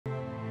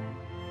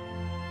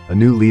A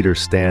new leader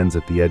stands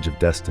at the edge of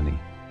destiny.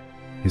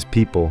 His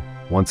people,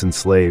 once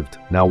enslaved,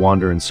 now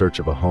wander in search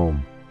of a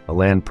home, a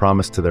land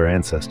promised to their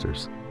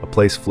ancestors, a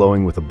place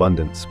flowing with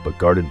abundance but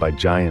guarded by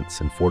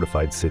giants and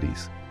fortified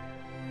cities.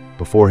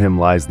 Before him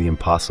lies the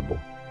impossible.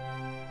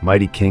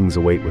 Mighty kings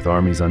await with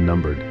armies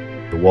unnumbered,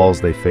 the walls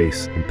they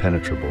face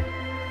impenetrable.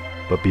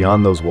 But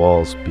beyond those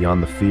walls,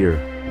 beyond the fear,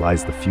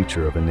 lies the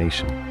future of a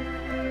nation.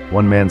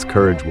 One man's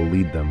courage will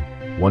lead them,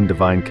 one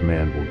divine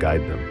command will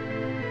guide them.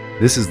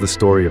 This is the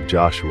story of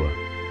Joshua.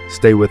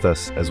 Stay with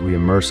us as we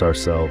immerse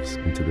ourselves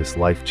into this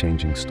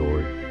life-changing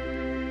story.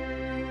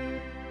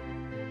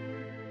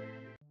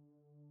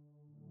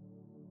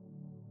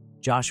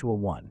 Joshua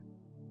 1.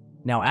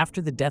 Now after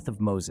the death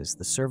of Moses,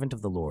 the servant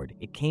of the Lord,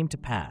 it came to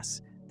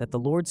pass that the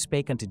Lord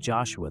spake unto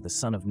Joshua the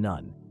son of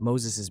Nun,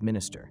 Moses'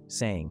 minister,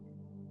 saying,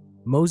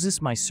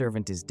 Moses my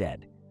servant is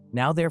dead.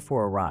 Now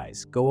therefore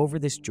arise, go over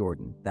this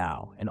Jordan,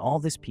 thou and all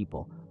this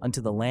people,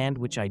 unto the land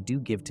which I do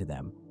give to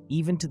them,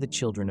 even to the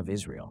children of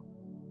Israel.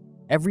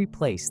 Every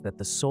place that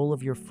the sole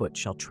of your foot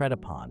shall tread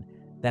upon,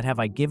 that have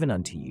I given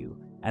unto you,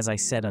 as I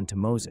said unto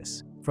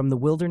Moses, from the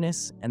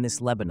wilderness and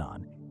this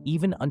Lebanon,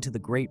 even unto the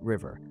great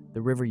river,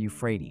 the river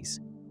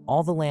Euphrates,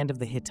 all the land of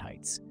the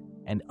Hittites,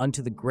 and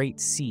unto the great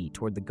sea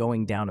toward the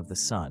going down of the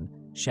sun,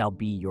 shall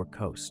be your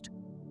coast.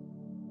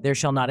 There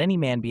shall not any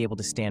man be able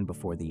to stand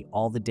before thee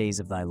all the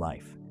days of thy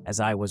life. As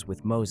I was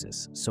with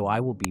Moses, so I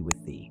will be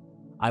with thee.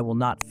 I will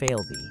not fail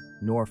thee,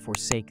 nor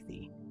forsake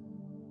thee.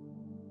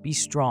 Be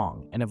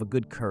strong and of a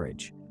good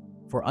courage,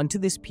 for unto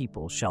this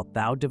people shalt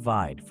thou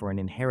divide for an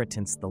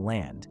inheritance the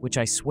land, which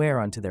I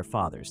swear unto their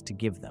fathers to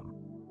give them.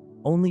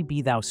 Only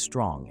be thou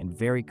strong and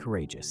very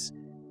courageous,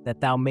 that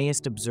thou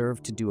mayest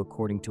observe to do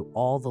according to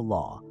all the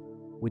law,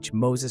 which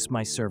Moses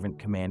my servant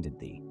commanded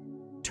thee.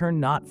 Turn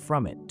not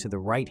from it to the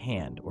right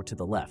hand or to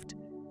the left,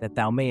 that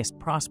thou mayest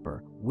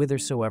prosper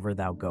whithersoever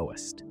thou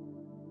goest.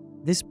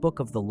 This book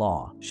of the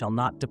law shall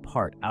not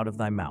depart out of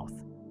thy mouth,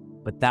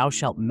 but thou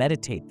shalt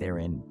meditate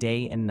therein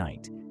day and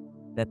night,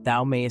 that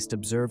thou mayest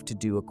observe to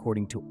do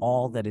according to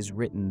all that is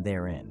written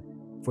therein.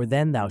 For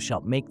then thou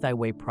shalt make thy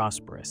way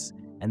prosperous,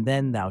 and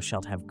then thou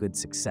shalt have good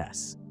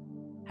success.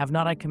 Have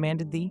not I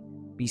commanded thee?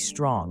 Be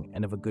strong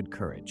and of a good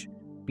courage.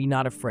 Be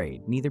not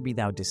afraid, neither be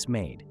thou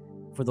dismayed,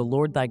 for the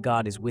Lord thy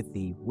God is with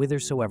thee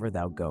whithersoever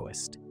thou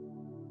goest.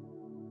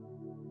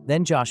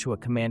 Then Joshua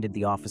commanded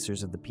the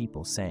officers of the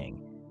people,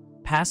 saying,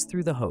 Pass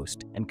through the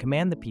host, and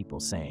command the people,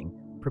 saying,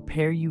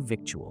 Prepare you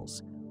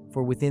victuals,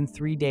 for within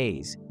 3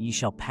 days ye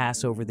shall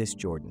pass over this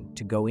Jordan,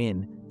 to go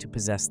in to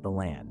possess the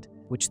land,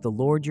 which the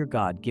Lord your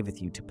God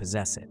giveth you to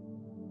possess it.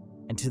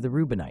 And to the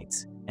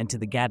Reubenites, and to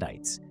the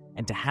Gadites,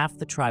 and to half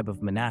the tribe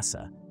of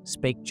Manasseh,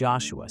 spake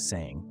Joshua,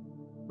 saying,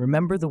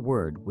 Remember the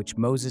word which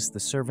Moses the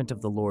servant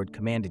of the Lord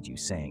commanded you,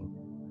 saying,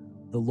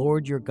 The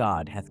Lord your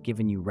God hath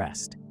given you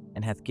rest,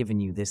 and hath given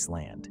you this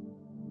land.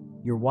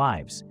 Your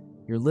wives,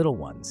 your little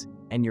ones,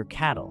 and your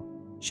cattle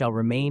shall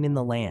remain in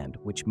the land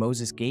which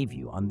Moses gave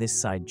you on this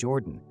side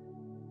Jordan,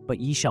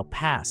 but ye shall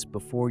pass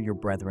before your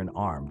brethren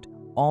armed,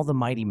 all the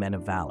mighty men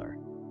of valor,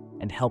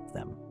 and help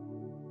them,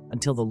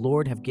 until the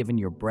Lord have given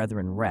your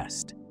brethren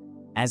rest,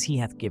 as he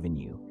hath given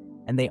you,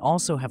 and they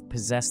also have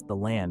possessed the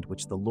land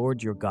which the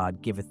Lord your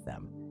God giveth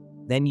them.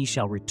 Then ye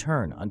shall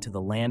return unto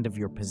the land of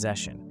your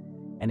possession,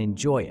 and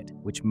enjoy it,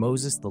 which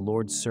Moses the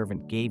Lord's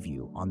servant gave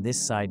you on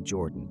this side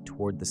Jordan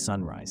toward the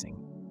sunrising.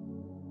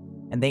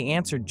 And they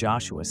answered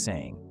Joshua,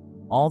 saying,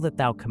 All that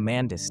thou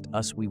commandest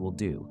us we will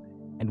do,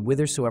 and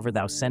whithersoever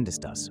thou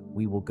sendest us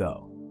we will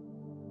go.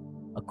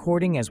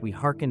 According as we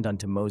hearkened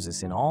unto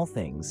Moses in all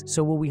things,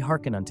 so will we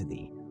hearken unto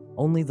thee.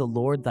 Only the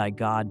Lord thy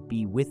God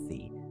be with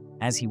thee,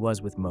 as he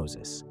was with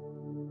Moses.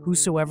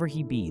 Whosoever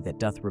he be that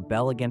doth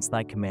rebel against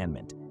thy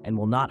commandment, and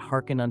will not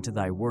hearken unto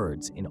thy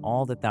words in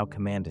all that thou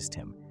commandest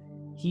him,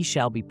 he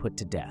shall be put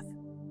to death.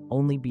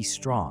 Only be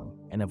strong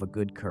and of a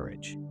good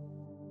courage.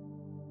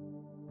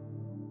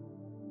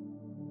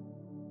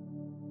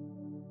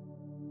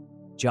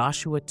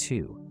 Joshua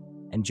 2.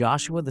 And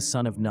Joshua the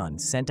son of Nun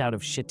sent out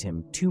of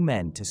Shittim 2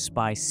 men to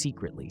spy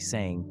secretly,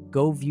 saying,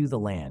 Go view the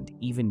land,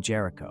 even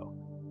Jericho.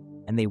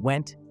 And they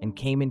went and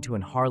came into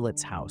an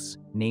harlot's house,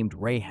 named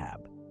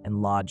Rahab,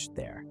 and lodged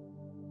there.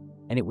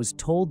 And it was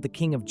told the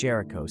king of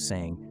Jericho,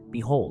 saying,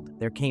 Behold,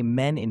 there came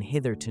men in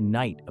hither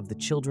tonight of the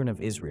children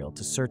of Israel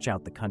to search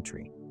out the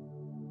country.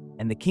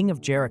 And the king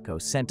of Jericho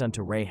sent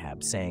unto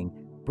Rahab, saying,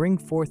 Bring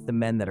forth the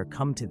men that are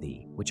come to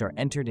thee, which are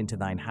entered into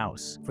thine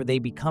house, for they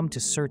be come to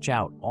search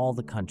out all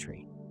the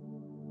country.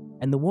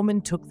 And the woman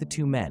took the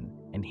 2 men,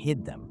 and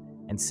hid them,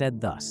 and said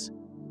thus,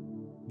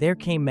 There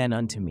came men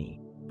unto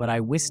me, but I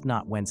wist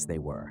not whence they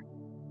were.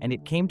 And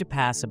it came to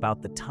pass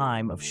about the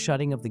time of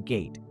shutting of the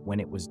gate, when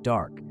it was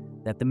dark,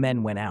 that the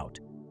men went out.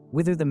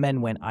 Whither the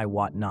men went I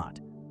wot not.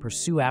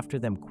 Pursue after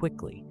them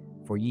quickly,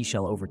 for ye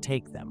shall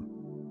overtake them.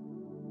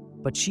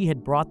 But she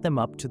had brought them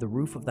up to the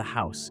roof of the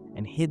house,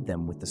 and hid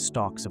them with the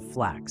stalks of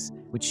flax,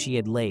 which she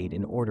had laid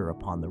in order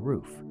upon the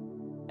roof.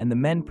 And the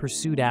men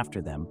pursued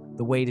after them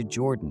the way to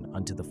Jordan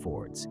unto the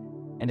fords.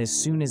 And as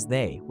soon as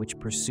they which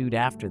pursued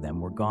after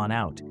them were gone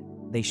out,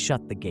 they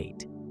shut the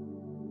gate.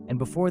 And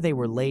before they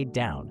were laid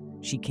down,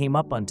 she came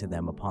up unto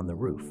them upon the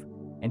roof.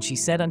 And she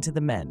said unto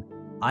the men,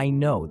 I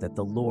know that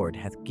the Lord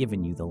hath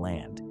given you the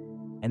land,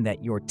 and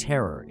that your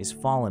terror is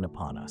fallen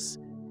upon us,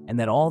 and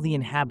that all the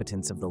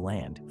inhabitants of the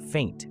land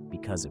faint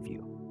because of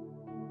you.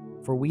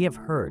 For we have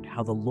heard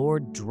how the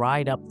Lord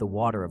dried up the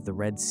water of the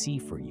Red Sea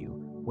for you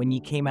when ye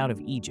came out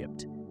of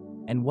Egypt,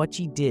 and what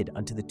ye did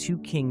unto the 2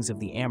 kings of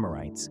the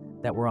Amorites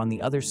that were on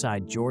the other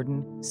side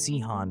Jordan,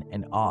 Sihon,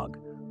 and Og,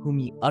 whom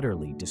ye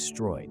utterly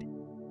destroyed.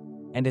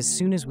 And as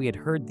soon as we had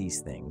heard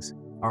these things,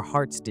 our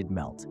hearts did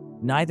melt,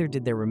 neither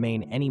did there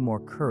remain any more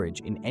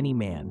courage in any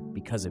man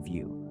because of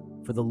you.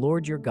 For the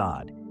Lord your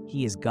God,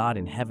 he is God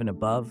in heaven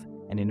above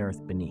and in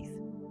earth beneath.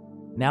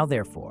 Now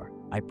therefore,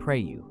 I pray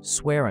you,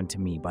 swear unto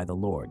me by the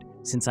Lord,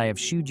 since I have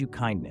shewed you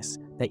kindness,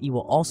 that ye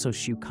will also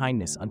shew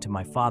kindness unto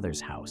my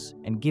father's house,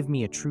 and give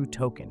me a true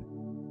token,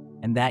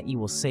 and that ye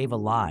will save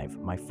alive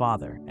my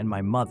father and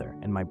my mother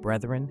and my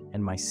brethren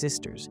and my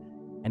sisters,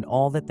 and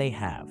all that they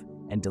have,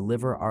 and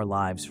deliver our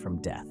lives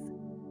from death.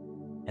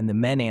 And the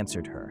men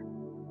answered her,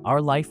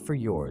 Our life for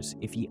yours,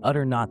 if ye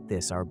utter not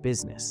this our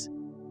business.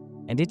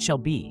 And it shall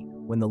be,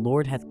 when the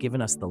Lord hath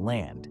given us the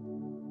land,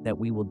 that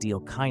we will deal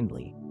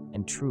kindly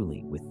and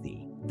truly with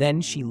thee.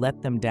 Then she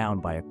let them down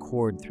by a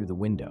cord through the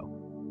window,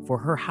 for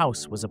her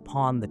house was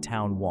upon the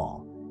town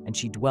wall, and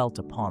she dwelt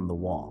upon the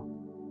wall.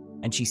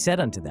 And she said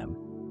unto them,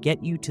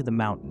 Get you to the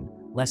mountain,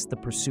 lest the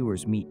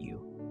pursuers meet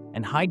you,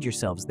 and hide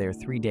yourselves there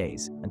 3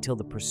 days, until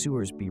the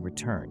pursuers be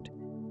returned,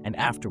 and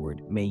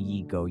afterward may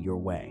ye go your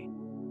way.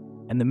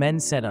 And the men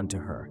said unto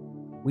her,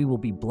 We will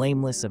be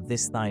blameless of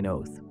this thine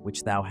oath,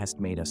 which thou hast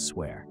made us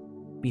swear.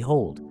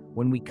 Behold,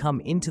 when we come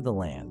into the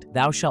land,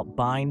 thou shalt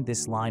bind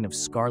this line of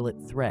scarlet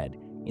thread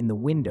in the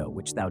window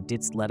which thou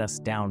didst let us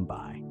down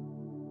by.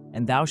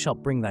 And thou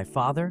shalt bring thy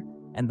father,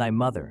 and thy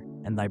mother,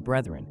 and thy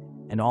brethren,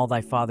 and all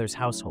thy father's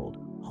household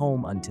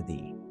home unto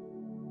thee.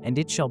 And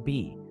it shall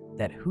be,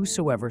 that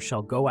whosoever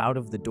shall go out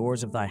of the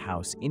doors of thy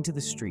house into the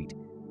street,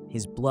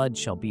 his blood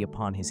shall be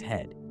upon his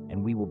head,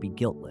 and we will be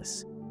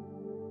guiltless.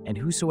 And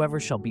whosoever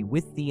shall be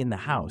with thee in the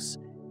house,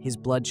 his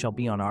blood shall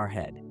be on our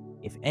head,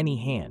 if any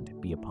hand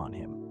be upon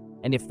him.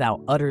 And if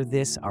thou utter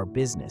this our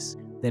business,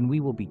 then we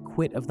will be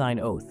quit of thine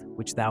oath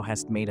which thou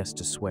hast made us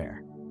to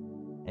swear.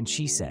 And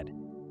she said,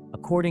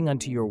 According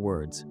unto your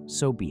words,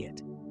 so be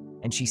it.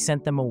 And she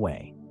sent them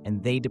away,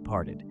 and they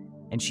departed,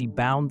 and she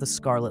bound the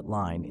scarlet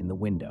line in the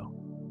window.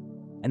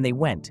 And they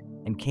went,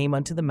 and came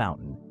unto the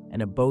mountain,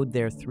 and abode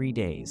there 3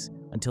 days,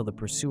 until the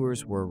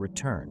pursuers were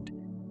returned.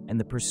 And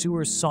the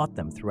pursuers sought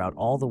them throughout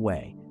all the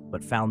way,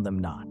 but found them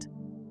not.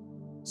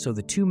 So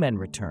the 2 men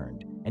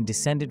returned, and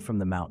descended from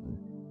the mountain,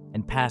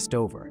 and passed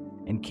over,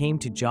 and came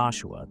to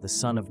Joshua the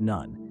son of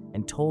Nun,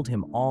 and told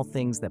him all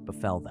things that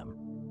befell them.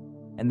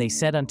 And they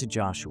said unto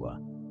Joshua,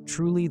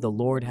 Truly the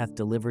Lord hath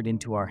delivered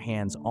into our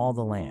hands all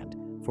the land,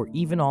 for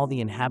even all the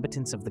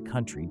inhabitants of the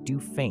country do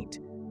faint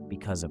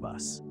because of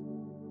us.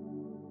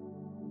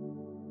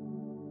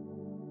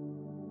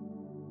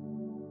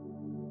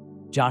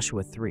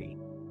 Joshua 3.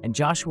 And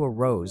Joshua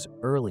rose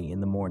early in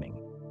the morning,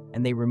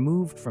 and they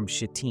removed from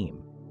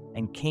Shittim,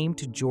 and came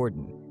to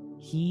Jordan,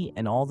 he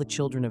and all the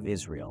children of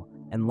Israel,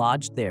 and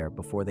lodged there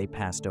before they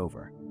passed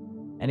over.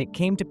 And it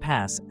came to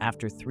pass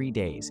after 3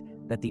 days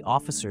that the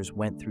officers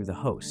went through the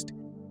host,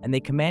 and they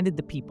commanded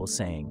the people,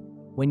 saying,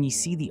 When ye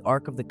see the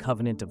ark of the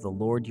covenant of the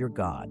Lord your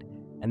God,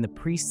 and the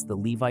priests the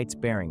Levites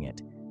bearing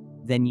it,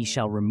 then ye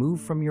shall remove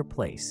from your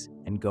place,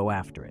 and go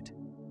after it.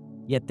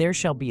 Yet there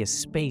shall be a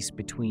space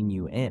between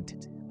you and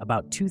it,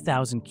 about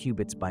 2,000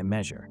 cubits by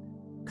measure.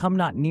 Come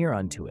not near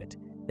unto it,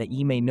 that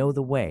ye may know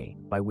the way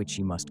by which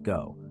ye must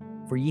go,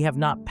 for ye have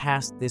not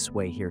passed this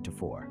way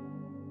heretofore.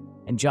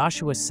 And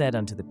Joshua said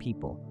unto the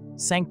people,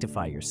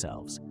 Sanctify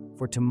yourselves,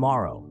 for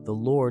tomorrow the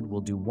Lord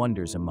will do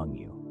wonders among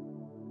you.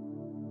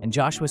 And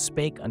Joshua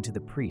spake unto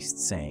the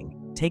priests, saying,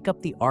 Take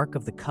up the ark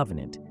of the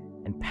covenant,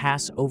 and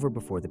pass over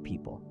before the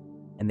people.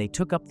 And they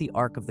took up the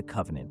ark of the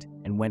covenant,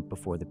 and went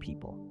before the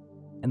people.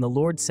 And the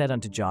Lord said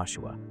unto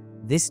Joshua,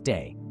 This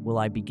day will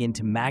I begin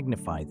to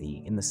magnify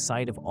thee in the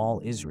sight of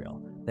all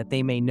Israel, that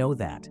they may know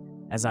that,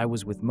 as I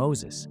was with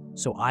Moses,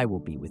 so I will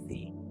be with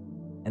thee.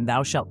 And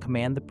thou shalt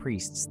command the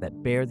priests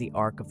that bear the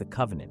ark of the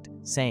covenant,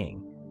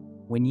 saying,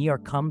 When ye are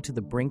come to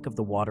the brink of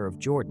the water of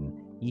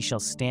Jordan, ye shall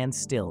stand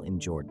still in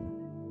Jordan.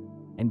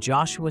 And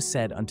Joshua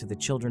said unto the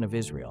children of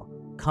Israel,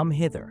 Come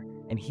hither,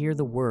 and hear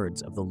the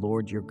words of the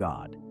Lord your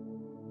God.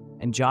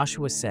 And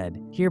Joshua said,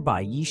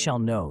 Hereby ye shall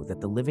know that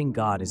the living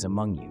God is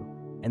among you,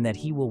 and that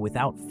he will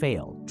without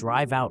fail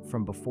drive out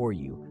from before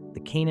you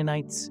the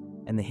Canaanites,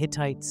 and the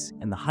Hittites,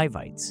 and the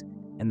Hivites,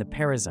 and the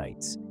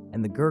Perizzites,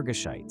 and the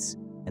Girgashites,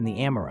 and the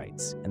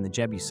Amorites, and the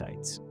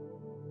Jebusites.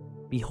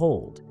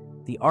 Behold,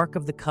 the ark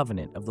of the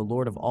covenant of the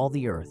Lord of all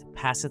the earth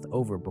passeth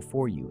over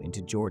before you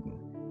into Jordan.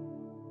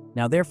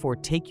 Now therefore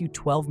take you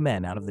 12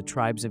 men out of the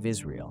tribes of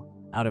Israel,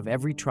 out of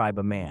every tribe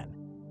a man.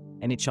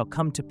 And it shall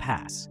come to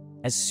pass,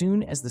 as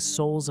soon as the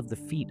soles of the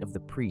feet of the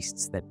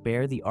priests that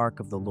bear the ark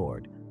of the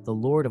Lord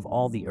of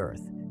all the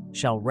earth,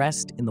 shall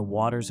rest in the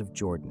waters of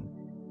Jordan,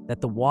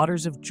 that the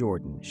waters of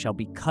Jordan shall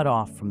be cut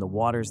off from the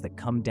waters that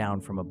come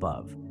down from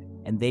above,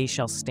 and they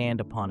shall stand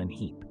upon an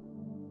heap.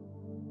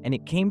 And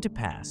it came to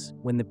pass,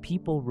 when the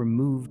people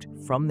removed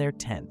from their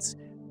tents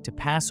to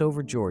pass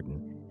over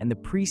Jordan, and the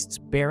priests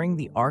bearing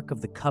the ark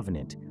of the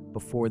covenant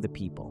before the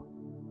people,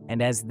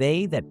 and as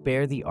they that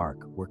bear the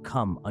ark were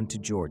come unto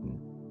Jordan,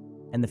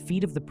 and the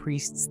feet of the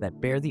priests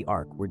that bear the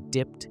ark were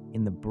dipped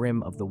in the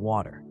brim of the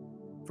water,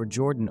 for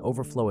Jordan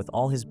overfloweth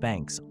all his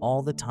banks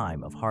all the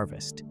time of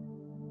harvest,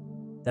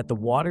 that the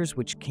waters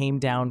which came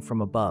down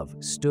from above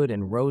stood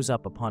and rose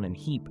up upon an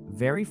heap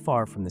very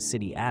far from the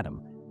city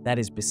Adam, that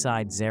is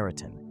beside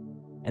Zeratan.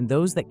 And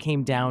those that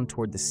came down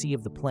toward the sea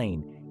of the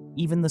plain,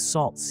 even the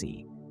salt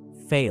sea,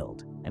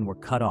 failed and were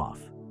cut off,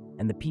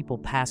 and the people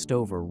passed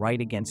over right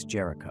against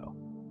Jericho.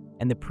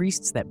 And the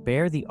priests that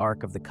bear the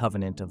ark of the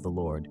covenant of the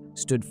Lord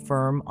stood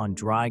firm on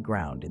dry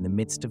ground in the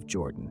midst of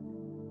Jordan,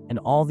 and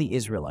all the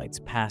Israelites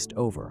passed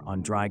over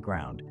on dry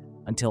ground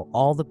until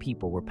all the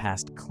people were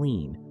passed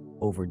clean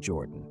over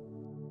Jordan.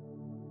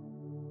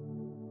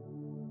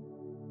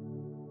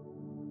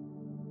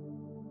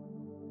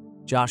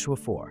 Joshua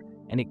 4.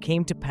 And it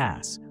came to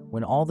pass,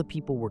 when all the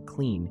people were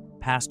clean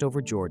passed over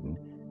Jordan,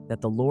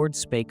 that the Lord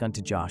spake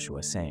unto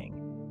Joshua, saying,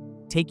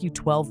 Take you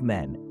 12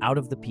 men out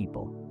of the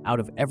people, out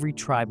of every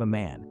tribe a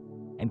man,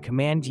 and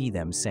command ye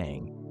them,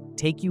 saying,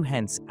 Take you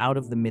hence out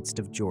of the midst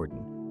of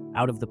Jordan,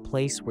 out of the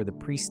place where the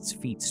priest's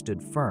feet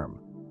stood firm,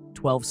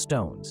 12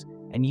 stones,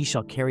 and ye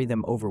shall carry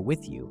them over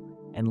with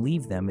you, and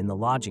leave them in the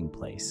lodging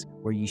place,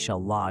 where ye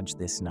shall lodge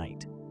this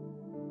night.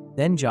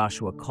 Then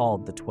Joshua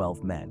called the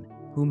 12 men,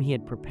 whom he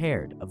had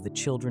prepared of the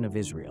children of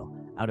Israel,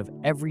 out of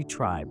every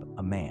tribe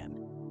a man.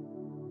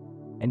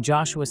 And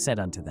Joshua said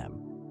unto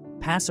them,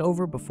 Pass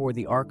over before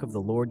the ark of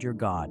the Lord your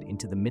God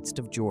into the midst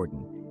of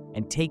Jordan,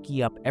 and take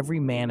ye up every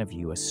man of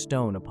you a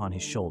stone upon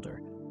his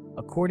shoulder,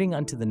 according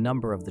unto the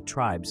number of the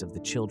tribes of the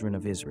children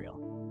of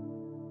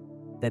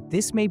Israel. That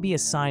this may be a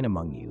sign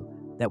among you,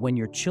 that when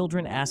your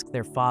children ask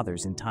their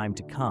fathers in time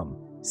to come,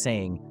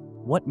 saying,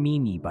 What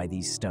mean ye by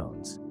these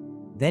stones?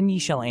 Then ye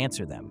shall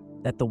answer them,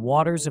 that the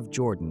waters of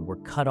Jordan were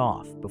cut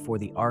off before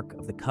the ark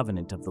of the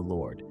covenant of the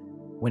Lord.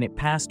 When it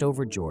passed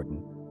over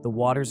Jordan, the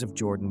waters of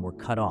Jordan were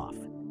cut off.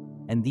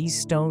 And these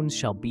stones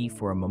shall be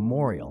for a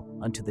memorial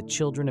unto the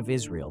children of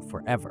Israel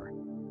forever.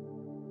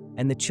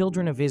 And the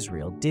children of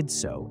Israel did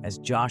so as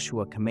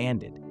Joshua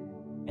commanded,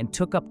 and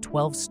took up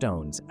 12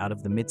 stones out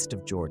of the midst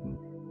of Jordan,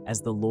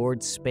 as the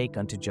Lord spake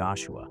unto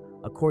Joshua,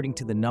 according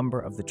to the number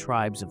of the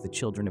tribes of the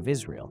children of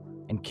Israel,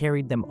 and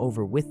carried them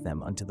over with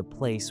them unto the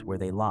place where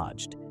they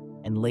lodged,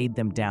 and laid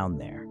them down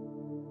there.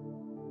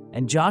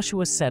 And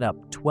Joshua set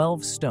up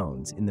 12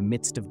 stones in the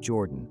midst of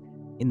Jordan,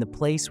 in the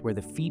place where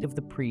the feet of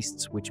the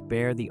priests which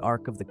bear the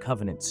ark of the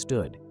covenant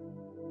stood,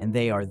 and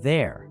they are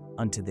there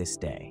unto this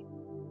day.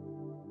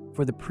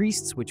 For the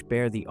priests which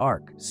bear the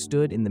ark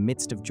stood in the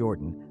midst of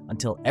Jordan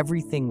until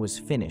everything was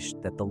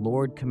finished that the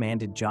Lord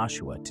commanded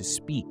Joshua to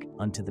speak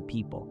unto the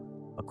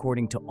people,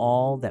 according to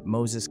all that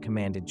Moses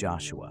commanded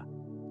Joshua.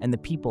 And the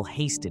people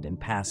hasted and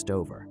passed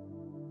over.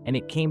 And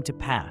it came to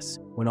pass,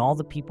 when all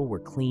the people were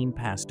clean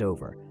passed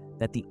over,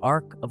 that the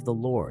ark of the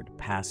Lord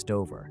passed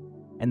over,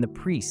 and the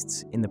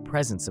priests in the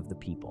presence of the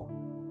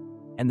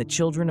people. And the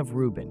children of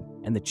Reuben,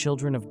 and the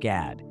children of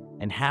Gad,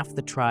 and half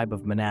the tribe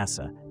of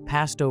Manasseh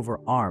passed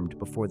over armed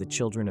before the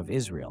children of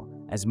Israel,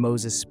 as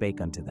Moses spake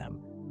unto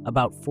them.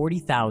 About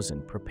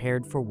 40,000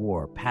 prepared for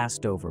war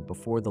passed over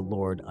before the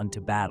Lord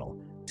unto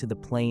battle, to the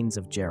plains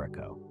of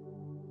Jericho.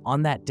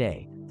 On that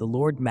day the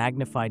Lord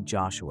magnified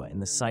Joshua in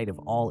the sight of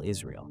all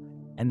Israel,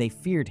 and they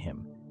feared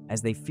him,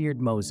 as they feared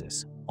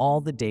Moses,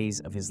 all the days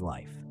of his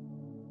life.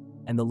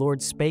 And the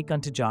Lord spake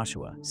unto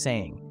Joshua,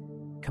 saying,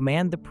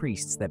 Command the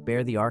priests that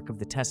bear the ark of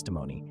the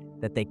testimony,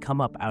 that they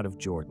come up out of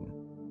Jordan.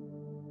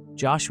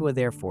 Joshua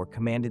therefore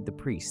commanded the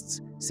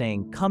priests,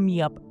 saying, Come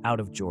ye up out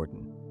of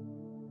Jordan.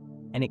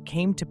 And it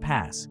came to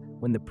pass,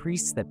 when the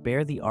priests that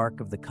bear the ark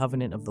of the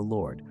covenant of the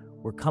Lord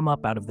were come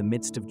up out of the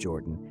midst of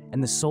Jordan,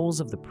 and the soles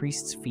of the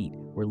priests' feet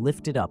were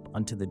lifted up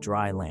unto the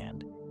dry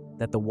land,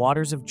 that the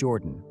waters of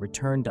Jordan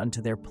returned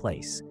unto their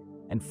place,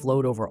 and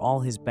flowed over all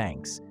his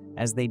banks,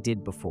 as they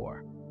did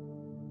before.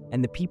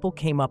 And the people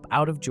came up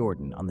out of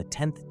Jordan on the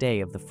 10th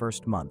day of the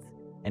first month,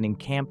 and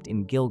encamped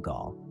in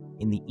Gilgal,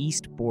 in the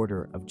east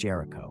border of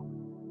Jericho.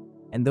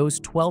 And those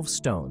 12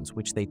 stones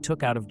which they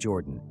took out of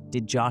Jordan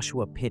did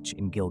Joshua pitch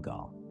in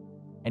Gilgal.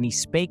 And he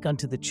spake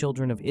unto the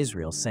children of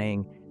Israel,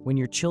 saying, When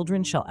your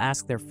children shall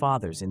ask their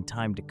fathers in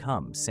time to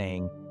come,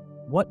 saying,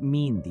 What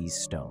mean these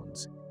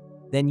stones?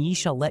 Then ye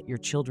shall let your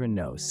children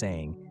know,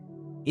 saying,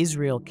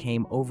 Israel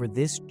came over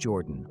this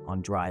Jordan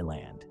on dry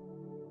land.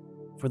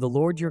 For the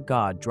Lord your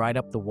God dried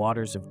up the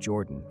waters of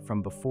Jordan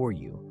from before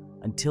you,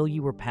 until ye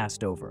were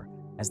passed over,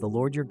 as the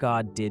Lord your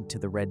God did to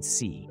the Red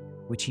Sea,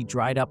 which he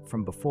dried up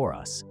from before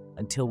us,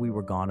 until we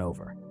were gone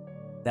over,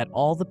 that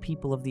all the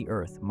people of the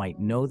earth might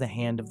know the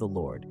hand of the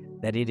Lord,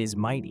 that it is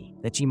mighty,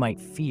 that ye might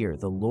fear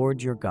the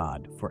Lord your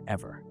God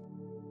forever.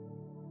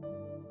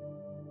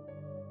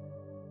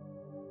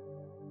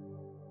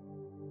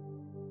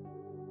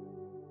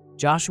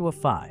 Joshua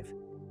 5.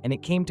 And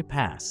it came to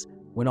pass,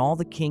 when all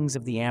the kings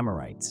of the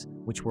Amorites,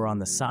 which were on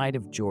the side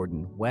of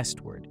Jordan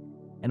westward,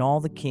 and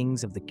all the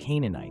kings of the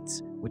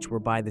Canaanites, which were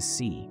by the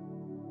sea,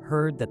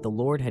 heard that the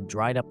Lord had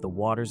dried up the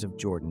waters of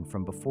Jordan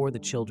from before the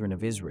children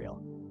of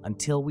Israel,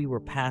 until we were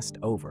passed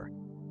over,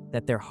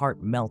 that their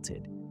heart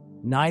melted,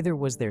 neither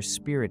was there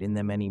spirit in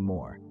them any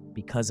more,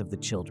 because of the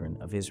children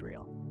of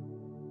Israel.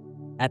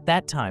 At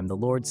that time the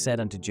Lord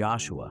said unto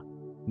Joshua,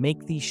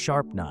 Make thee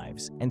sharp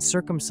knives, and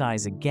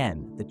circumcise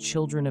again the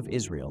children of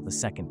Israel the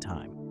second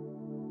time.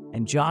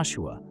 And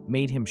Joshua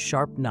made him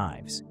sharp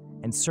knives,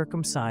 and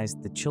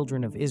circumcised the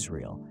children of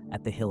Israel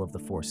at the hill of the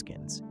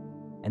foreskins.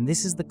 And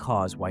this is the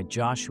cause why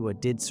Joshua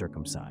did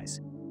circumcise.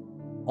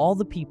 All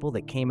the people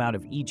that came out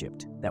of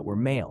Egypt, that were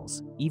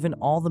males, even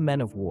all the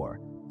men of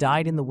war,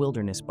 died in the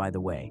wilderness by the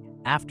way,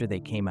 after they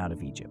came out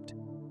of Egypt.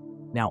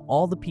 Now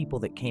all the people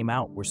that came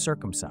out were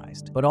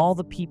circumcised, but all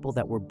the people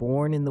that were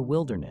born in the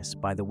wilderness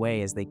by the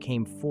way as they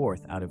came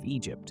forth out of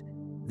Egypt,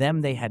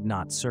 them they had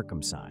not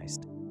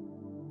circumcised.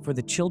 For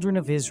the children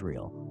of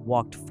Israel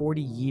walked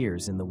 40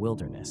 years in the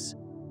wilderness,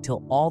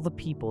 till all the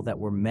people that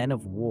were men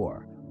of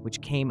war, which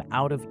came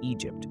out of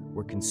Egypt,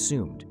 were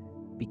consumed,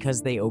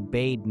 because they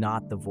obeyed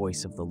not the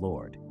voice of the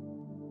Lord,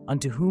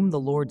 unto whom the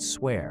Lord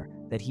sware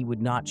that he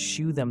would not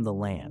shew them the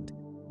land,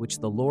 which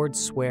the Lord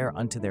sware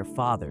unto their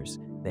fathers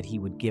that he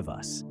would give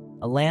us,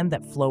 a land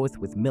that floweth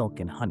with milk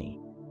and honey.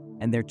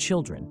 And their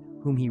children,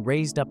 whom he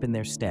raised up in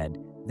their stead,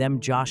 them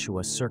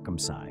Joshua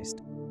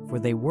circumcised, for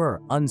they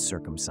were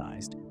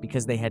uncircumcised,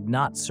 because they had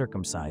not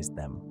circumcised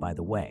them by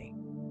the way.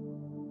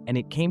 And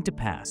it came to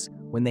pass,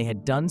 when they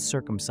had done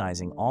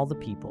circumcising all the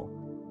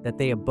people, that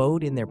they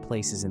abode in their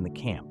places in the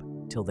camp,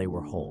 till they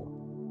were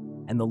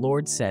whole. And the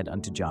Lord said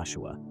unto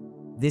Joshua,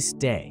 This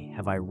day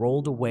have I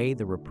rolled away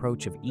the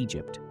reproach of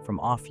Egypt from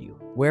off you,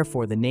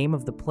 wherefore the name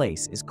of the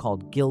place is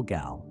called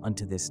Gilgal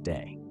unto this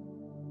day.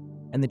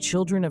 And the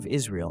children of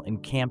Israel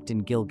encamped in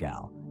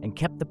Gilgal, and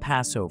kept the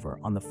Passover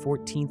on the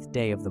 14th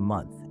day of the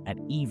month, at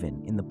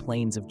even in the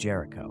plains of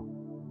Jericho.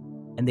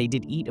 And they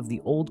did eat of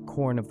the old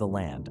corn of the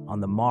land on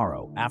the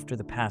morrow after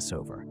the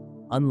Passover,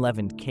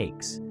 unleavened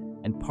cakes,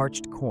 and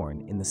parched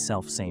corn in the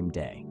selfsame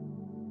day.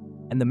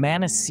 And the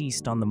manna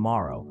ceased on the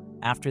morrow,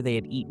 after they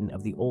had eaten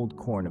of the old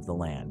corn of the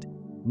land.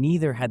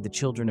 Neither had the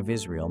children of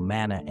Israel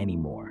manna any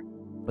more,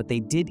 but they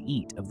did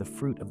eat of the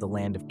fruit of the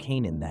land of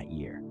Canaan that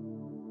year.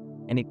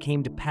 And it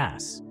came to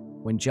pass,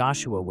 when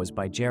Joshua was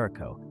by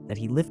Jericho, that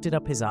he lifted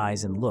up his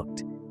eyes and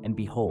looked, and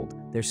behold,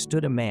 there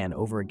stood a man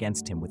over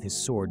against him with his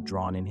sword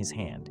drawn in his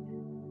hand.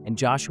 And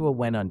Joshua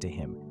went unto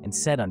him, and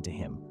said unto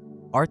him,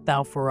 Art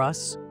thou for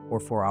us,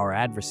 or for our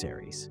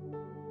adversaries?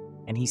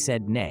 And he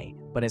said, Nay,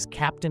 but as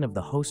captain of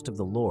the host of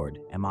the Lord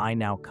am I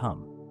now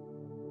come.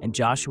 And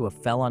Joshua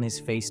fell on his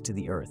face to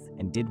the earth,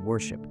 and did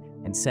worship,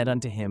 and said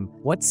unto him,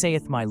 What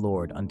saith my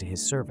Lord unto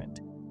his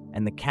servant?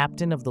 And the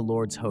captain of the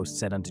Lord's host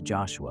said unto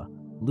Joshua,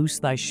 Loose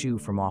thy shoe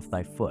from off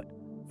thy foot,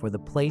 for the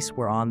place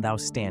whereon thou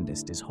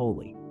standest is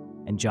holy.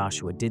 And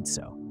Joshua did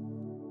so.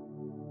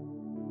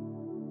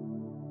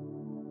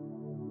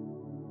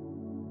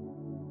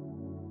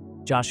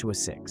 Joshua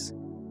 6.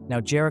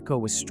 Now Jericho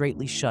was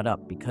straitly shut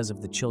up because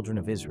of the children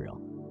of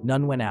Israel.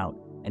 None went out,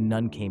 and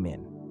none came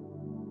in.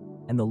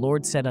 And the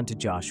Lord said unto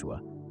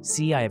Joshua,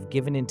 See, I have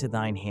given into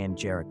thine hand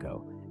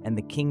Jericho, and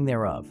the king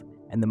thereof,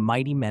 and the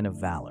mighty men of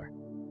valor.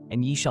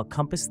 And ye shall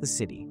compass the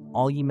city,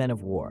 all ye men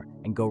of war,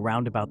 and go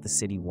round about the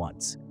city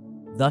once.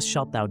 Thus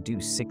shalt thou do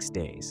 6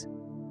 days.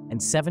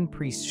 And 7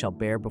 priests shall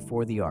bear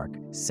before the ark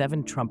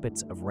 7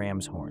 trumpets of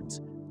ram's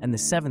horns. And the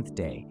 7th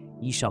day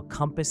ye shall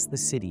compass the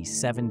city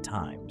 7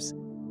 times,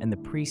 and the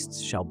priests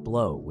shall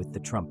blow with the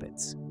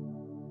trumpets.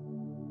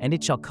 And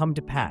it shall come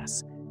to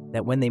pass,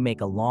 that when they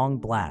make a long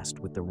blast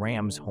with the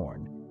ram's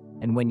horn,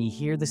 and when ye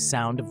hear the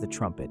sound of the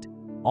trumpet,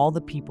 all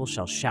the people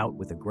shall shout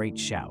with a great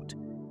shout.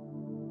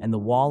 And the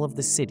wall of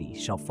the city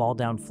shall fall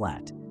down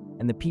flat,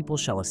 and the people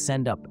shall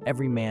ascend up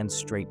every man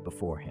straight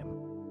before him.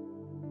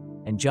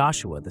 And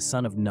Joshua the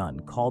son of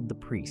Nun called the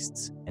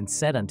priests, and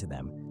said unto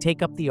them,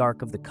 Take up the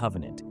ark of the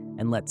covenant,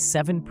 and let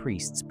 7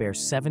 priests bear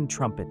 7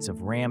 trumpets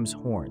of ram's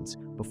horns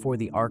before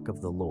the ark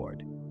of the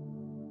Lord.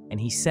 And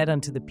he said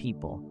unto the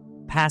people,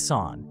 Pass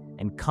on,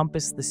 and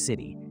compass the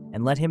city,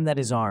 and let him that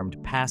is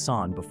armed pass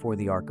on before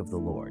the ark of the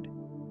Lord.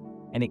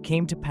 And it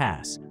came to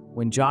pass,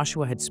 when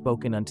Joshua had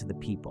spoken unto the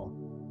people,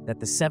 that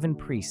the 7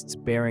 priests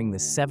bearing the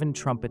 7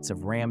 trumpets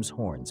of ram's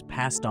horns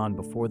passed on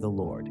before the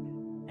Lord,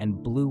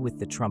 and blew with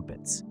the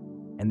trumpets.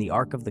 And the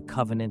ark of the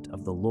covenant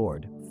of the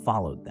Lord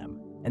followed them.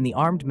 And the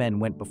armed men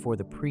went before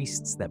the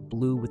priests that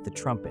blew with the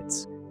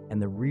trumpets, and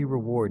the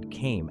reward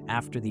came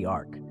after the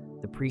ark,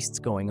 the priests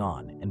going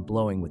on and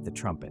blowing with the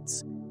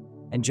trumpets.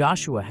 And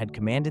Joshua had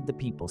commanded the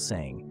people,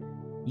 saying,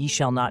 Ye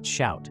shall not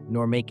shout,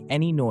 nor make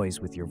any noise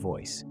with your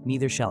voice,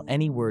 neither shall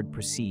any word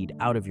proceed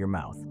out of your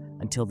mouth,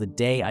 until the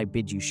day I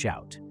bid you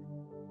shout.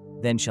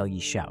 Then shall ye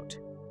shout.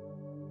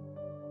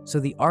 So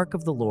the ark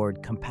of the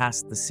Lord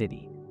compassed the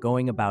city,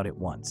 going about it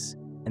once,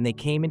 and they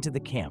came into the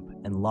camp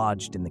and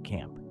lodged in the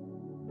camp.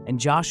 And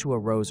Joshua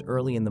rose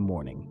early in the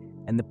morning,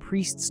 And the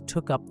priests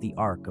took up the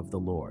ark of the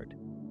Lord.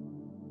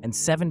 And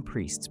 7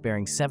 priests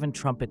bearing 7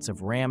 trumpets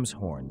of ram's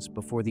horns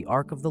before the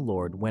ark of the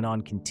Lord went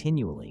on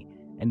continually,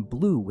 and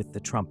blew with the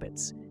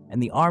trumpets,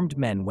 and the armed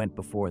men went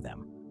before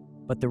them.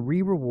 But the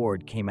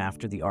reward came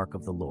after the ark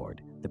of the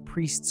Lord, the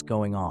priests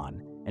going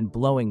on, and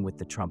blowing with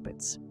the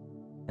trumpets.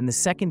 And the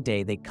second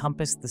day they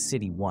compassed the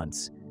city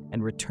once,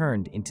 and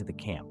returned into the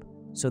camp.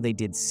 So they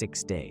did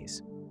 6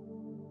 days.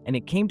 And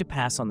it came to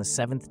pass on the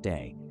 7th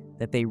day,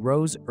 that they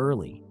rose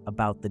early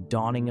about the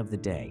dawning of the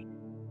day,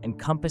 and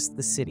compassed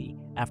the city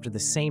after the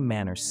same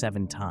manner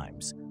 7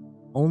 times.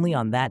 Only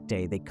on that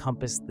day they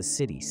compassed the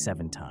city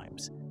 7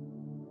 times.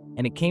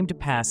 And it came to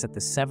pass at the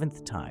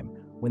 7th time,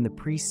 when the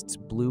priests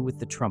blew with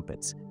the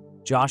trumpets,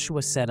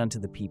 Joshua said unto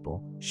the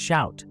people,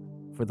 Shout,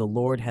 for the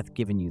Lord hath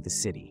given you the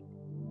city.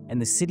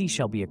 And the city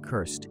shall be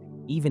accursed,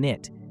 even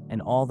it,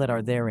 and all that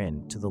are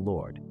therein, to the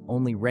Lord.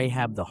 Only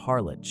Rahab the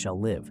harlot shall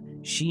live,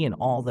 she and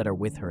all that are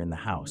with her in the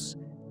house,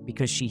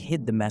 because she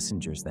hid the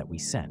messengers that we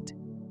sent.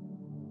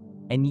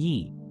 And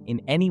ye, in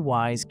any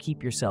wise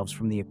keep yourselves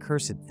from the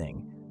accursed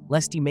thing,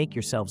 lest ye make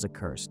yourselves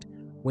accursed,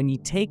 when ye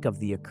take of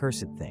the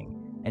accursed thing,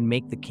 and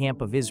make the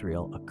camp of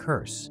Israel a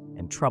curse,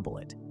 and trouble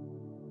it.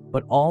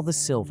 But all the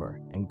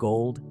silver, and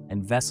gold,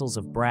 and vessels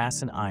of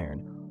brass and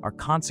iron are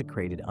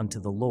consecrated unto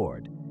the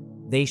Lord.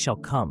 They shall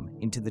come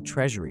into the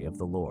treasury of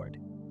the Lord.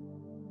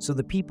 So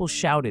the people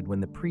shouted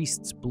when the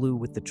priests blew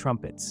with the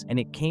trumpets, and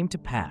it came to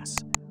pass,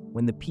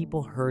 when the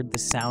people heard the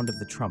sound of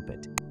the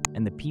trumpet,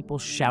 and the people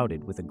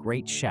shouted with a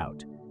great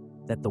shout,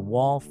 that the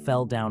wall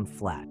fell down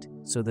flat,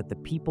 so that the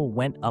people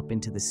went up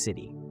into the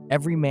city,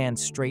 every man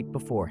straight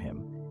before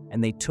him,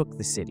 and they took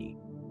the city,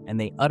 and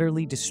they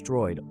utterly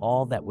destroyed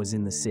all that was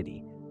in the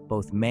city,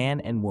 both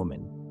man and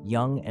woman,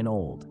 young and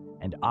old,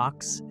 and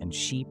ox and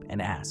sheep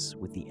and ass,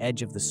 with the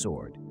edge of the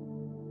sword.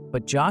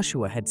 But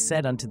Joshua had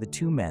said unto the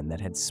 2 men that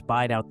had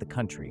spied out the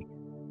country,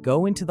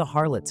 Go into the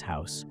harlot's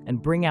house,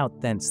 and bring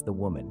out thence the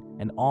woman,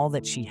 and all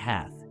that she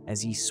hath,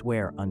 as ye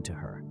swear unto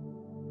her.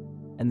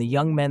 And the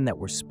young men that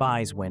were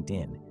spies went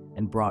in,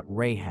 and brought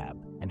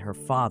Rahab, and her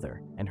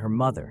father, and her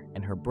mother,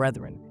 and her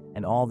brethren,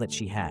 and all that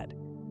she had.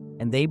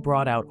 And they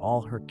brought out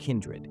all her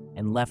kindred,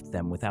 and left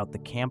them without the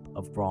camp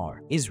of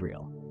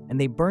Israel. And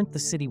they burnt the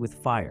city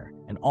with fire,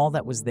 and all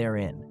that was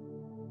therein.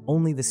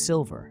 Only the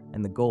silver,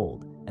 and the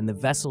gold, and the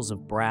vessels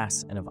of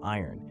brass and of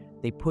iron,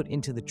 they put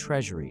into the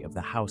treasury of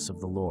the house of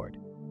the Lord.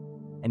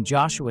 And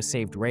Joshua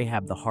saved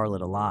Rahab the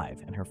harlot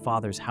alive, and her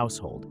father's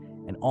household,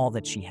 and all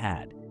that she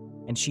had.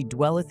 And she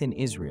dwelleth in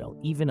Israel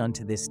even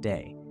unto this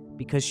day,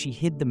 because she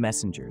hid the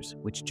messengers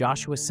which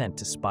Joshua sent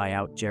to spy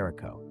out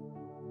Jericho.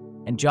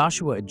 And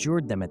Joshua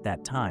adjured them at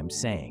that time,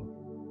 saying,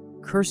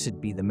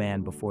 Cursed be the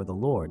man before the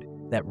Lord,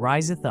 that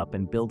riseth up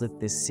and buildeth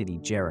this city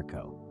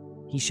Jericho.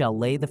 He shall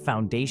lay the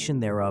foundation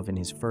thereof in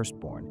his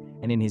firstborn,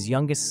 and in his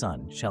youngest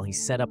son shall he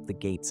set up the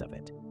gates of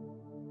it.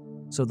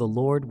 So the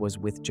Lord was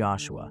with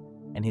Joshua,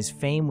 and his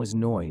fame was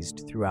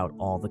noised throughout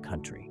all the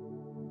country.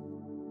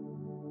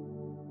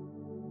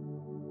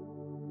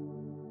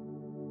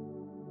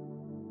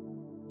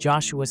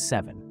 Joshua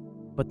 7.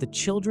 But the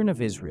children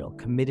of Israel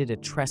committed a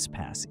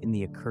trespass in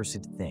the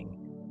accursed thing.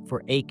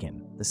 For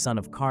Achan, the son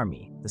of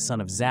Carmi, the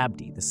son of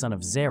Zabdi, the son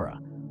of Zerah,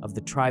 of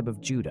the tribe of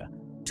Judah,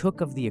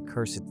 took of the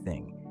accursed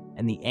thing,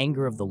 and the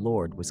anger of the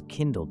Lord was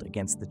kindled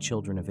against the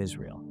children of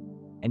Israel.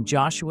 And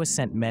Joshua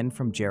sent men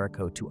from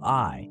Jericho to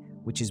Ai,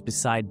 which is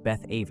beside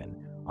Beth-aven,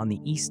 on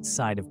the east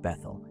side of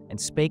Bethel, and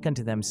spake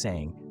unto them,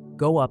 saying,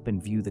 Go up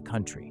and view the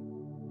country.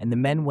 And the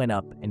men went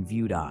up and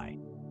viewed Ai.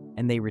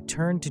 And they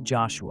returned to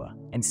Joshua,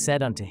 and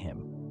said unto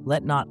him,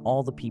 Let not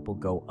all the people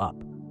go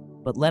up,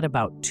 but let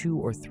about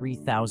 2,000 or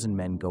 3,000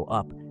 men go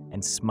up,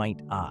 and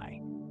smite Ai,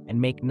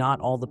 and make not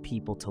all the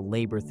people to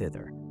labor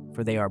thither,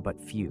 for they are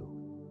but few.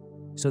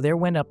 So there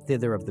went up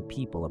thither of the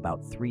people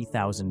about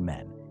 3,000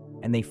 men,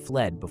 and they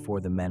fled before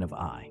the men of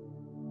Ai.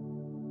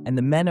 And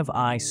the men of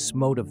Ai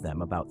smote of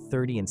them about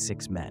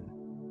 36 men,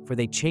 for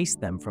they chased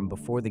them from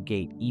before the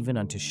gate even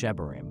unto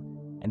Shebarim,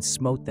 and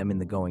smote them in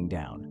the going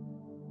down.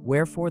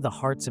 Wherefore the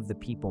hearts of the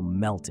people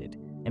melted,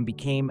 and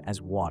became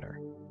as water.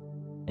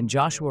 And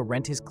Joshua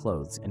rent his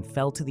clothes, and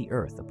fell to the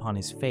earth upon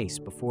his face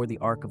before the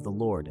ark of the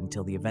Lord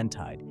until the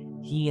eventide,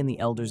 he and the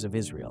elders of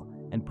Israel,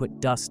 and put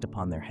dust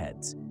upon their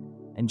heads.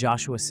 And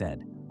Joshua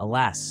said,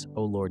 Alas,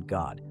 O Lord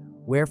God,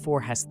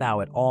 wherefore hast thou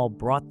at all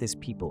brought this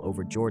people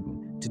over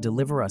Jordan, to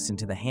deliver us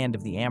into the hand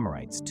of the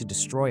Amorites, to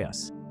destroy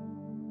us?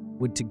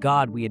 Would to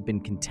God we had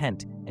been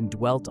content, and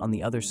dwelt on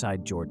the other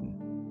side Jordan.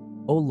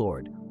 O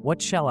Lord,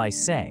 what shall I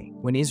say,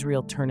 when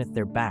Israel turneth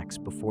their backs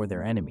before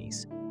their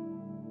enemies?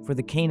 For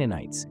the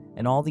Canaanites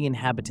and all the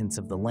inhabitants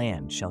of the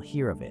land shall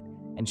hear of it,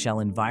 and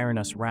shall environ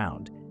us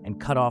round, and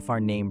cut off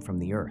our name from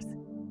the earth.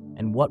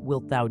 And what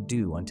wilt thou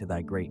do unto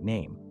thy great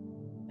name?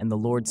 And the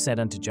Lord said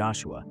unto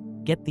Joshua,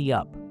 Get thee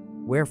up,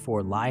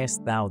 wherefore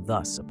liest thou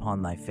thus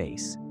upon thy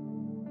face?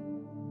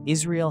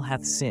 Israel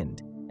hath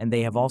sinned, and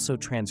they have also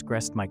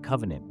transgressed my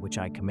covenant which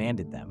I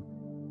commanded them.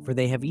 For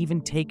they have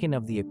even taken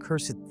of the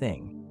accursed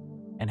thing,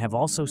 and have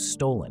also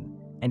stolen,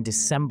 and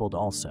dissembled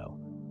also,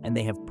 and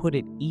they have put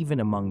it even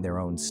among their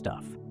own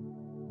stuff.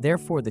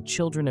 Therefore the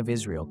children of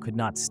Israel could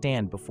not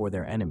stand before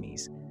their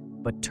enemies,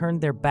 but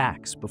turned their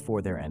backs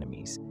before their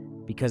enemies,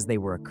 because they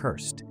were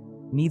accursed.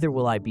 Neither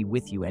will I be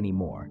with you any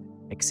more,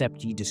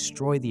 except ye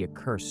destroy the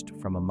accursed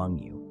from among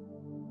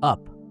you.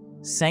 Up,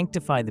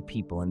 sanctify the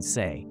people, and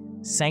say,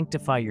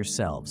 Sanctify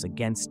yourselves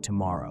against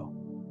tomorrow.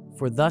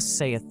 For thus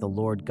saith the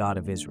Lord God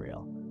of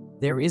Israel,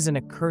 There is an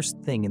accursed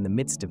thing in the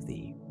midst of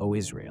thee, O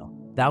Israel.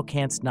 Thou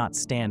canst not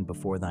stand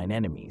before thine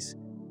enemies,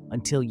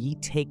 until ye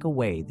take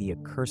away the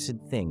accursed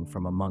thing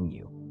from among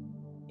you.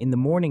 In the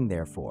morning,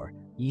 therefore,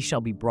 ye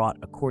shall be brought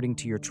according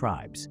to your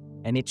tribes,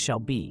 and it shall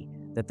be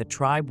that the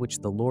tribe which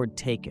the Lord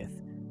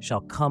taketh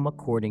shall come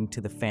according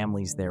to the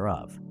families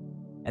thereof.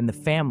 And the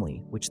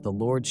family which the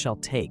Lord shall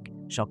take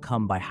shall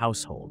come by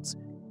households,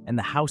 and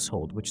the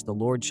household which the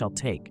Lord shall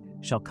take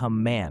shall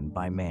come man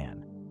by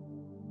man.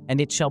 And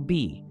it shall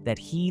be that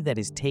he that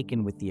is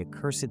taken with the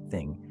accursed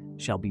thing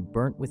shall be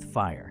burnt with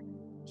fire,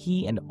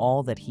 he and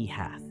all that he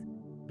hath,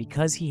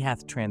 because he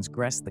hath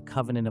transgressed the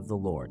covenant of the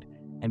Lord,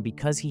 and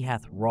because he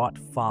hath wrought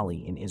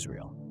folly in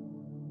Israel.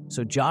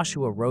 So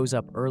Joshua rose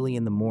up early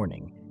in the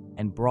morning,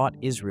 and brought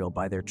Israel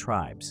by their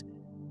tribes.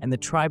 And the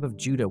tribe of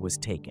Judah was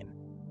taken,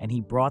 and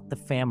he brought the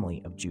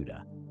family of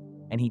Judah.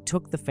 And he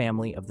took the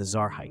family of the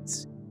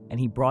Zarhites, and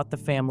he brought the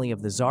family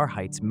of the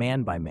Zarhites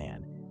man by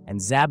man. And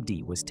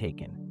Zabdi was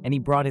taken, and he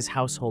brought his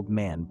household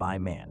man by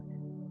man.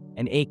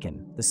 And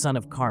Achan, the son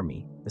of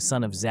Carmi, the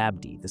son of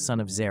Zabdi, the son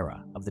of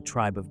Zerah, of the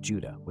tribe of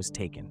Judah, was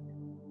taken.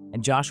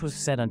 And Joshua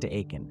said unto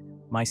Achan,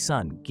 My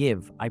son,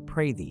 give, I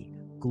pray thee,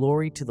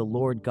 glory to the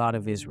Lord God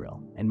of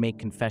Israel, and make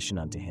confession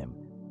unto him.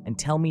 And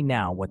tell me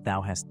now what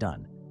thou hast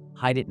done.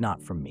 Hide it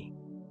not from me.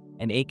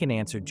 And Achan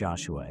answered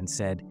Joshua and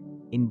said,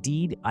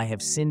 Indeed, I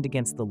have sinned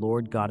against the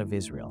Lord God of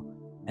Israel,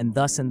 and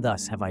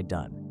thus have I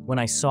done. When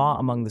I saw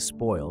among the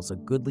spoils a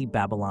goodly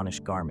Babylonish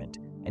garment,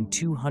 and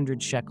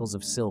 200 shekels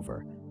of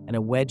silver, and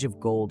a wedge of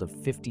gold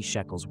of 50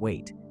 shekels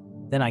weight,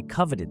 then I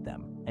coveted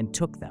them, and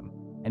took them,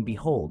 and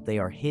behold, they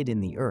are hid in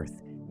the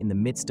earth, in the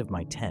midst of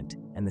my tent,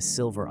 and the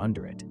silver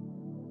under it.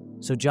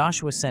 So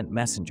Joshua sent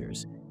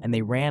messengers, and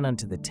they ran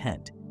unto the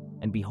tent,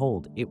 and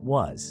behold, it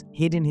was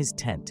hid in his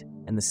tent,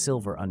 and the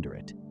silver under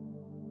it.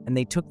 And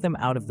they took them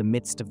out of the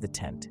midst of the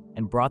tent,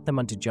 and brought them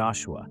unto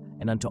Joshua,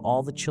 and unto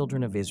all the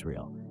children of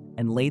Israel,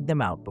 and laid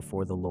them out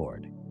before the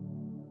Lord.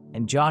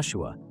 And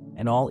Joshua,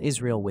 and all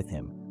Israel with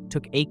him,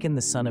 took Achan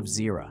the son of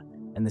Zerah,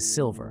 and the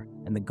silver,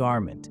 and the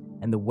garment,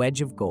 and the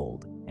wedge of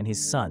gold, and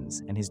his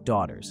sons, and his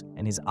daughters,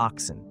 and his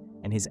oxen,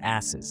 and his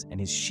asses, and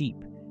his sheep,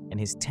 and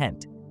his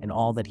tent, and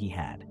all that he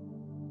had.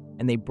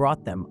 And they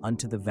brought them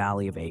unto the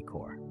valley of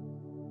Achor.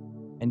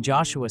 And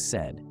Joshua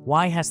said,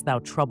 Why hast thou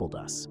troubled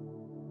us?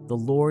 The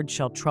Lord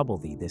shall trouble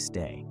thee this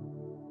day.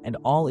 And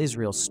all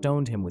Israel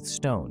stoned him with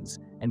stones,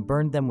 and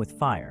burned them with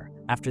fire,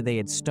 after they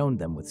had stoned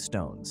them with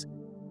stones.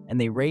 And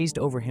they raised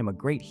over him a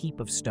great heap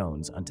of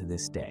stones unto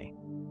this day.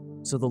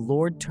 So the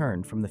Lord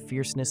turned from the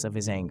fierceness of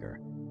his anger.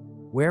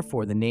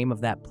 Wherefore the name of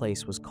that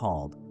place was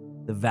called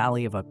the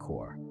Valley of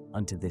Achor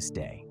unto this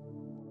day.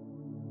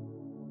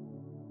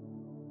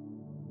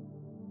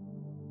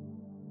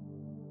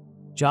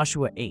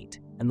 Joshua 8.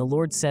 And the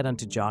Lord said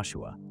unto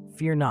Joshua,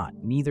 Fear not,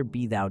 neither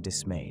be thou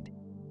dismayed.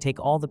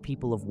 Take all the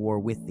people of war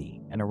with thee,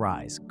 and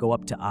arise, go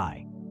up to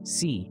Ai.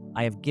 See,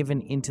 I have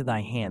given into thy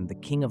hand the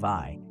king of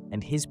Ai,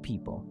 and his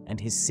people, and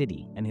his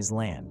city, and his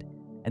land.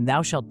 And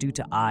thou shalt do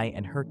to Ai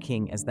and her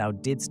king as thou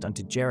didst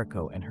unto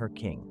Jericho and her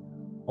king.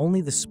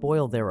 Only the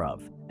spoil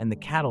thereof, and the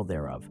cattle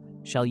thereof,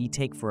 shall ye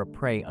take for a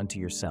prey unto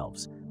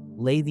yourselves.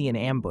 Lay thee an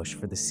ambush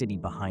for the city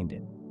behind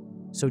it.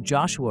 So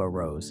Joshua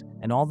arose,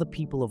 and all the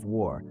people of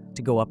war,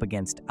 to go up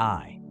against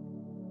Ai.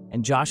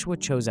 And Joshua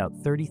chose out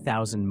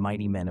 30,000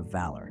 mighty men of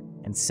valor,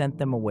 and sent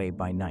them away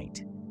by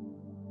night.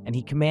 And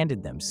he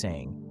commanded them,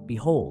 saying,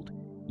 Behold,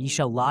 ye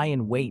shall lie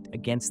in wait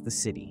against the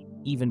city,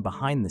 even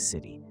behind the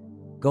city.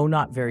 Go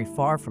not very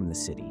far from the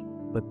city,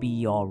 but be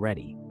ye all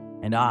ready.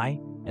 And I,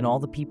 and all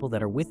the people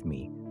that are with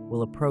me,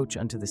 will approach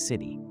unto the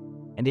city.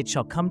 And it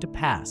shall come to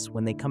pass,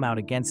 when they come out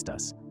against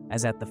us,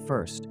 as at the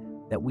first,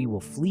 that we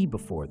will flee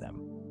before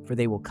them, for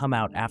they will come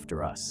out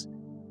after us,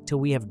 till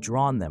we have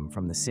drawn them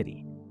from the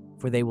city.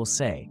 For they will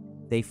say,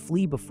 They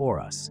flee before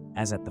us,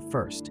 as at the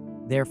first,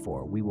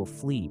 therefore we will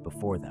flee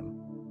before them.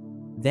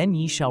 Then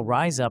ye shall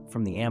rise up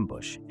from the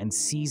ambush, and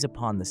seize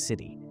upon the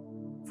city,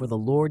 for the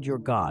Lord your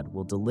God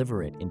will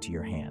deliver it into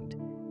your hand.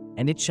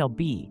 And it shall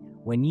be,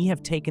 when ye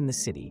have taken the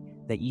city,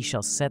 that ye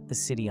shall set the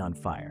city on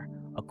fire.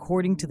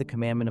 According to the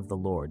commandment of the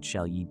Lord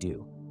shall ye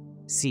do.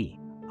 See,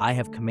 I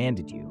have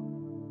commanded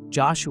you.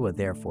 Joshua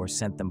therefore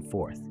sent them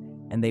forth,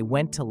 and they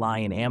went to lie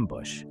in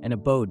ambush, and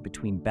abode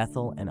between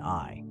Bethel and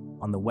Ai,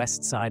 on the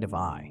west side of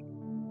Ai.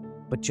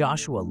 But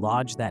Joshua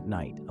lodged that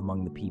night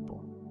among the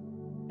people.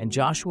 And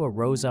Joshua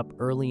rose up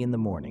early in the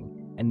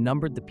morning, and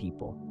numbered the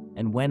people,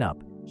 and went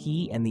up,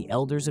 he and the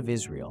elders of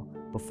Israel,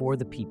 before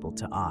the people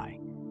to Ai.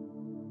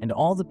 And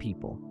all the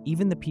people,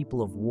 even the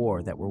people of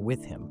war that were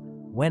with him,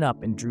 went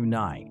up and drew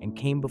nigh, and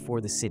came before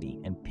the city,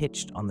 and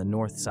pitched on the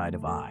north side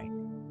of Ai.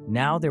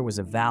 Now there was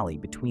a valley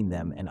between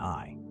them and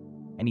Ai.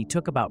 And he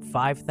took about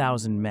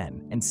 5,000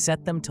 men and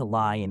set them to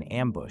lie in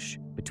ambush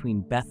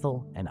between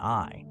Bethel and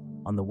Ai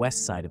on the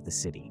west side of the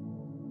city.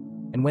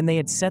 And when they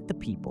had set the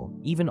people,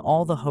 even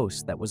all the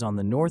host that was on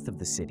the north of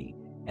the city,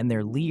 and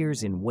their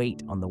leaders in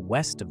wait on the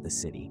west of the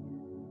city,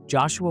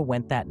 Joshua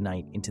went that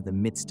night into the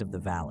midst of the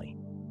valley.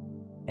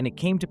 And it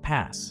came to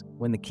pass,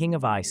 when the king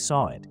of Ai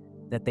saw it,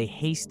 that they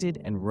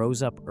hasted and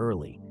rose up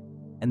early,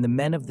 and the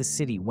men of the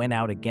city went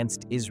out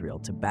against Israel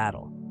to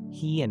battle,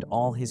 he and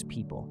all his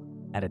people,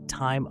 at a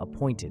time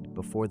appointed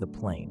before the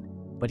plain.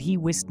 But he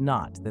wist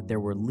not that there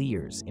were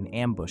leers in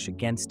ambush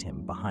against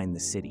him behind the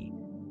city.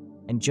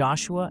 And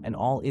Joshua and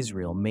all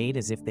Israel made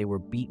as if they were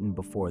beaten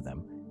before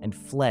them, and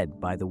fled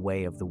by the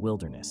way of the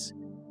wilderness.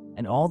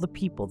 And all the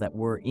people that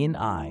were in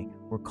Ai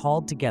were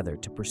called together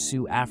to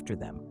pursue after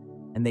them,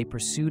 and they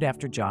pursued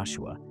after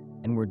Joshua,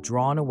 and were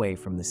drawn away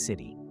from the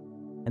city.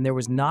 And there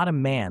was not a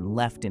man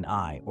left in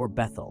Ai or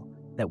Bethel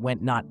that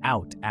went not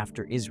out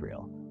after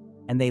Israel.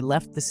 And they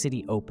left the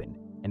city open,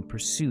 and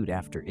pursued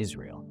after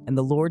Israel. And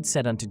the Lord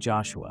said unto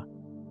Joshua,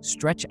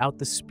 Stretch out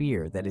the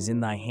spear that is in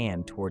thy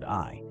hand toward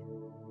Ai,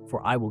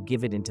 for I will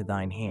give it into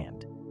thine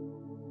hand.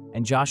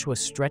 And Joshua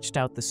stretched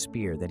out the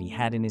spear that he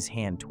had in his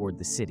hand toward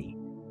the city.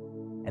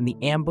 And the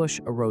ambush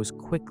arose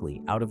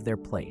quickly out of their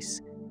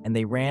place, and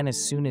they ran as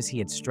soon as he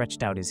had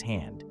stretched out his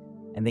hand.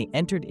 And they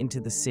entered into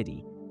the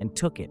city, and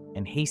took it,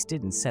 and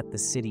hasted and set the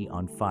city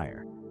on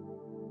fire.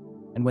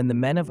 And when the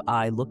men of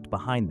Ai looked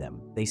behind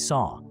them, they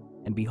saw,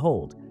 and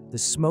behold, the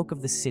smoke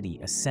of the city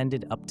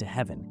ascended up to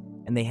heaven,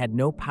 and they had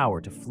no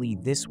power to flee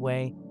this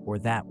way or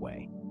that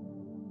way.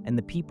 And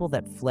the people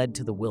that fled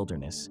to the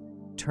wilderness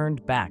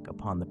turned back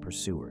upon the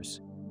pursuers.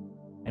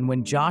 And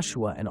when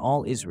Joshua and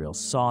all Israel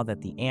saw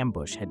that the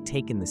ambush had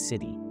taken the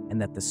city,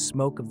 and that the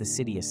smoke of the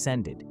city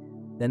ascended,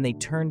 then they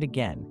turned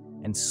again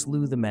and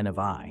slew the men of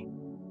Ai.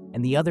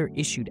 And the other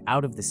issued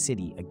out of the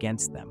city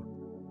against them.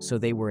 So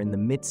they were in the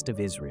midst of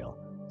Israel,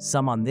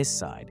 some on this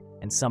side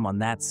and some on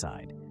that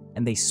side,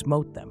 and they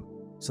smote them,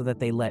 so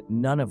that they let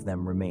none of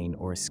them remain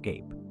or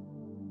escape.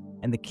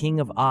 And the king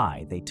of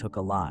Ai they took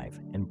alive,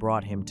 and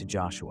brought him to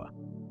Joshua.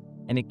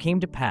 And it came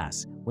to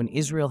pass, when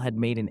Israel had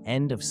made an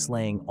end of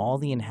slaying all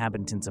the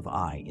inhabitants of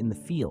Ai in the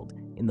field,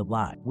 in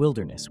the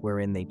wilderness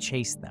wherein they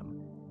chased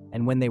them,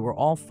 and when they were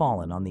all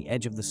fallen on the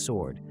edge of the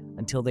sword,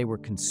 until they were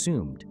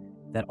consumed,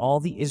 that all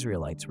the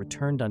Israelites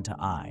returned unto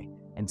Ai,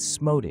 and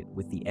smote it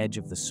with the edge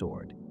of the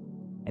sword.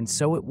 And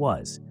so it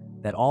was,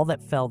 that all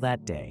that fell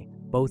that day,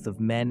 both of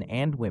men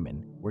and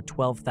women, were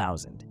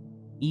 12,000,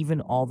 even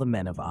all the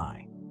men of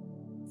Ai.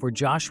 For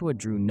Joshua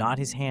drew not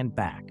his hand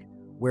back,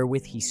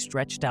 wherewith he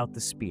stretched out the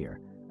spear,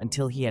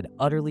 until he had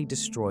utterly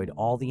destroyed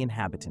all the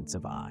inhabitants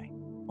of Ai.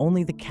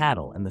 Only the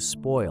cattle and the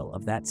spoil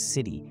of that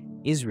city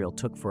Israel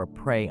took for a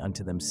prey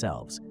unto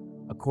themselves,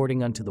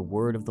 according unto the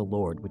word of the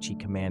Lord which he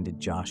commanded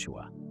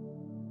Joshua.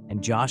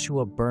 And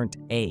Joshua burnt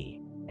Ai,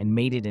 and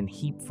made it an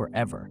heap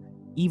forever,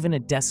 even a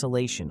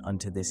desolation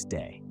unto this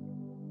day.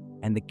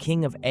 And the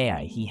king of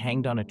Ai he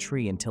hanged on a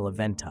tree until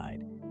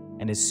eventide.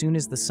 And as soon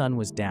as the sun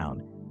was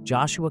down,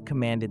 Joshua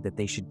commanded that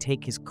they should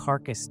take his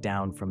carcass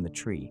down from the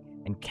tree,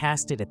 and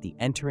cast it at the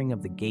entering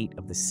of the gate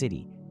of the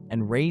city,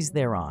 and raise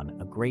thereon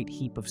a great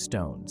heap of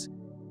stones,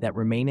 that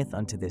remaineth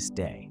unto this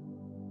day.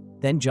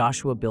 Then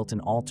Joshua built an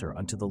altar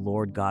unto the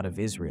Lord God of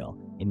Israel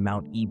in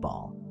Mount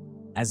Ebal,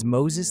 as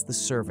Moses the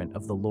servant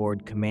of the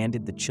Lord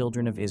commanded the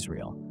children of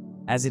Israel,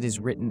 as it is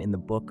written in the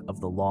book of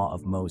the law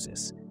of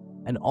Moses,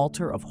 an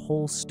altar of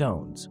whole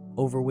stones,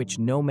 over which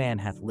no man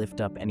hath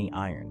lift up any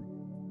iron.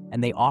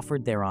 And they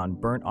offered thereon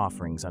burnt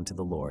offerings unto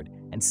the Lord,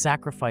 and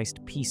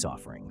sacrificed peace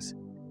offerings.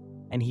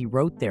 And he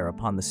wrote there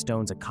upon the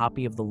stones a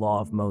copy of the law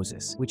of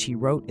Moses, which he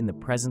wrote in the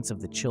presence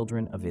of the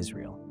children of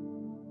Israel.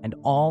 And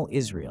all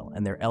Israel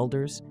and their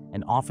elders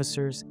and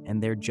officers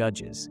and their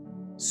judges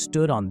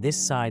stood on this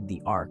side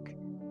the ark,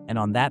 and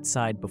on that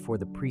side before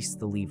the priests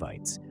the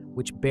Levites,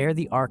 which bear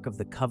the ark of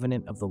the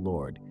covenant of the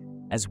Lord,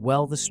 as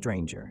well the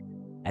stranger,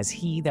 as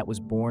he that was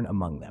born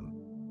among them,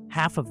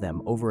 half of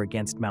them over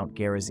against Mount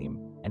Gerizim,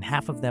 and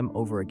half of them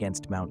over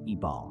against Mount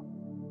Ebal.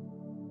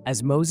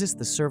 As Moses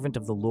the servant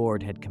of the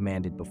Lord had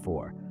commanded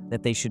before,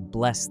 that they should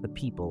bless the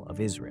people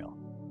of Israel.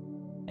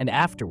 And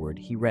afterward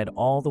he read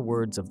all the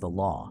words of the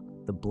law,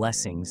 the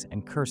blessings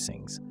and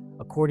cursings,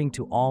 according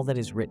to all that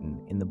is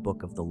written in the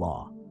book of the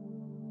law.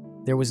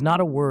 There was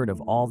not a word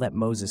of all that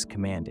Moses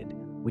commanded,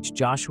 which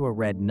Joshua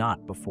read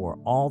not before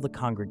all the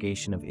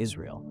congregation of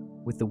Israel,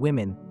 with the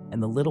women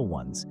and the little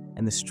ones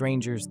and the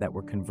strangers that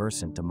were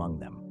conversant among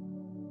them.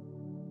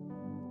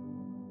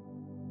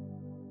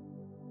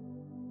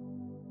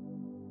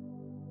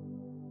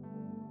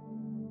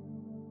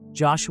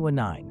 Joshua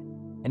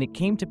 9. And it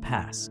came to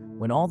pass,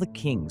 when all the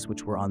kings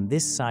which were on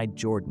this side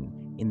Jordan,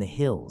 in the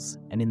hills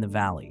and in the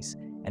valleys,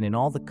 and in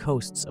all the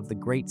coasts of the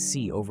great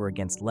sea over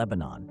against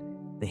Lebanon,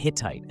 the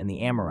Hittite and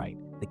the Amorite,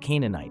 the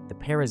Canaanite, the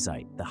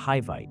Perizzite, the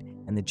Hivite,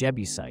 and the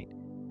Jebusite,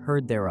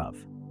 heard thereof,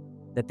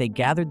 that they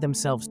gathered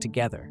themselves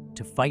together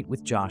to fight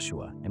with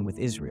Joshua and with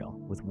Israel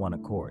with one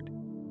accord.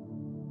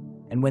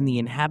 And when the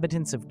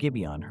inhabitants of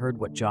Gibeon heard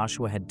what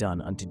Joshua had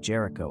done unto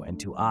Jericho and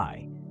to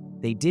Ai,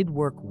 they did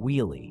work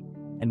wheelly,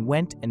 and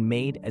went and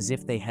made as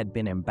if they had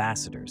been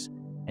ambassadors,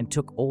 and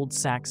took old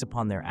sacks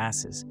upon their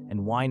asses,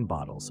 and wine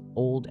bottles,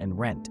 old and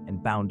rent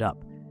and bound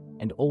up,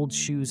 and old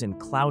shoes and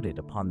clouded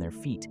upon their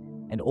feet,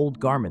 and old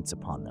garments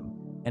upon them,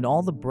 and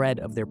all the bread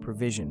of their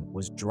provision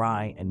was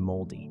dry and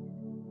moldy.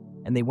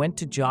 And they went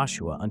to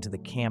Joshua unto the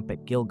camp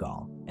at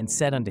Gilgal, and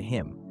said unto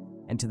him,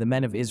 and to the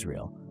men of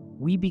Israel,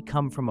 We be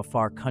come from a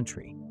far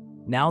country.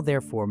 Now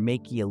therefore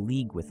make ye a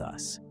league with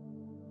us.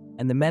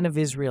 And the men of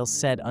Israel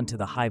said unto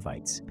the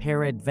Hivites,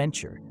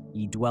 Peradventure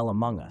ye dwell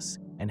among us,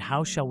 and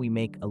how shall we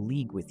make a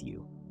league with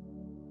you?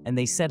 And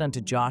they said unto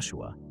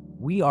Joshua,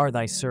 We are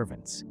thy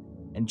servants.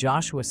 And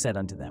Joshua said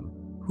unto them,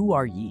 Who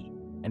are ye,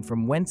 and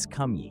from whence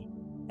come ye?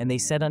 And they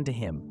said unto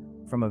him,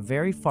 From a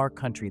very far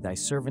country thy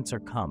servants are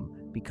come,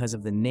 because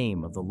of the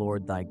name of the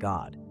Lord thy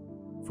God.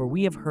 For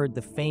we have heard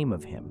the fame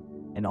of him,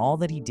 and all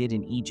that he did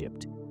in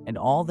Egypt, and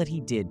all that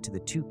he did to the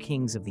two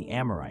kings of the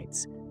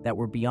Amorites that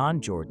were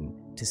beyond Jordan,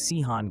 to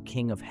Sihon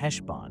king of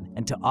Heshbon,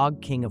 and to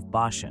Og king of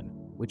Bashan,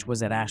 which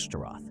was at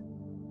Ashtaroth.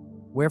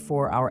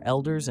 Wherefore our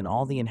elders and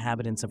all the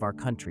inhabitants of our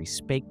country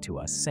spake to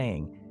us,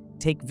 saying,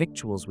 Take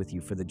victuals with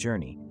you for the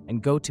journey,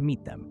 and go to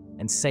meet them,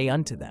 and say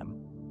unto them,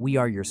 We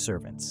are your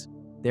servants.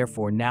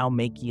 Therefore now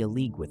make ye a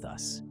league with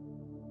us.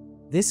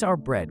 This our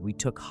bread we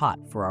took hot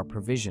for our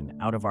provision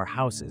out of our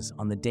houses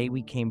on the day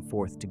we came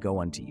forth to go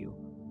unto you.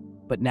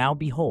 But now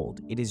behold,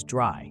 it is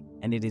dry,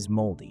 and it is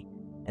moldy.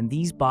 And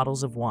these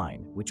bottles of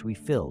wine, which we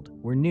filled,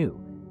 were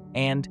new,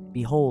 and,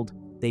 behold,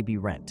 they be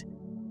rent.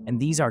 And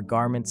these our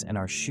garments and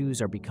our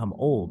shoes are become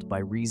old by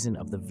reason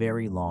of the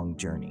very long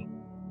journey.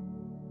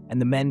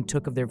 And the men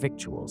took of their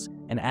victuals,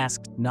 and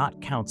asked not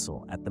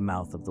counsel at the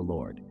mouth of the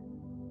Lord.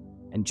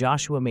 And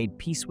Joshua made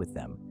peace with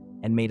them,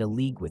 and made a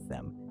league with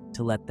them,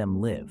 to let them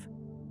live.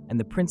 And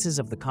the princes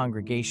of the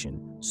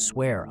congregation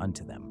sware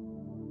unto them.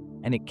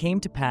 And it came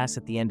to pass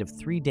at the end of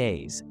 3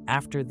 days,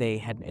 after they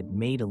had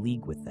made a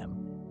league with them,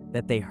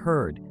 that they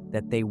heard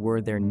that they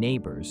were their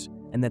neighbors,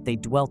 and that they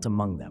dwelt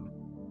among them.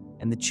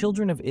 And the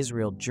children of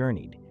Israel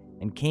journeyed,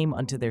 and came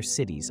unto their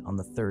cities on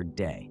the 3rd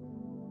day.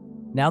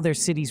 Now their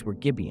cities were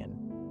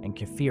Gibeon, and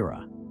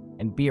Kephirah,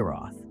 and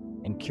Beeroth,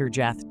 and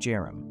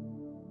Kirjath-jearim.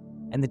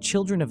 And the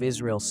children of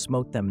Israel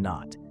smote them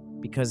not,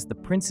 because the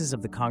princes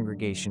of the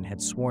congregation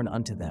had sworn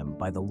unto them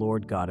by the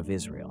Lord God of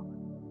Israel.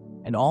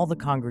 And all the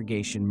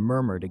congregation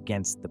murmured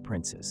against the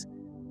princes.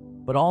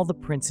 But all the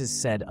princes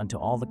said unto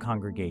all the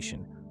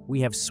congregation, We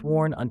have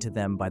sworn unto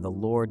them by the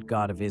Lord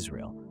God of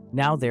Israel.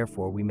 Now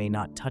therefore we may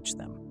not touch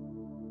them.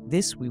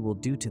 This we will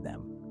do to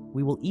them.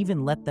 We will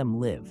even let them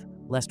live,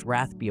 lest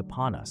wrath be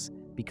upon us,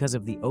 because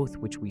of the oath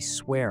which we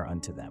swear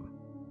unto them.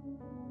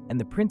 And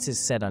the princes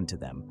said unto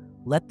them,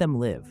 Let them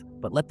live,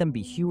 but let them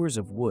be hewers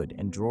of wood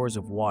and drawers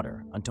of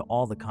water unto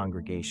all the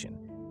congregation,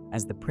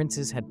 as the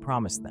princes had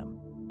promised them.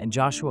 And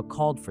Joshua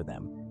called for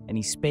them, and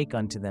he spake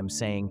unto them,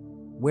 saying,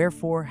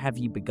 Wherefore have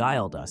ye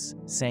beguiled us,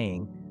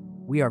 saying,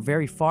 We are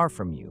very far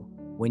from you,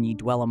 when ye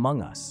dwell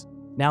among us?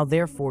 Now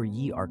therefore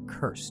ye are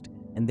cursed,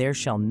 and there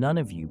shall none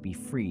of you be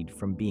freed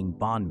from being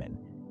bondmen,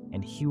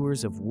 and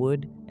hewers of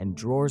wood and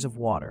drawers of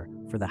water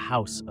for the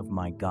house of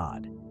my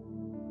God.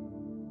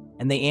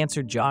 And they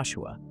answered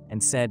Joshua,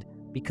 and said,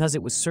 Because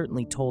it was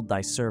certainly told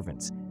thy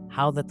servants,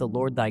 how that the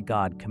Lord thy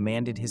God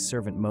commanded his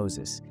servant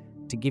Moses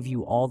to give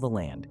you all the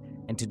land,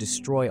 and to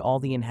destroy all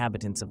the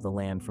inhabitants of the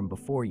land from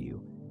before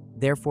you.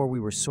 Therefore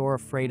we were sore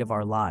afraid of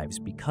our lives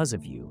because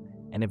of you,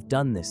 and have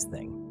done this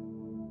thing.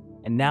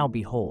 And now,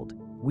 behold,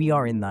 we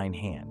are in thine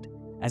hand.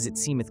 As it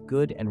seemeth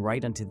good and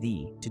right unto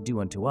thee to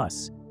do unto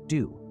us,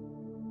 do.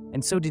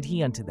 And so did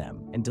he unto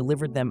them, and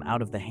delivered them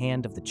out of the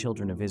hand of the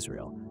children of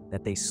Israel,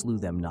 that they slew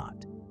them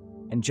not.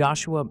 And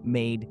Joshua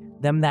made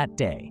them that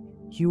day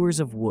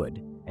hewers of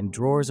wood and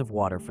drawers of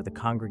water for the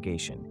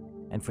congregation,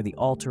 and for the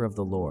altar of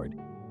the Lord,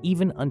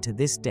 even unto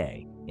this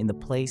day, in the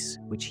place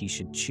which he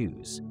should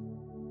choose.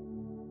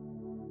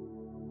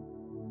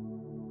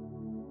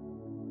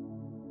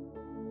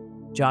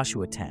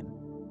 Joshua 10.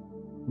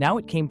 Now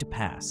it came to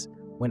pass,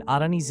 when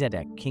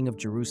Adonizedek king of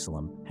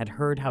Jerusalem had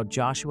heard how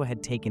Joshua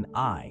had taken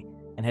Ai,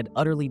 and had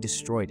utterly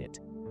destroyed it,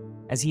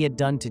 as he had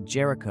done to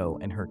Jericho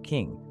and her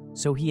king,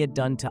 so he had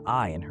done to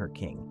Ai and her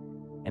king,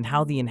 and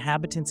how the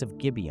inhabitants of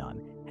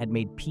Gibeon had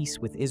made peace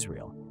with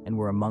Israel, and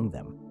were among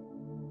them,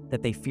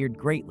 that they feared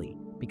greatly,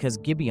 because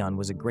Gibeon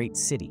was a great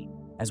city,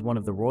 as one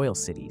of the royal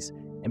cities,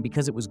 and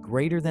because it was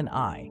greater than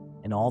Ai,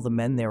 and all the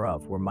men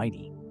thereof were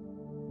mighty.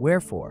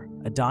 Wherefore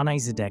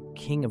Adonizedek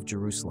king of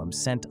Jerusalem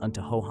sent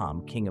unto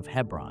Hoham king of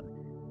Hebron,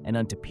 and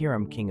unto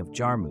Piram king of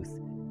Jarmuth,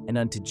 and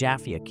unto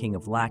Japhia king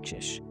of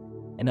Lachish,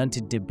 and unto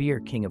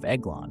Debir king of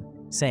Eglon,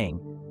 saying,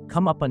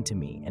 Come up unto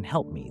me, and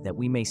help me, that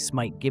we may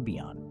smite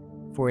Gibeon,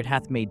 for it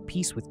hath made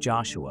peace with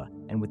Joshua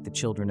and with the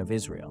children of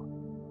Israel.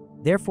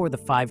 Therefore the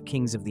 5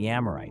 kings of the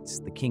Amorites,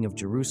 the king of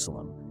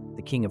Jerusalem,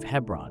 the king of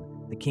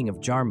Hebron, the king of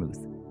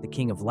Jarmuth, the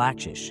king of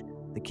Lachish,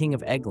 the king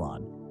of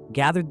Eglon,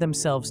 gathered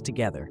themselves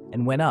together,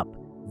 and went up,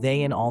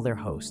 they and all their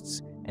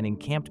hosts, and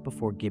encamped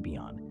before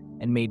Gibeon,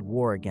 and made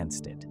war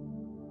against it.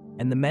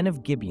 And the men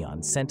of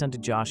Gibeon sent unto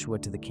Joshua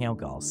to the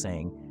Gilgal,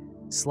 saying,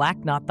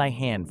 Slack not thy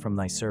hand from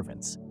thy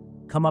servants.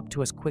 Come up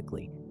to us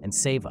quickly, and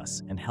save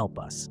us, and help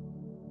us.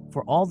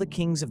 For all the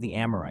kings of the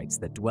Amorites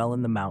that dwell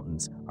in the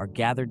mountains are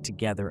gathered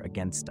together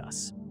against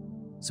us.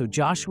 So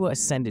Joshua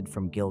ascended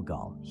from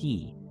Gilgal,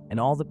 he, and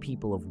all the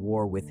people of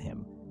war with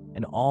him,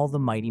 and all the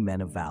mighty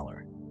men of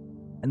valor.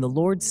 And the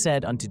Lord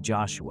said unto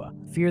Joshua,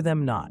 Fear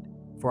them not,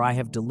 for I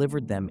have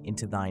delivered them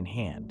into thine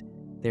hand.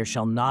 There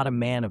shall not a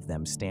man of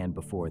them stand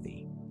before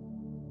thee.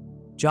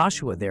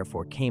 Joshua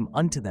therefore came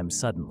unto them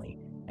suddenly,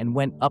 and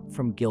went up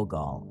from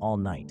Gilgal all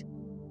night.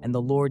 And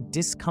the Lord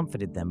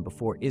discomfited them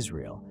before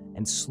Israel,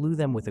 and slew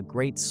them with a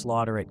great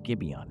slaughter at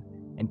Gibeon,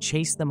 and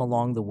chased them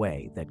along the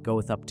way that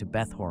goeth up to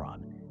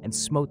Beth-horon, and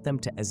smote them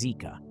to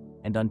Azekah,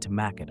 and unto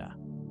Makkedah.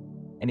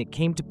 And it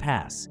came to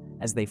pass,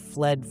 as they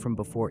fled from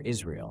before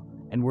Israel,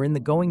 and were in the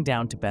going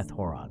down to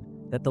Beth-horon,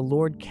 that the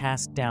Lord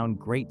cast down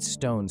great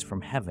stones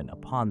from heaven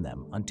upon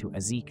them unto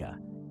Azekah,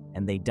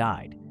 and they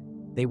died.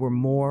 They were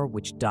more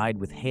which died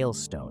with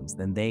hailstones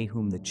than they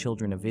whom the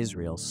children of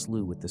Israel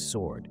slew with the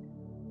sword.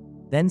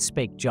 Then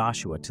spake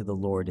Joshua to the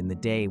Lord in the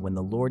day when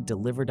the Lord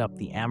delivered up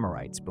the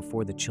Amorites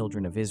before the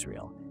children of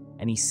Israel.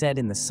 And he said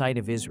in the sight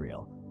of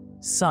Israel,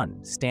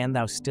 Sun, stand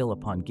thou still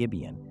upon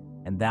Gibeon,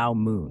 and thou,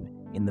 moon,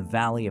 in the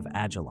valley of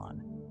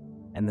Ajalon.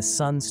 And the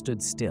sun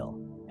stood still,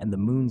 and the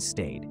moon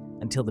stayed,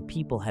 until the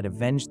people had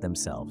avenged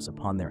themselves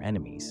upon their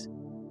enemies.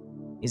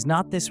 Is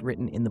not this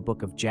written in the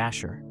book of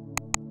Jasher?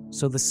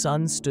 So the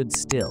sun stood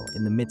still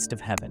in the midst of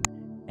heaven,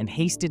 and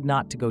hasted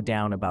not to go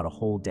down about a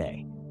whole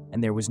day.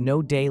 And there was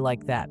no day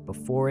like that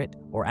before it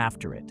or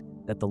after it,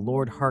 that the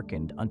Lord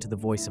hearkened unto the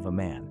voice of a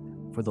man.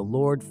 For the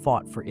Lord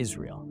fought for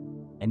Israel.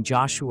 And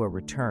Joshua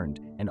returned,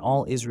 and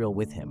all Israel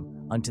with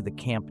him, unto the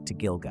camp to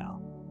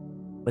Gilgal.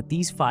 But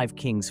these 5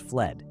 kings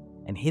fled,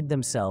 and hid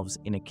themselves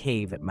in a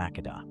cave at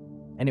Makkedah.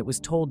 And it was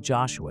told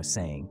Joshua,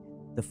 saying,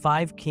 The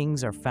 5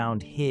 kings are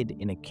found hid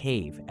in a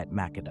cave at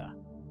Makkedah.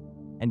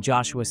 And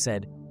Joshua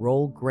said,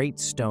 Roll great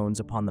stones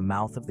upon the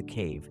mouth of the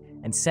cave,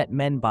 and set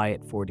men by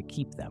it for to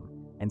keep them.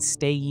 And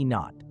stay ye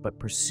not, but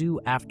pursue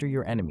after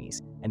your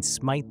enemies, and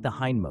smite the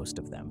hindmost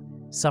of them.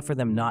 Suffer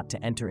them not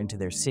to enter into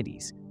their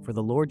cities, for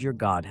the Lord your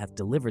God hath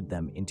delivered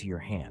them into your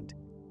hand.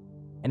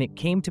 And it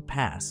came to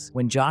pass,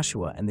 when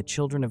Joshua and the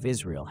children of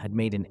Israel had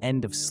made an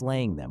end of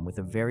slaying them with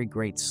a very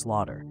great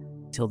slaughter,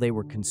 till they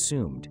were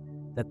consumed,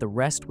 that the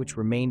rest which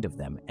remained of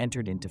them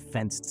entered into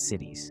fenced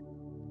cities.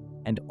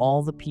 And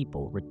all the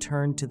people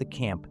returned to the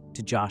camp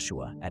to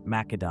Joshua at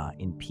Makkedah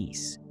in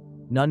peace.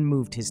 None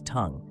moved his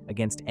tongue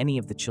against any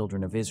of the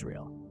children of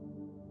Israel.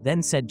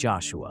 Then said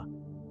Joshua,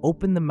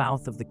 Open the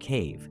mouth of the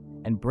cave,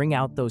 and bring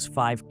out those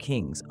 5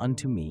 kings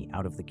unto me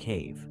out of the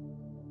cave.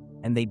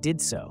 And they did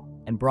so,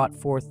 and brought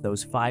forth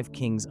those 5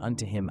 kings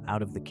unto him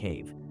out of the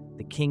cave,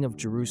 the king of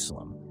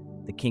Jerusalem,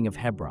 the king of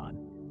Hebron,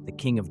 the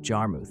king of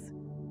Jarmuth,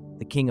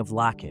 the king of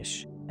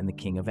Lachish, and the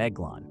king of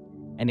Eglon.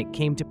 And it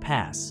came to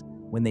pass,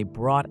 when they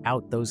brought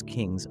out those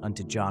kings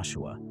unto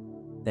Joshua,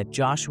 that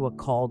Joshua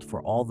called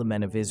for all the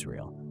men of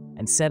Israel,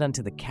 and said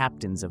unto the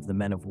captains of the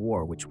men of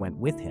war which went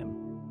with him,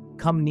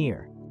 Come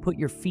near, put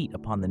your feet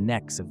upon the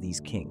necks of these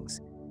kings.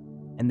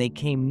 And they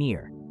came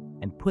near,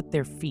 and put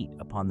their feet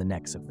upon the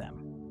necks of them.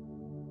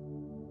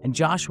 And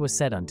Joshua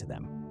said unto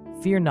them,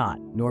 Fear not,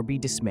 nor be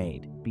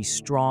dismayed, be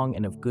strong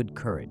and of good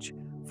courage,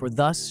 for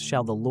thus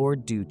shall the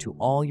Lord do to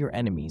all your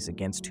enemies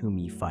against whom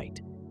ye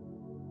fight.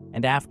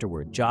 And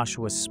afterward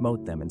Joshua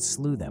smote them and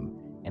slew them,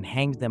 and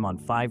hanged them on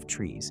 5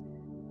 trees,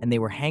 and they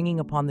were hanging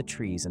upon the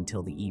trees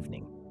until the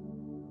evening.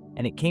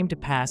 And it came to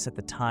pass at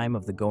the time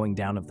of the going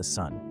down of the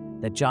sun,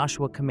 that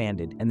Joshua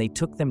commanded, and they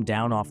took them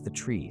down off the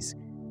trees,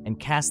 and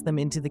cast them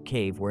into the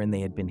cave wherein they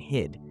had been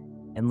hid,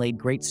 and laid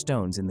great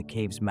stones in the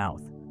cave's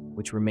mouth,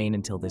 which remain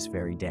until this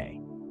very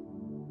day.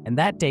 And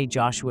that day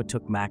Joshua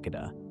took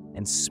Makkedah,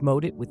 and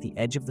smote it with the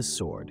edge of the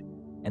sword,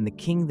 and the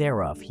king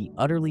thereof he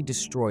utterly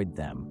destroyed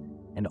them,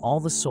 and all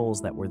the souls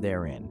that were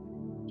therein,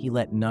 he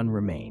let none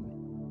remain.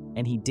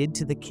 And he did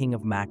to the king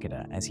of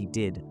Makkedah as he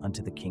did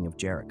unto the king of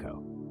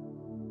Jericho.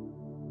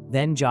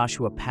 Then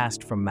Joshua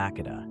passed from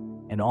Makkedah,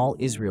 and all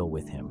Israel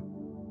with him,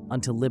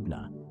 unto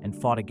Libnah, and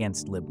fought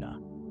against Libnah.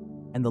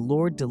 And the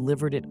Lord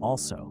delivered it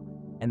also,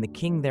 and the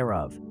king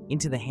thereof,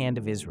 into the hand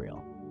of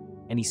Israel.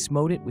 And he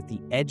smote it with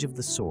the edge of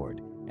the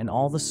sword, and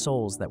all the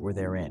souls that were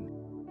therein.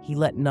 He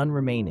let none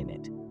remain in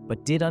it,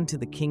 but did unto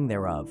the king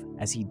thereof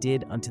as he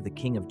did unto the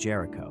king of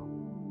Jericho.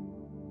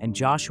 And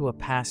Joshua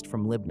passed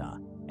from Libnah,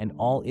 and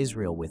all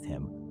Israel with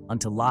him,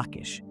 unto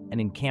Lachish,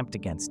 and encamped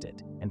against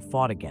it, and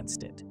fought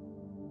against it.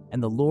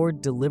 And the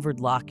Lord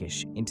delivered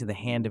Lachish into the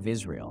hand of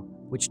Israel,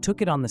 which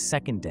took it on the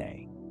 2nd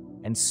day,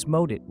 and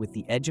smote it with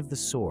the edge of the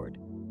sword,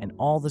 and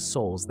all the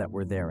souls that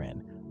were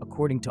therein,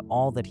 according to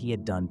all that he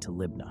had done to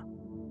Libnah.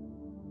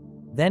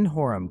 Then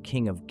Horam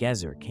king of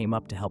Gezer came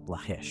up to help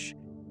Lachish,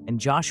 and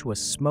Joshua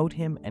smote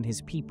him and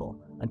his people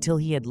until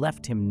he had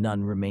left him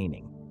none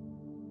remaining.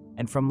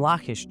 And from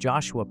Lachish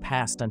Joshua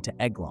passed unto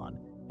Eglon,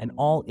 and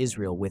all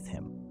Israel with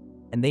him,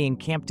 and they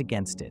encamped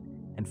against it,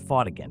 and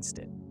fought against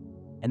it.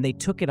 And they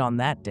took it on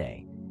that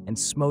day, and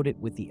smote it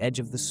with the edge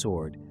of the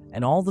sword,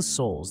 and all the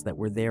souls that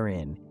were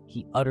therein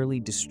he utterly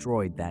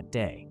destroyed that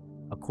day,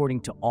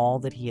 according to all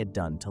that he had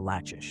done to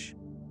Lachish.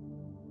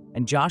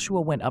 And Joshua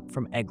went up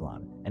from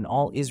Eglon, and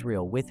all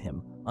Israel with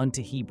him,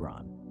 unto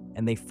Hebron,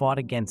 and they fought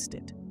against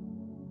it.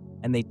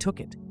 And they took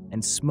it,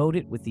 and smote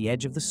it with the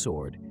edge of the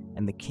sword,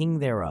 and the king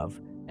thereof,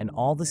 and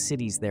all the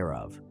cities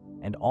thereof,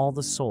 and all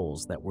the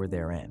souls that were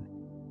therein.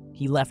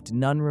 He left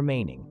none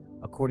remaining,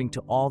 according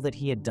to all that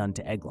he had done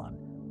to Eglon,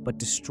 but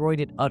destroyed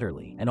it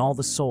utterly, and all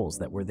the souls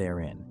that were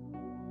therein.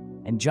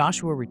 And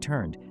Joshua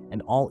returned,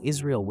 and all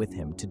Israel with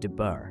him, to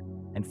Debir,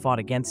 and fought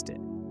against it.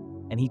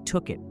 And he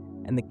took it,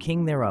 and the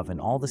king thereof, and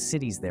all the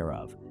cities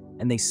thereof,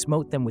 and they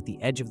smote them with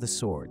the edge of the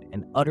sword,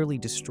 and utterly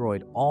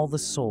destroyed all the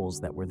souls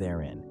that were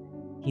therein.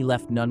 He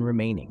left none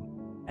remaining.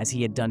 As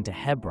he had done to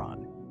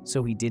Hebron,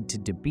 so he did to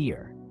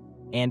Debir,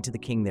 and to the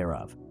king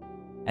thereof,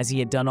 as he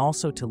had done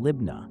also to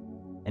Libnah,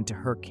 and to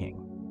her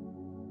king.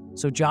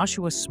 So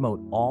Joshua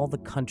smote all the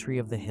country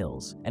of the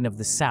hills, and of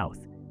the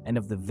south, and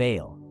of the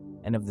vale,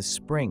 and of the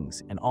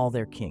springs, and all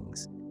their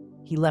kings.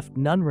 He left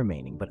none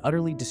remaining, but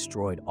utterly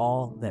destroyed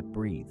all that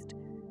breathed,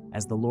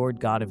 as the Lord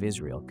God of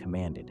Israel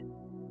commanded.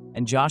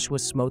 And Joshua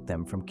smote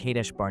them from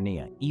Kadesh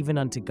Barnea, even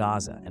unto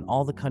Gaza, and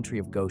all the country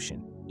of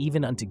Goshen,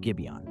 even unto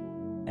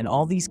Gibeon. And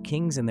all these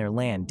kings and their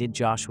land did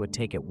Joshua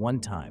take at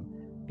one time,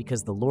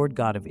 because the Lord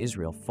God of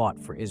Israel fought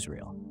for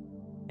Israel.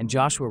 And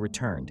Joshua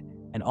returned,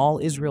 and all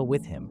Israel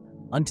with him,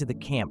 unto the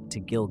camp to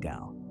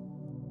Gilgal.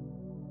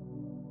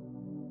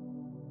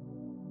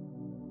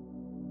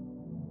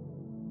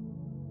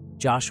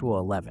 Joshua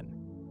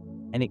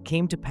 11. And it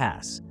came to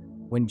pass,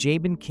 when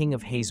Jabin king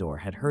of Hazor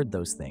had heard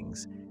those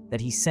things,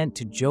 that he sent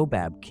to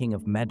Jobab king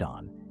of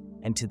Medon,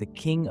 and to the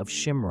king of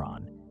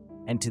Shimron,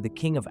 and to the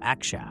king of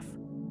Akshaph,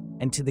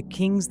 and to the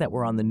kings that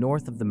were on the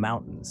north of the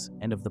mountains,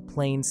 and of the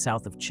plain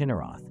south of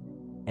Chinneroth,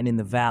 and in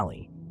the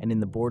valley, and in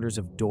the borders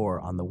of Dor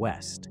on the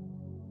west,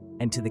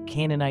 and to the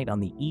Canaanite on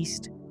the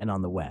east and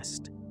on the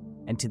west,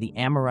 and to the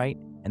Amorite,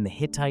 and the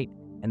Hittite,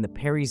 and the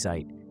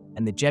Perizzite,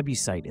 and the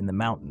Jebusite in the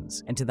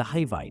mountains, and to the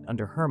Hivite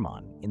under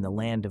Hermon in the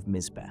land of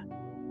Mizpeh.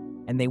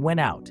 And they went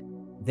out,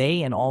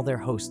 they and all their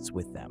hosts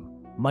with them,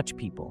 much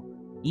people,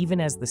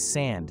 even as the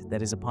sand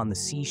that is upon the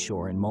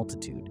seashore in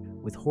multitude,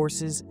 with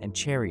horses and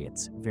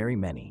chariots very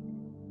many.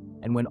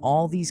 And when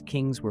all these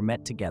kings were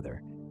met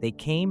together, they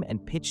came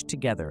and pitched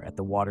together at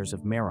the waters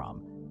of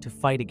Merom to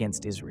fight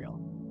against Israel.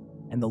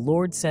 And the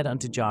Lord said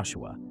unto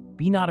Joshua,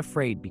 Be not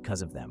afraid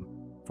because of them,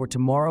 for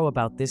tomorrow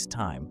about this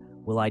time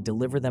will I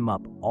deliver them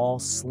up all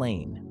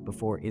slain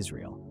before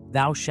Israel.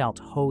 Thou shalt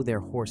hoe their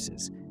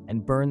horses,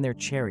 and burn their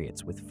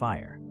chariots with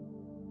fire.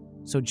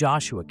 So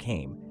Joshua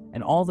came,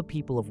 and all the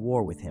people of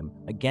war with him,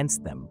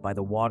 against them by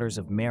the waters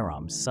of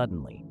Merom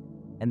suddenly,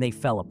 and they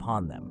fell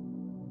upon them.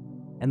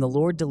 And the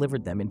Lord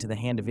delivered them into the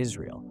hand of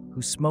Israel,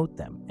 who smote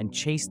them, and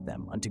chased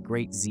them unto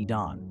great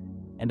Zidon,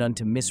 and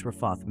unto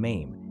Misrephoth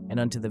Maim, and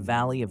unto the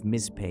valley of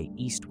Mizpeh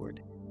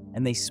eastward.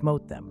 And they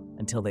smote them,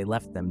 until they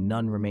left them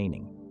none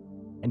remaining.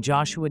 And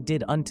Joshua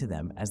did unto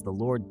them as the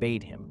Lord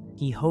bade him.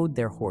 He hoed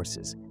their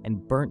horses,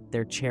 and burnt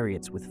their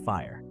chariots with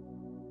fire.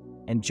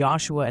 And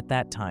Joshua at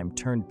that time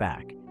turned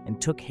back,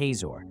 and took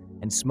Hazor,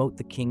 and smote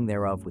the king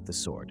thereof with the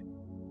sword.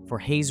 For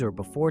Hazor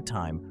before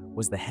time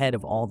was the head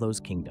of all those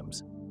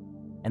kingdoms.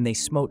 And they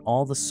smote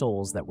all the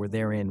souls that were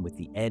therein with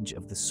the edge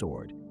of the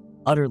sword,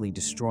 utterly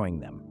destroying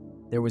them.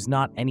 There was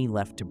not any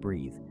left to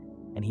breathe,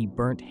 and he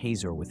burnt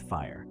Hazor with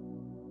fire.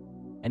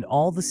 And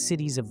all the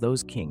cities of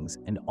those kings,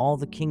 and all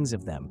the kings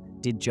of them,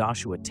 did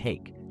Joshua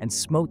take, and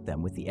smote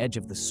them with the edge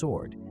of the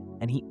sword,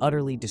 and he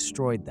utterly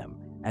destroyed them,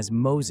 as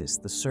Moses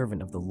the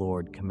servant of the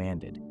Lord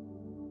commanded.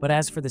 But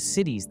as for the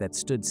cities that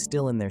stood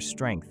still in their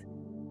strength,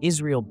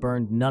 Israel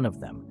burned none of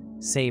them,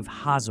 save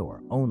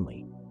Hazor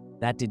only.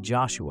 That did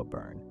Joshua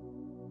burn.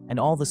 And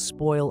all the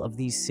spoil of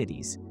these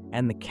cities,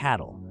 and the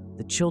cattle,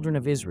 the children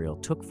of Israel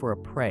took for a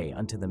prey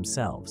unto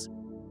themselves.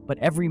 But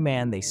every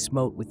man they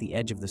smote with the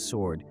edge of the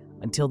sword,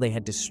 until they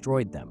had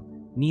destroyed them,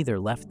 neither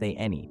left they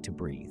any to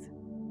breathe.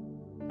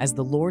 As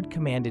the Lord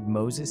commanded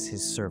Moses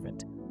his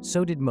servant,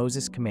 so did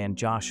Moses command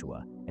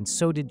Joshua, and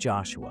so did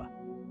Joshua.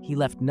 He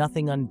left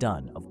nothing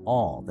undone of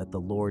all that the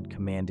Lord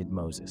commanded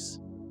Moses.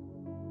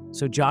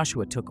 So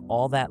Joshua took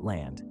all that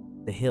land,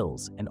 the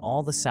hills, and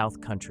all the south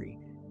country,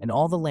 and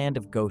all the land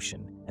of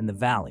Goshen, and the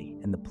valley,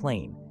 and the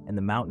plain, and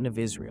the mountain of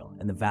Israel,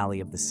 and the valley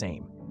of the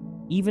same,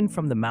 even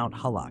from the Mount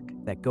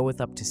Halak that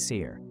goeth up to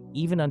Seir,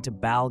 even unto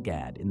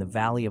Baal-gad in the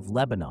valley of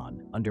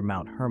Lebanon under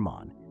Mount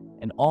Hermon,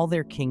 and all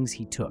their kings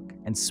he took,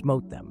 and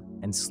smote them,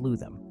 and slew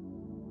them.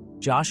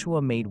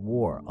 Joshua made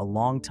war a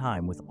long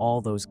time with all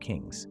those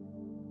kings.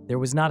 There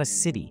was not a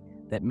city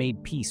that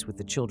made peace with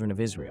the children of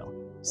Israel,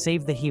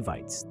 save the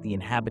Hivites, the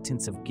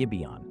inhabitants of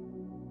Gibeon.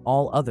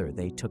 All other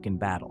they took in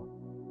battle.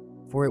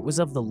 For it was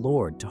of the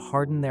Lord to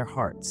harden their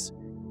hearts,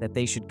 that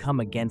they should come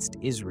against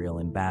Israel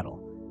in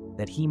battle,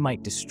 that he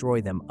might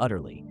destroy them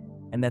utterly,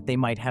 and that they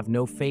might have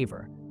no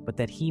favor, but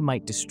that he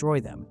might destroy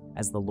them,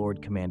 as the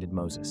Lord commanded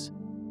Moses.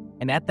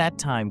 And at that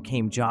time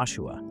came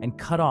Joshua and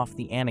cut off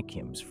the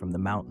Anakims from the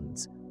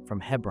mountains, from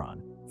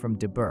Hebron, from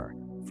Debir,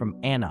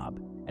 from Anab,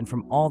 and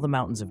from all the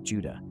mountains of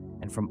Judah,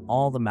 and from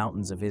all the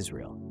mountains of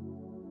Israel.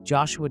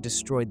 Joshua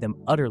destroyed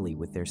them utterly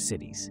with their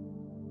cities.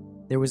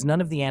 There was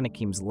none of the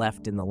Anakims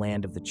left in the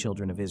land of the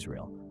children of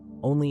Israel.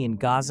 Only in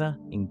Gaza,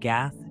 in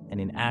Gath,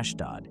 and in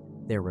Ashdod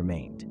there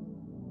remained.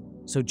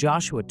 So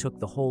Joshua took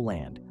the whole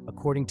land,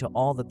 according to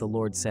all that the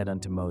Lord said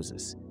unto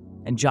Moses.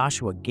 And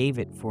Joshua gave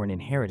it for an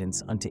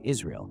inheritance unto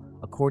Israel,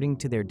 according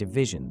to their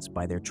divisions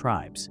by their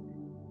tribes.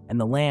 And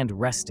the land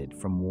rested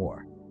from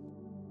war.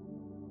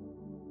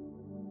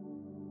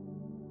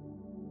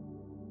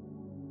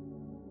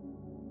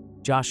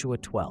 Joshua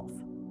 12.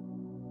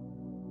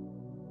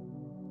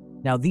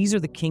 Now these are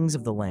the kings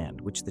of the land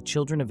which the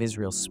children of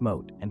Israel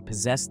smote, and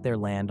possessed their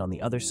land on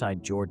the other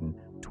side Jordan,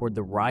 toward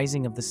the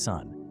rising of the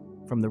sun,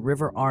 from the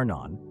river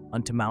Arnon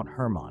unto Mount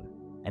Hermon,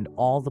 and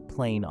all the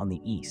plain on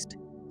the east.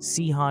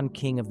 Sihon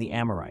king of the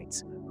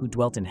Amorites, who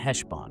dwelt in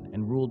Heshbon,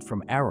 and ruled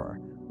from Aroer,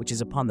 which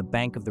is upon the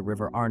bank of the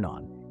river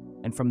Arnon,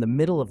 and from the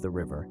middle of the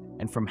river,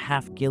 and from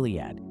half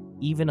Gilead,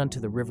 even unto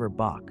the river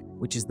Bach,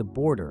 which is the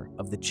border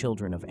of the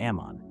children of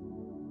Ammon.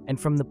 And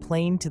from the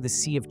plain to the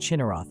sea of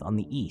Chinneroth on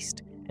the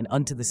east, and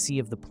unto the sea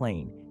of the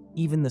plain,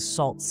 even the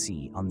salt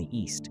sea on the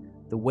east,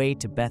 the way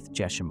to Beth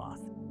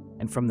Jeshemoth,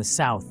 and from the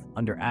south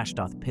under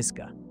Ashdoth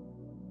Pisgah,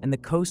 and the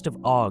coast of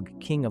Og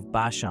king of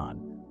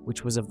Bashan,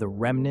 which was of the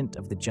remnant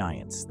of the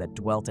giants that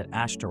dwelt at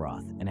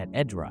Ashtaroth and at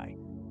Edrei,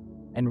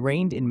 and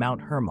reigned in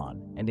Mount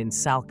Hermon, and in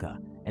Salcah,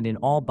 and in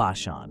all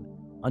Bashan,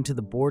 unto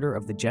the border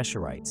of the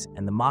Geshurites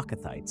and the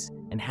Maacathites,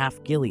 and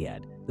half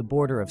Gilead, the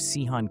border of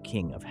Sihon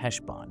king of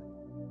Heshbon.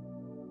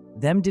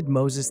 Them did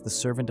Moses the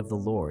servant of the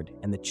Lord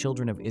and the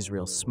children of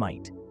Israel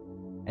smite.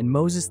 And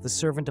Moses the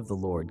servant of the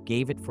Lord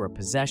gave it for a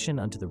possession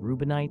unto the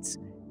Reubenites,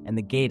 and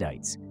the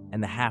Gadites,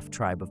 and the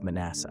half-tribe of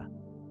Manasseh.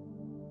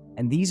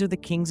 And these are the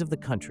kings of the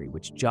country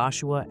which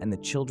Joshua and the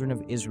children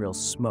of Israel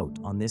smote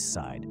on this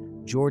side,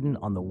 Jordan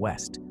on the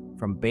west,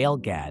 from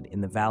Baal-Gad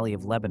in the valley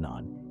of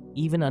Lebanon,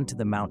 even unto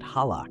the Mount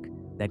Halak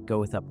that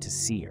goeth up to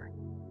Seir,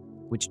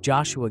 which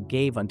Joshua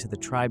gave unto the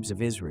tribes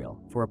of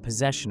Israel for a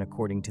possession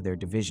according to their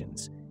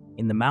divisions,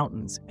 in the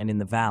mountains and in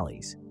the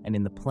valleys, and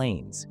in the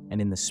plains, and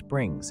in the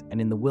springs,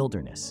 and in the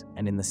wilderness,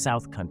 and in the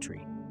south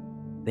country,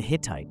 the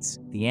Hittites,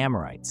 the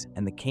Amorites,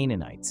 and the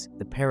Canaanites,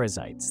 the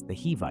Perizzites, the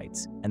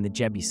Hivites, and the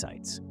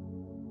Jebusites.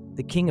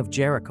 The king of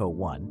Jericho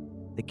won,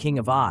 the king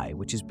of Ai,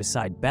 which is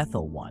beside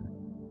Bethel, won,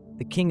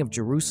 the king of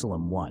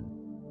Jerusalem won,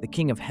 the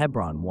king of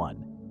Hebron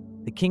won,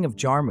 the king of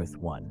Jarmuth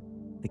won,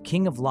 the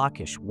king of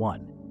Lachish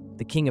won,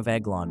 the king of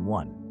Eglon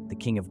won, the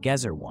king of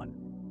Gezer won,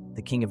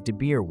 the king of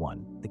Debir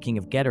won, the king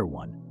of Geder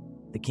won,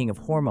 the king of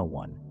Hormah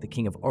won, the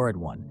king of Orad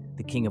won,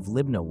 the king of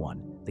Libnah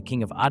won, the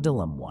king of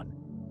Adullam won,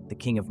 the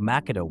king of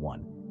Makkedah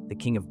won, the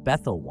king of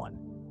Bethel won,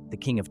 the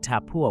king of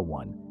Tappuah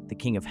won, the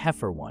king of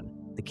Hepher won,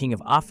 the king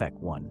of Aphek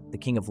won, the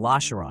king of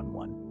Lasharon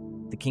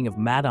won, the king of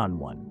Madon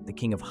won, the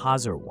king of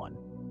Hazor won,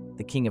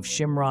 the king of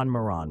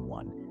Shimron-Meron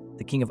won,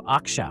 the king of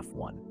Akshaph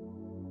won,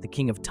 the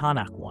king of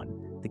Tanakh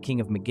won, the king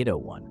of Megiddo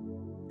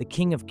won, the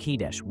king of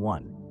Kedesh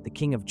won, the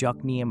king of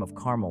Jokneam of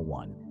Carmel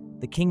won,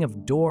 the king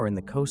of Dor in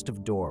the coast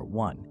of Dor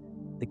won,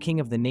 the king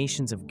of the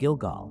nations of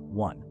Gilgal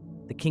won,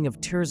 the king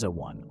of Tirzah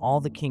won, all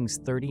the kings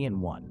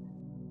 30-1.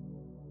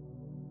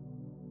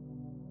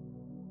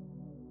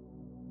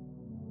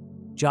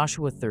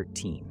 Joshua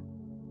 13.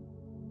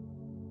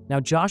 Now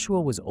Joshua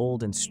was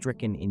old and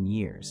stricken in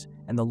years,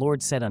 and the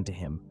Lord said unto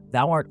him,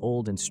 Thou art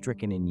old and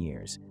stricken in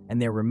years,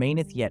 and there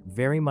remaineth yet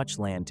very much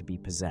land to be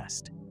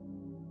possessed.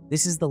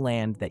 This is the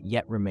land that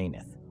yet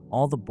remaineth,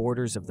 all the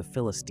borders of the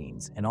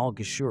Philistines, and all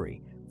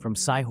Geshuri, from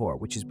Sihor,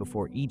 which is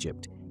before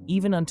Egypt,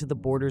 even unto the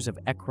borders of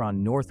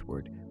Ekron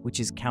northward, which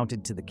is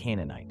counted to the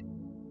Canaanite.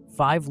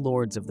 5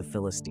 lords of the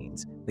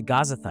Philistines, the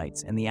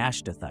Gazathites and the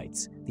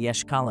Ashdothites, the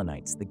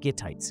Eshkalonites, the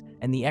Gittites,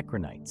 and the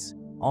Ekronites,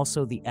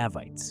 also the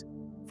Avites.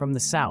 From the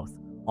south,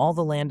 all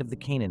the land of the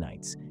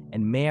Canaanites,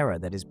 and Mearah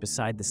that is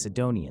beside the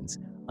Sidonians,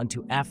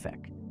 unto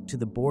Aphek, to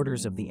the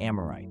borders of the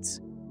Amorites,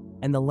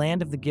 and the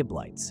land of the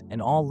Giblites,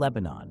 and all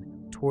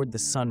Lebanon, toward the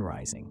sun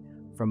rising,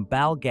 from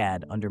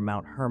Baal-Gad under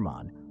Mount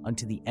Hermon,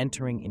 unto the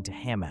entering into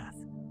Hamath.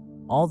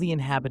 All the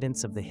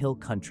inhabitants of the hill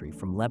country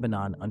from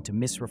Lebanon unto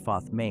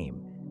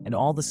Misrephoth-Maim, and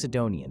all the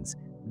Sidonians,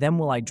 them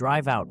will I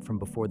drive out from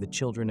before the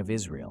children of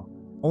Israel.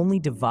 Only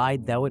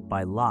divide thou it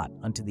by lot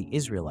unto the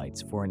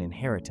Israelites for an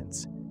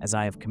inheritance, as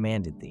I have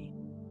commanded thee.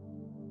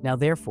 Now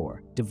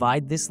therefore,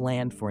 divide this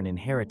land for an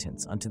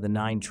inheritance unto the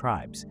 9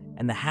 tribes,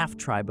 and the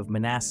half-tribe of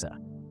Manasseh,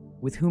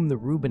 with whom the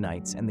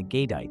Reubenites and the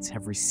Gadites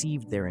have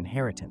received their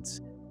inheritance,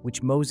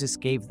 which Moses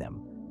gave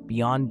them,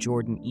 beyond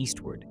Jordan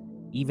eastward,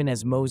 even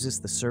as Moses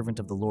the servant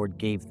of the Lord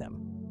gave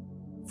them.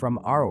 From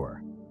Aroer,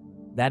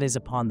 that is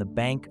upon the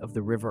bank of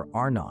the river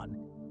Arnon,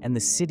 and the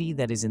city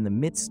that is in the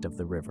midst of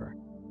the river,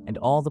 and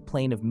all the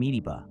plain of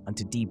Medeba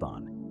unto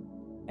Dibon,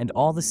 and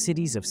all the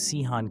cities of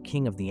Sihon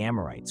king of the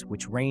Amorites,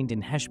 which reigned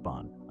in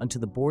Heshbon, unto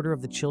the border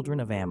of the children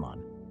of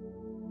Ammon,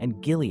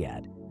 and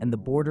Gilead, and the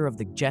border of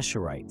the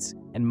Geshurites,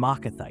 and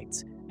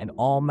Maacathites, and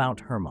all Mount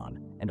Hermon,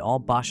 and all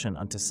Bashan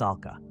unto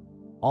Salcah,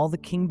 all the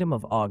kingdom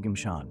of Og and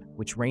Bashan,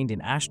 which reigned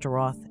in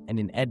Ashtaroth and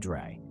in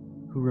Edrei,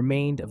 who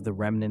remained of the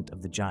remnant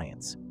of the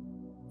giants.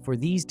 For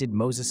these did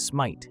Moses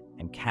smite,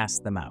 and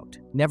cast them out.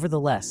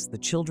 Nevertheless, the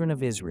children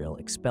of Israel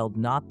expelled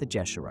not the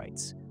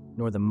Geshurites,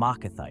 nor the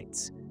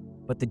Maacathites,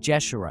 but the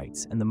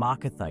Geshurites and the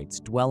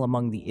Maacathites dwell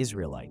among the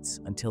Israelites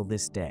until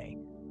this day.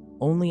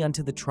 Only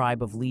unto the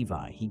tribe of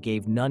Levi he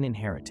gave none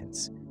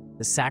inheritance.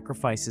 The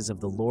sacrifices of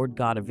the Lord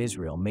God of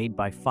Israel made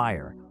by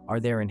fire are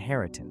their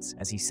inheritance,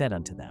 as he said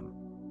unto them.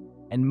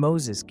 And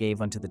Moses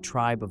gave unto the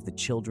tribe of the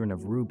children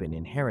of Reuben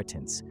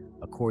inheritance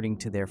according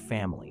to their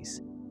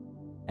families.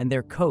 And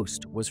their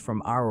coast was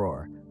from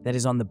Aror, that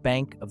is on the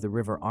bank of the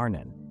river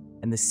Arnon,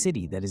 and the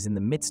city that is in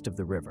the midst of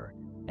the river,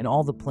 and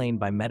all the plain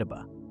by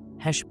Medeba,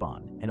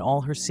 Heshbon, and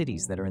all her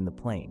cities that are in the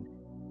plain,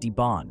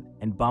 Dibon,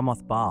 and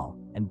Bamoth Baal,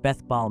 and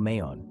Beth Baal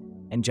Maon,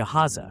 and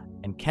Jahaza,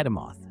 and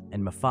Kedemoth,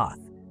 and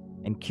Mephath,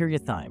 and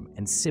Kiriathaim,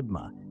 and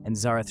Sibma, and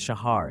Zareth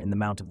Shahar in the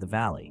mount of the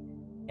valley,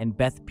 and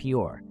Beth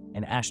Peor,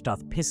 and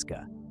Ashdoth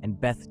Pisgah, and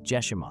Beth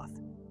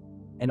Jeshimoth,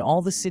 and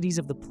all the cities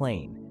of the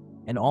plain,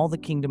 and all the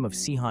kingdom of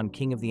Sihon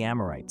king of the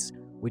Amorites,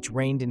 which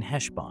reigned in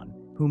Heshbon,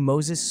 whom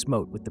Moses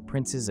smote with the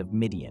princes of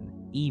Midian,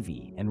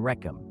 Evi, and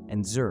Rechem,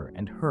 and Zur,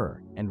 and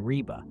Hur, and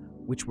Reba,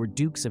 which were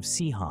dukes of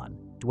Sihon,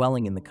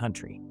 dwelling in the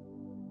country.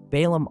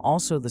 Balaam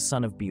also the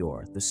son of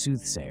Beor, the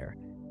soothsayer,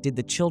 did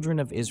the children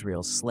of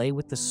Israel slay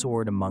with the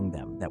sword among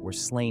them that were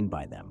slain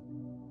by them.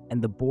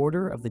 And the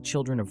border of the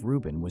children of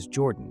Reuben was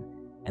Jordan,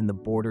 and the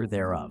border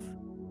thereof.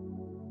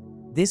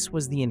 This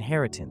was the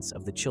inheritance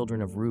of the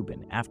children of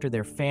Reuben after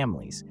their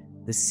families,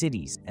 the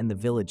cities and the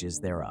villages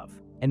thereof.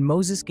 And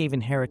Moses gave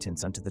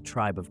inheritance unto the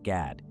tribe of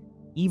Gad,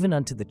 even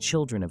unto the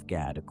children of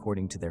Gad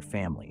according to their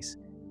families.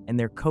 And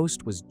their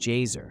coast was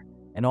Jazer,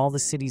 and all the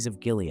cities of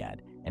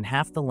Gilead, and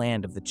half the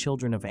land of the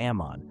children of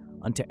Ammon,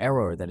 unto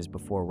Aror that is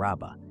before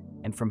Rabbah,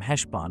 and from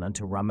Heshbon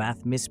unto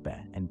Ramath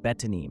Mizpeh and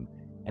Betanim,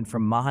 and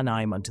from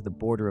Mahanaim unto the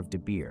border of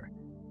Debir,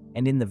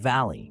 and in the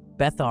valley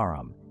Beth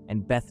Aram,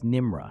 and Beth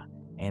Nimrah,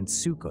 and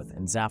Succoth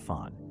and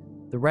Zaphon,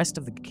 the rest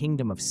of the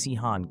kingdom of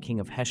Sihon king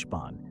of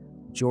Heshbon,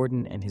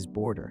 Jordan and his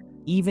border,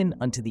 even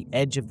unto the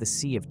edge of the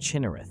sea of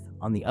Chinnereth,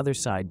 on the other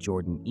side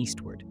Jordan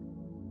eastward.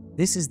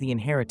 This is the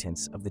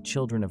inheritance of the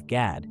children of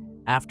Gad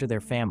after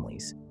their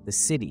families, the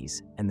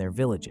cities and their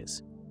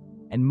villages.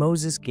 And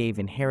Moses gave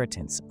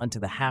inheritance unto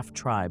the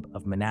half-tribe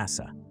of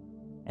Manasseh,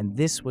 and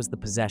this was the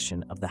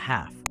possession of the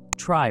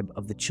half-tribe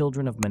of the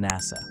children of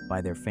Manasseh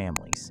by their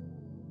families.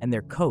 And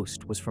their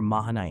coast was from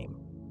Mahanaim,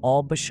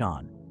 all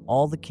Bashan,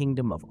 all the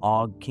kingdom of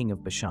Og king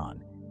of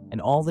Bashan, and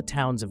all the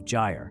towns of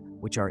Jair,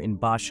 which are in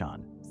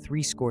Bashan,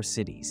 80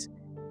 cities,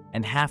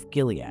 and half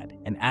Gilead,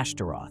 and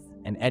Ashtaroth,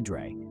 and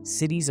Edrei,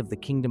 cities of the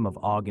kingdom of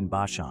Og in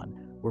Bashan,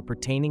 were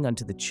pertaining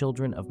unto the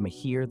children of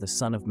Machir the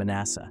son of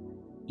Manasseh,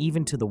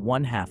 even to the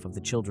one half of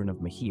the children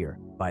of Machir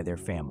by their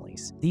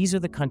families. These are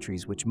the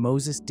countries which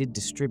Moses did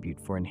distribute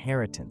for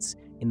inheritance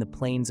in the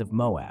plains of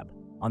Moab,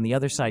 on the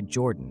other side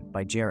Jordan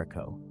by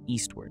Jericho,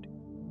 eastward.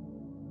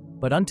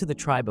 But unto the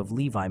tribe of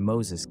Levi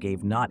Moses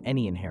gave not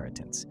any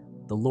inheritance.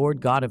 The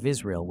Lord God of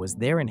Israel was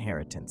their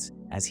inheritance,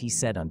 as he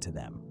said unto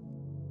them.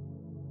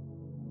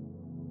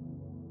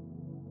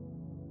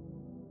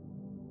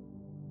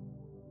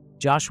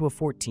 Joshua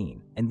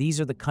 14, and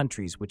these are the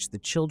countries which the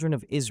children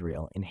of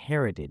Israel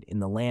inherited in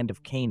the land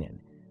of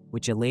Canaan,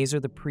 which Eleazar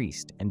the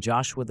priest and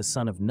Joshua the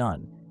son of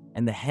Nun,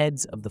 and the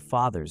heads of the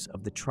fathers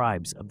of the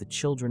tribes of the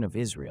children of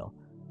Israel,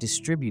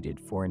 distributed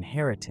for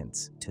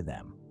inheritance to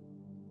them.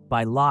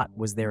 By lot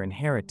was their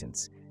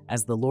inheritance,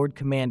 as the Lord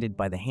commanded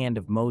by the hand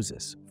of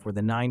Moses, for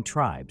the 9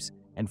 tribes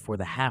and for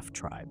the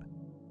half-tribe.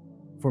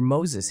 For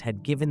Moses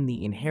had given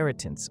the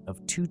inheritance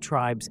of 2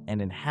 tribes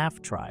and an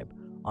half-tribe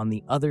on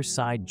the other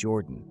side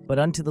Jordan, but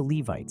unto the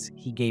Levites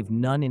he gave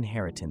none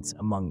inheritance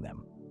among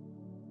them.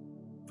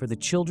 For the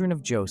children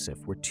of Joseph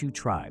were 2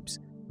 tribes,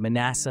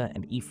 Manasseh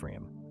and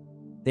Ephraim.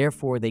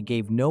 Therefore they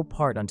gave no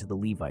part unto the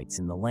Levites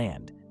in the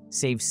land,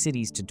 save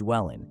cities to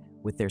dwell in,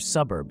 with their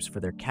suburbs for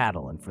their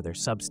cattle and for their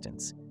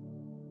substance.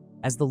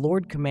 As the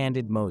Lord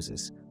commanded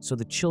Moses, so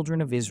the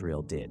children of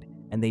Israel did,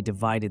 and they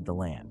divided the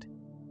land.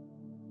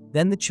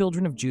 Then the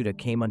children of Judah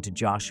came unto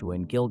Joshua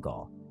in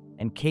Gilgal,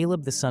 and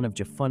Caleb the son of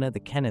Jephunneh the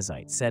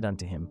Kenizzite said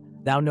unto him,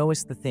 Thou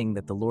knowest the thing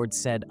that the Lord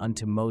said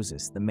unto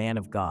Moses the man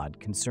of God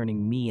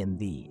concerning me and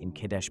thee in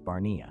Kadesh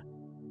Barnea.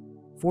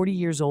 40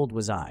 years old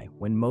was I,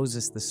 when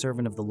Moses the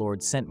servant of the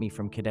Lord sent me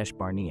from Kadesh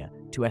Barnea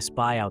to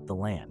espy out the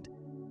land,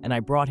 and I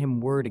brought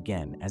him word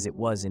again as it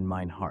was in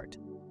mine heart.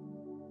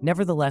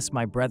 Nevertheless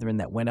my brethren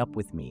that went up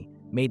with me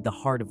made the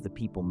heart of the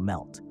people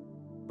melt,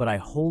 but I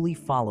wholly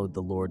followed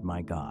the Lord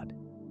my God.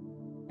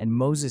 And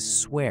Moses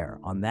sware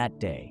on that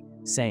day,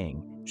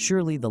 saying,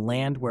 Surely the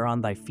land whereon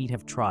thy feet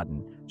have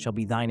trodden shall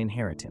be thine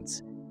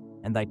inheritance,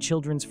 and thy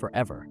children's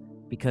forever,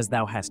 because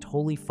thou hast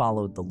wholly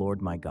followed the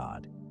Lord my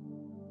God.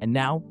 And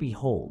now,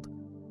 behold,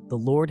 the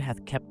Lord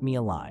hath kept me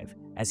alive,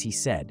 as he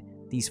said,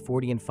 these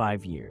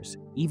 45 years,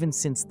 even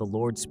since the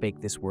Lord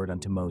spake this word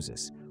unto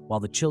Moses, while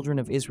the children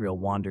of Israel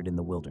wandered in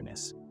the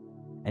wilderness.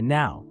 And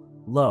now,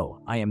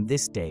 lo, I am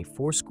this day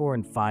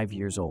 85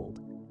 years old.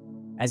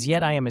 As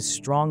yet I am as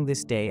strong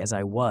this day as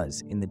I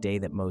was in the day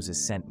that Moses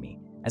sent me,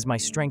 as my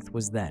strength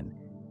was then.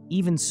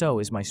 Even so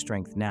is my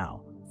strength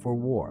now, for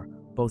war,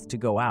 both to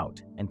go out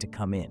and to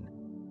come in.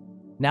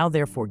 Now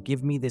therefore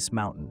give me this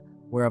mountain,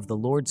 whereof the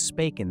Lord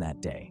spake in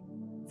that day.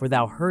 For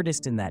thou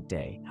heardest in that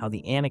day how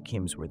the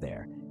Anakims were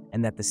there,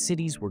 and that the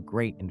cities were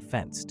great and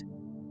fenced.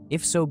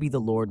 If so be the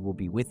Lord will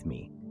be with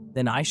me,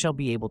 then I shall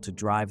be able to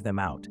drive them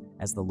out,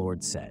 as the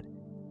Lord said.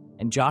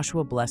 And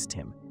Joshua blessed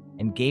him,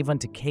 and gave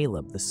unto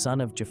Caleb the son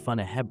of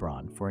Jephunneh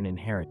Hebron for an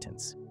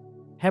inheritance.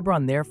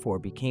 Hebron therefore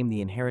became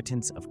the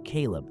inheritance of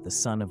Caleb the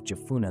son of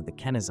Jephunneh the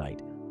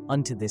Kenizzite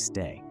unto this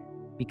day,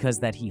 because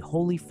that he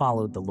wholly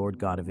followed the Lord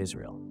God of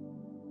Israel.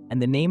 And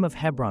the name of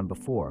Hebron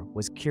before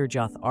was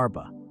Kirjath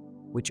Arba,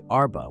 which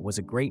Arba was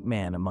a great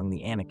man among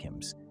the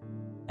Anakims,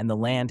 and the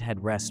land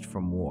had rest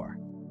from war.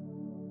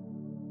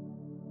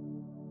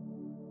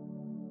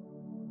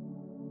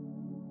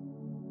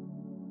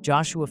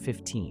 Joshua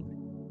 15.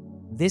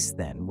 This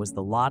then was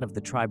the lot of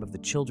the tribe of the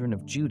children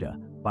of Judah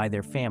by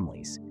their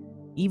families.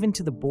 Even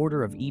to the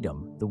border of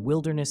Edom, the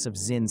wilderness of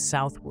Zin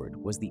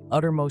southward was the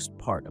uttermost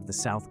part of the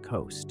south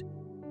coast.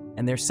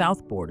 And their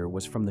south border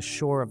was from the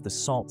shore of the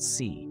salt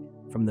sea,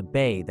 from the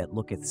bay that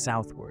looketh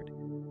southward.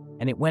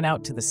 And it went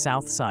out to the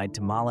south side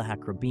to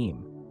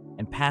Malahakrabim,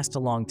 and passed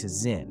along to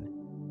Zin,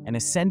 and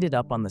ascended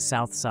up on the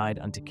south side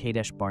unto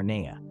Kadesh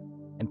Barnea,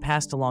 and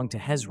passed along to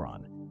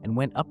Hezron, and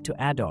went up to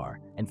Adar,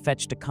 and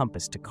fetched a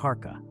compass to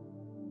Karka.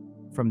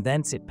 From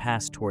thence it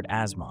passed toward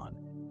Asmon,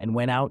 and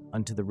went out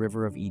unto the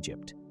river of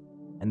Egypt.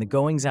 And the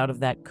goings out of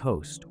that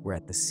coast were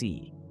at the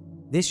sea.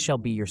 This shall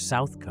be your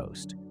south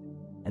coast.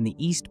 And the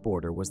east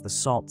border was the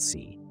salt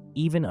sea,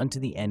 even unto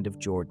the end of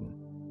Jordan.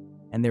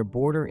 And their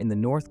border in the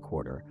north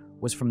quarter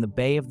was from the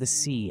bay of the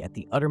sea at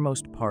the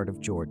uttermost part of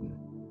Jordan.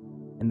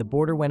 And the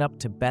border went up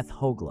to Beth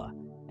Hoglah,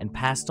 and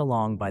passed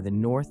along by the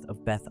north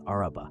of Beth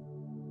Araba.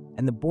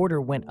 And the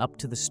border went up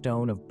to the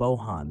stone of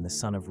Bohan the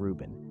son of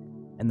Reuben.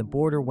 And the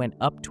border went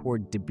up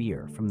toward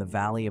Debir from the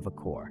valley of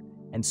Achor,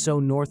 and so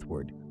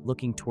northward,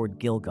 looking toward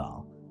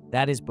Gilgal.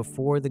 That is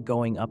before the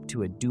going up to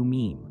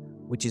Adumim,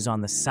 which is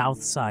on the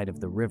south side of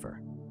the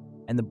river.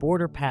 And the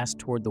border passed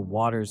toward the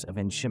waters of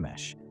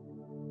En-Shemesh.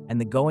 And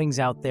the goings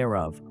out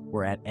thereof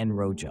were at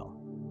En-Rogel.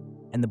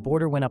 And the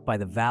border went up by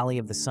the valley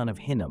of the son of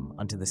Hinnom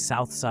unto the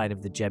south side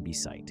of the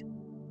Jebusite.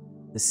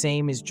 The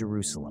same is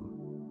Jerusalem.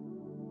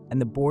 And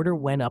the border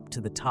went up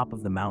to the top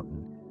of the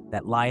mountain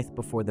that lieth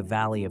before the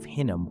valley of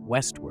Hinnom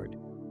westward,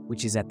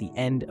 which is at the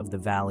end of the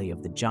valley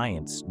of the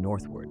giants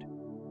northward.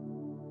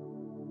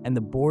 And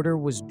the border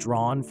was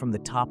drawn from the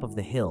top of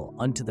the hill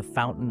unto the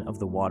fountain of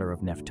the water of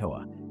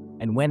Nephtoah,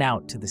 and went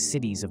out to the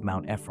cities of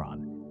Mount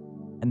Ephron.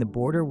 And the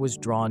border was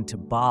drawn to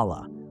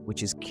Baalah,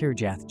 which is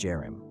Kirjath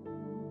Jearim.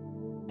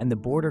 And the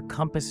border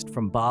compassed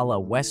from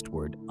Baalah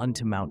westward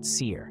unto Mount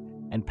Seir,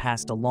 and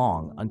passed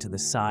along unto the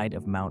side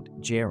of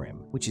Mount Jearim,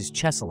 which is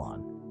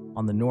Chesalon,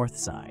 on the north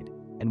side,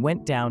 and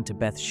went down to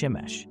Beth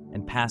Shemesh,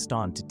 and passed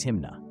on to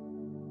Timnah.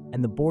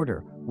 And the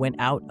border went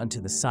out unto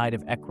the side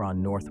of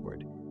Ekron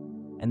northward.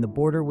 And the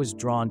border was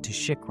drawn to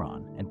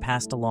Shikron, and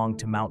passed along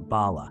to Mount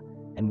Baalah,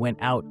 and went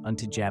out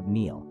unto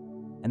Jabneel.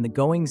 And the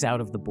goings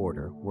out of the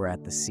border were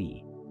at the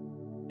sea.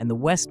 And the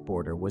west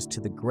border was to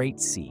the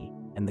great sea,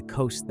 and the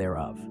coast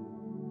thereof.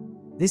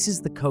 This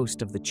is the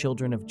coast of the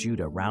children of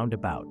Judah round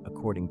about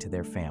according to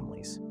their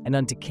families. And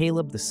unto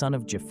Caleb the son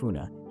of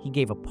Jephunneh he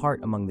gave a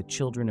part among the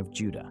children of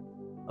Judah,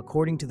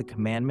 according to the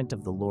commandment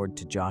of the Lord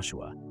to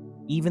Joshua,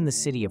 even the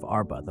city of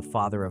Arba the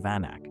father of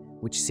Anak,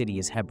 which city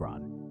is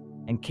Hebron.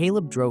 And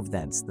Caleb drove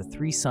thence the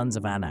 3 sons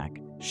of Anak,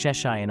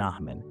 Sheshai and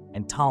Ahman,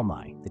 and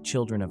Talmai, the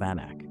children of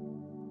Anak.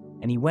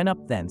 And he went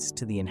up thence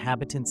to the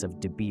inhabitants of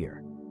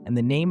Debir, and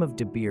the name of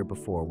Debir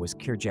before was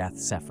Kirjath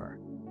Sepher.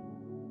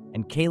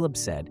 And Caleb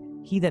said,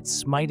 He that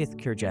smiteth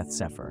Kirjath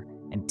Sepher,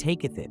 and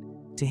taketh it,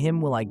 to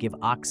him will I give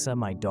Achsah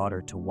my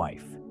daughter to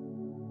wife.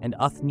 And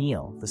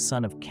Othniel, the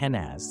son of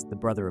Kenaz, the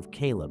brother of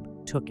Caleb,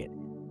 took it,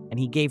 and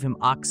he gave him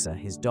Achsah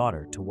his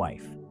daughter to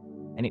wife.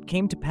 And it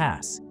came to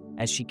pass,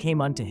 as she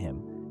came unto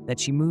him, that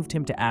she moved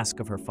him to ask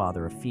of her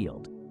father a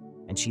field.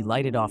 And she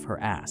lighted off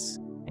her ass.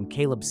 And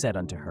Caleb said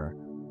unto her,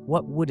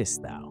 What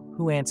wouldest thou?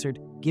 Who answered,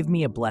 Give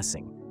me a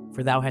blessing,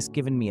 for thou hast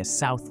given me a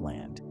south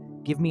land.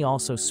 Give me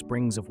also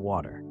springs of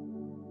water.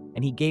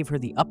 And he gave her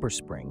the upper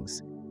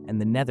springs and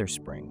the nether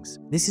springs.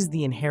 This is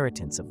the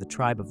inheritance of the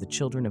tribe of the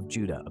children of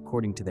Judah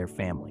according to their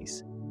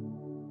families.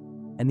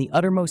 And the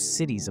uttermost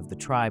cities of the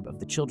tribe of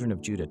the children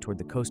of Judah toward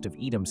the coast of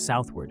Edom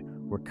southward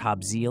were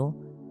Kabzeel,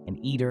 and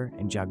Eder,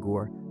 and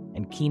Jagur,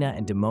 and Kena,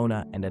 and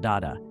Dimona, and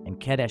Adada, and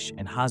Kedesh,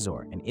 and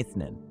Hazor, and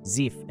Ithnan,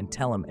 Ziph, and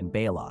Telem, and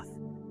Baaloth,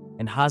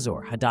 and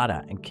Hazor,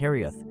 Hadada, and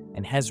Kerioth,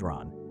 and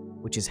Hezron,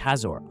 which is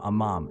Hazor,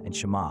 Amam, and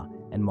Shema,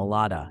 and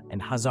Molada,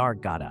 and Hazar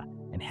Gada,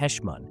 and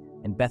Heshmon,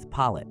 and Beth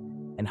Palet,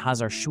 and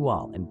Hazar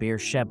Shual, and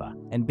Beersheba,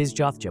 and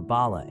Bizjoth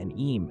Jabala, and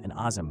Eam, and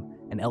Azam,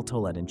 and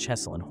Eltolad, and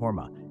Chesel, and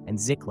Horma, and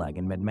Ziklag,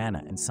 and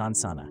Medmana, and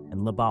Sansana,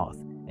 and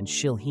Lebaoth, and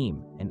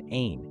Shilhim, and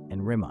Ain,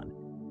 and Rimmon.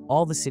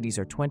 All the cities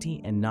are 20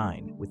 and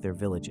 9 with their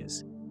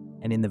villages.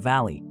 And in the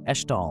valley,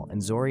 Eshtal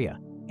and Zoriah,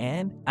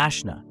 and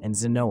Ashna and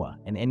Zanoah,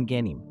 and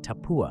Enganim,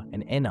 Tapua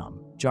and Enam,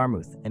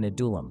 Jarmuth and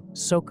Adullam,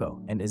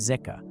 Soko and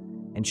Azekah,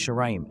 and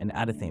Sharaim and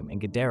Adathaim and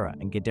Gedera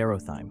and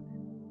Gederothaim.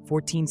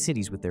 14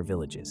 cities with their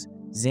villages,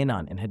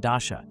 Zenon and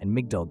Hadasha and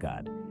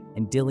Migdalgad,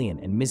 and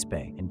Dilian and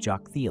Mizpeh and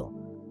Joktheel,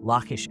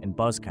 Lachish and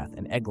Bozkath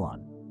and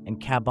Eglon,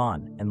 and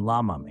Kaban and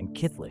Lamam and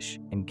Kithlish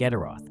and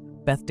Gederoth,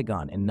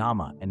 Beth-dagon and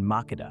Nama and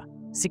Makkedah.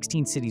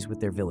 16 cities with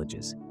their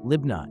villages,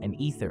 Libnah and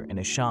Ether and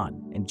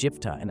Ashan, and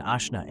Jiphtah and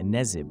Ashna and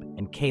Nezib,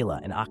 and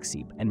Kala and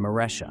Aksib and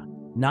Maresha.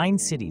 9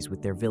 cities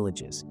with their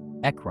villages,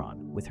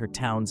 Ekron with her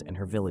towns and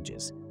her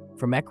villages.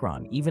 From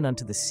Ekron even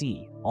unto the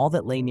sea, all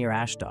that lay near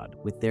Ashdod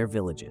with their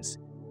villages.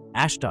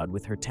 Ashdod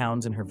with her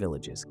towns and her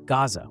villages,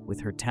 Gaza with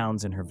her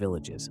towns and her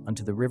villages,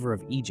 unto the river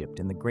of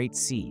Egypt and the great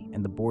sea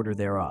and the border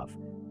thereof,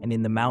 and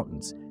in the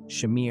mountains,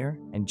 Shamir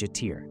and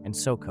Jatir and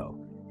Soko,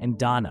 and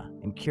Dana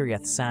and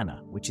Kiriath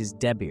Sana, which is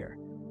Debir,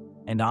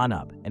 and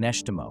Anab and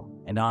Eshtemoh,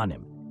 and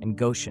Anim, and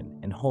Goshen,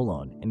 and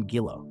Holon, and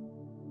Gilo.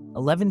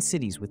 11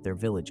 cities with their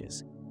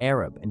villages,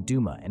 Arab and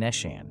Duma and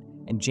Eshan,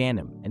 and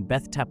Janim, and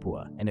Beth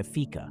Tapua, and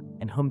Aphekah,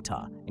 and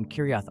Humtah, and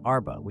Kiriath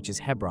Arba, which is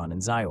Hebron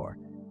and Zior.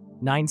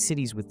 9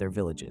 cities with their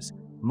villages,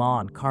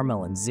 Maon,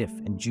 Carmel, and Ziph,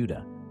 and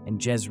Judah,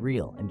 and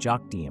Jezreel, and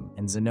Jokdeam,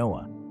 and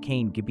Zanoah,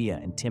 Cain, Gibeah,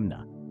 and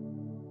Timnah.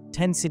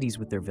 10 cities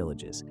with their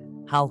villages,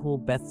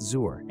 Halhul, Beth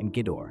Zur, and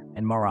Gidor,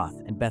 and Marath,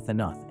 and Beth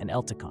Anath, and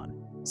Eltekon.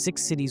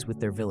 6 cities with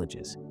their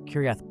villages,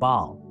 Kiriath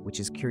Baal, which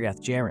is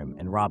Kiriath Jearim,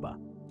 and Rabbah.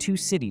 2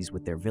 cities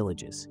with their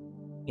villages.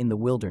 In the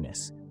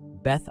wilderness,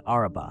 Beth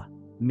Arabah,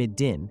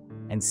 Middin,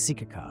 and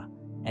Sikakah,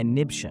 and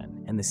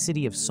Nibshan, and the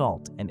city of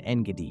Salt, and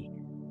En-Gedi.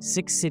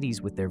 6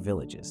 cities with their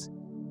villages.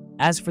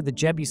 As for the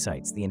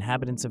Jebusites, the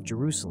inhabitants of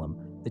Jerusalem,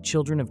 the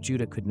children of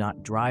Judah could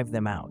not drive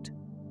them out.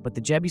 But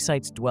the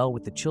Jebusites dwell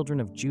with the children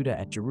of Judah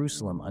at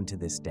Jerusalem unto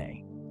this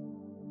day.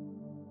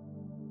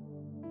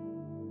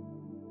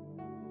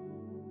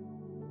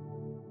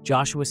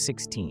 Joshua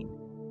 16.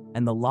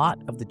 And the lot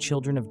of the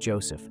children of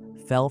Joseph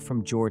fell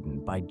from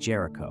Jordan by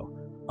Jericho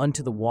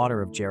unto the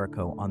water of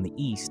Jericho on the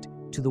east,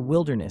 to the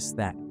wilderness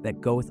that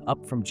goeth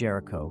up from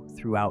Jericho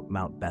throughout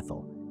Mount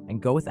Bethel,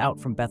 and goeth out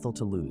from Bethel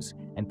to Luz,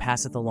 and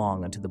passeth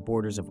along unto the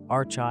borders of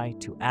Archai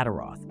to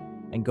Ataroth,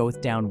 and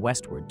goeth down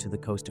westward to the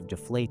coast of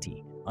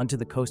Japhleti, unto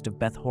the coast of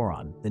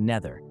Beth-horon, the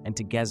nether, and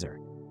to Gezer,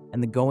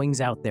 and the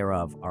goings out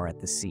thereof are at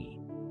the sea.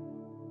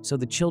 So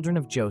the children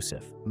of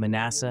Joseph,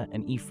 Manasseh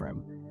and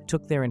Ephraim,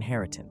 took their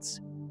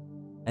inheritance.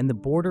 And the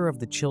border of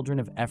the children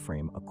of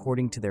Ephraim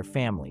according to their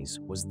families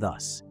was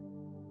thus.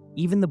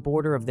 Even the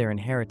border of their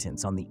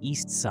inheritance on the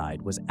east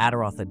side was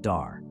Ataroth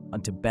Adar,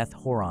 unto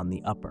Beth-horon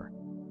the upper.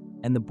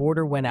 And the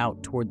border went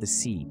out toward the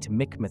sea to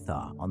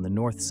Mikmethah on the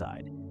north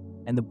side.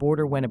 And the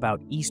border went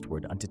about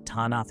eastward unto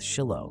Tanath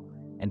Shiloh,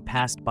 and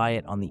passed by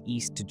it on the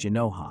east to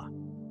Janohah.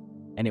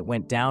 And it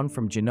went down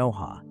from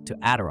Janohah to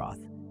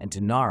Ataroth and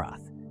to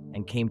Narath,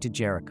 and came to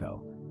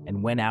Jericho,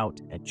 and went out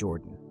at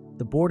Jordan.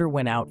 The border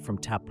went out from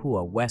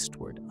Tapua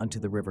westward unto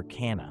the river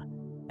Cana,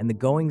 and the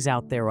goings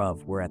out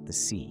thereof were at the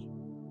sea.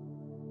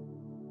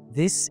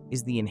 This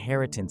is the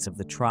inheritance of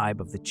the tribe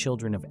of the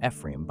children of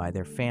Ephraim by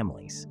their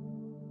families.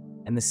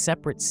 And the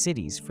separate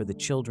cities for the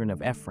children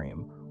of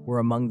Ephraim were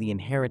among the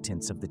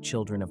inheritance of the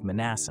children of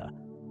Manasseh,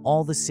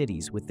 all the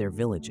cities with their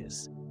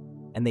villages.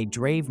 And they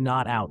drave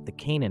not out the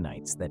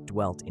Canaanites that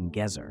dwelt in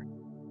Gezer.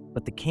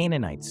 But the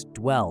Canaanites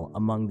dwell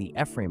among the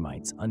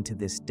Ephraimites unto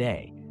this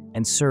day,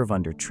 and serve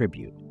under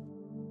tribute.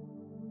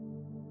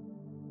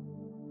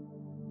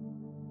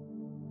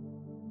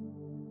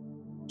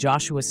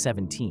 Joshua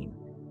 17.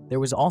 There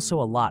was also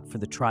a lot for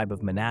the tribe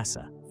of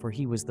Manasseh, for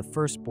he was the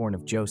firstborn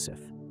of Joseph,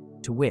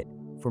 to wit,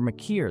 for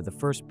Machir the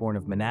firstborn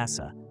of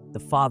Manasseh, the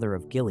father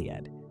of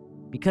Gilead.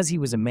 Because he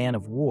was a man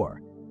of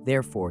war,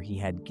 therefore he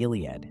had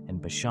Gilead and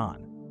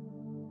Bashan.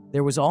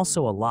 There was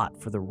also a lot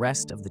for the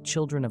rest of the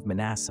children of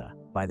Manasseh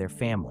by their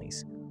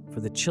families, for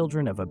the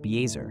children of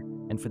Abiezer,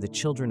 and for the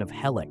children of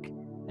Helek,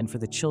 and for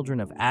the children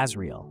of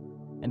Azriel,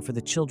 and for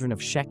the children of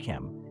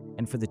Shechem,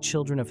 and for the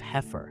children of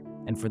Hepher,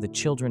 and for the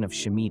children of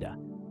Shemitah.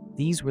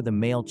 These were the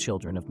male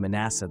children of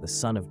Manasseh the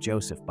son of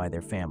Joseph by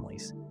their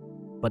families.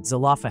 But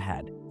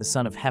Zelophehad, the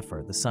son of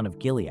Hepher, the son of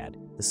Gilead,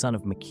 the son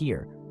of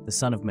Machir, the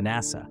son of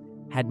Manasseh,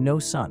 had no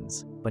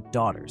sons, but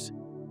daughters.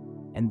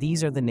 And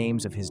these are the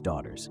names of his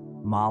daughters,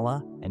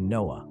 Mahlah and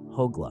Noah,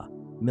 Hoglah,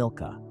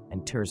 Milcah,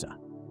 and Tirzah.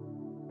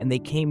 And they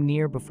came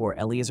near before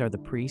Eleazar the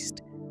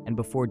priest, and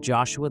before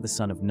Joshua the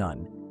son of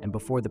Nun, and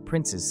before the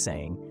princes,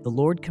 saying, The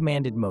Lord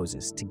commanded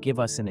Moses to give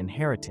us an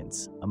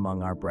inheritance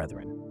among our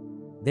brethren.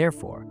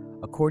 Therefore,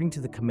 according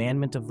to the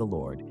commandment of the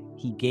Lord,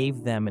 he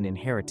gave them an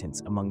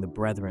inheritance among the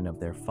brethren of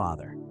their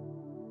father.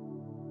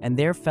 And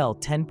there fell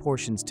 10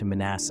 portions to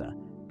Manasseh,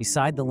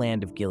 beside the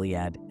land of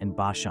Gilead and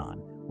Bashan,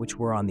 which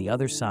were on the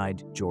other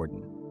side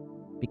Jordan,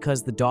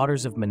 because the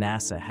daughters of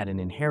Manasseh had an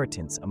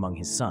inheritance among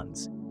his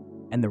sons,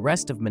 and the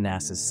rest of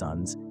Manasseh's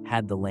sons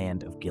had the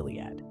land of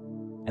Gilead.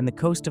 And the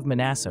coast of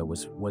Manasseh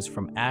was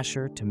from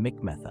Asher to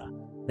Michmetha,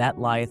 that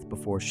lieth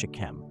before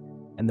Shechem.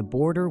 And the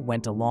border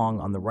went along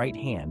on the right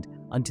hand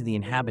unto the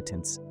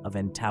inhabitants of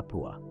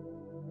En-Tappuah.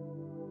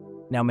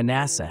 Now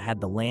Manasseh had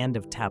the land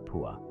of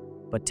Tappuah,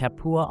 but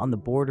Tappuah on the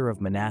border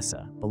of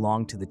Manasseh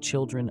belonged to the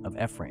children of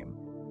Ephraim,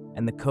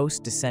 and the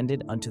coast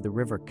descended unto the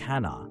river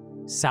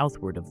Kanah,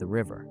 southward of the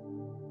river.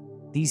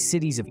 These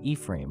cities of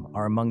Ephraim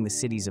are among the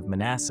cities of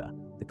Manasseh.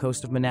 The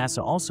coast of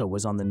Manasseh also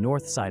was on the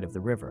north side of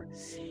the river,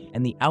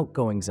 and the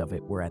outgoings of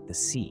it were at the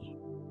sea.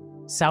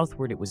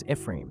 Southward it was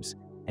Ephraim's,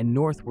 and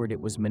northward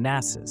it was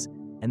Manasseh's,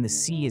 and the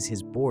sea is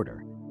his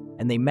border.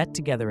 And they met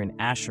together in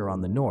Asher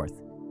on the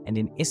north, and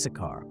in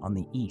Issachar on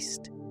the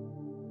east.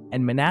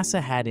 And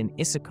Manasseh had in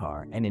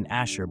Issachar and in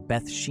Asher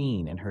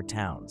Beth-shean and her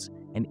towns,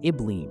 and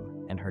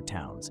Ibleam and her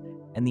towns,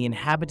 and the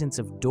inhabitants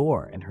of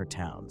Dor and her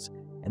towns,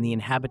 and the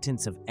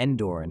inhabitants of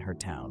Endor and her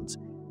towns,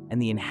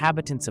 and the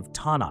inhabitants of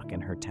Tanakh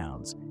and her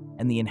towns,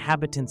 and the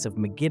inhabitants of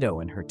Megiddo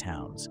and her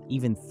towns,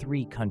 even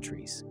 3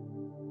 countries.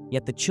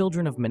 Yet the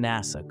children of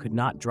Manasseh could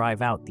not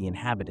drive out the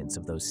inhabitants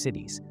of those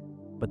cities,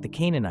 but the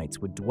Canaanites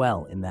would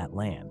dwell in that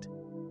land.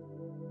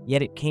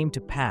 Yet it came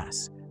to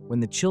pass, when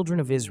the children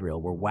of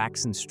Israel were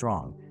waxen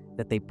strong,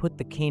 that they put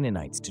the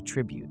Canaanites to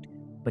tribute,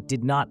 but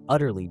did not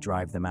utterly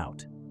drive them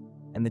out.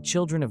 And the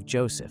children of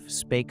Joseph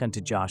spake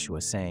unto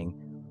Joshua, saying,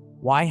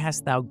 Why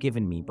hast thou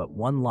given me but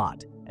one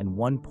lot and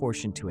one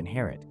portion to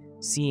inherit,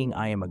 seeing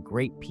I am a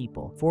great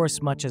people,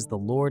 forasmuch as the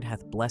Lord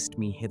hath blessed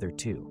me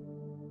hitherto?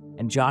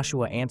 And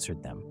Joshua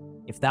answered them,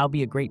 If thou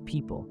be a great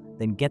people,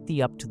 then get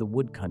thee up to the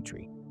wood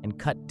country, and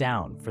cut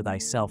down for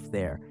thyself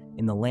there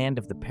in the land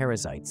of the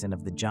Perizzites and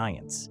of the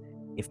giants,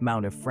 if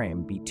Mount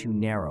Ephraim be too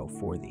narrow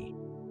for thee.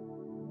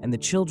 And the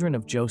children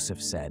of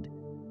Joseph said,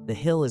 The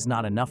hill is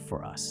not enough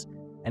for us,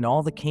 and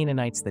all the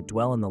Canaanites that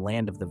dwell in the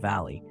land of the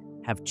valley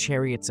have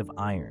chariots of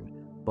iron,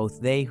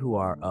 both they who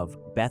are of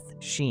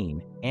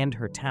Beth-shean and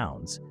her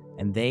towns,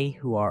 and they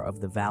who are of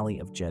the valley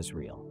of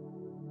Jezreel.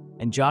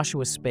 And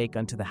Joshua spake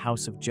unto the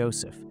house of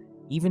Joseph,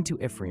 even to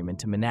Ephraim and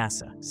to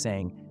Manasseh,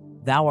 saying,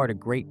 Thou art a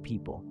great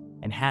people,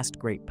 and hast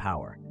great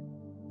power.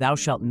 Thou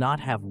shalt not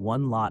have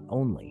one lot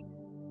only,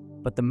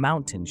 but the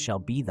mountain shall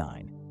be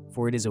thine,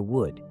 for it is a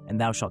wood, and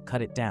thou shalt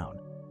cut it down,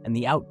 and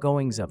the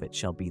outgoings of it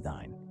shall be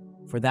thine.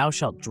 For thou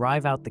shalt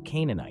drive out the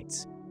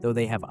Canaanites, though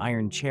they have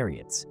iron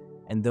chariots,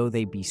 and though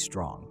they be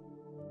strong.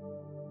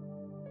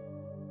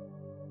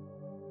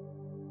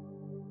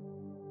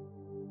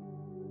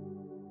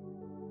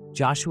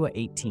 Joshua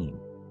 18.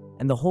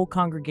 And the whole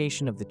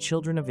congregation of the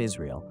children of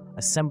Israel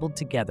assembled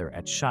together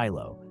at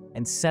Shiloh,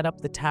 and set up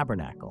the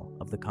tabernacle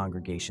of the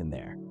congregation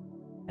there.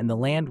 And the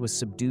land was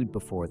subdued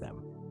before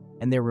them.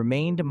 And there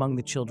remained among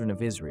the children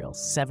of Israel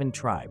 7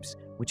 tribes,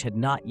 which had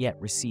not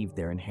yet received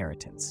their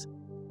inheritance.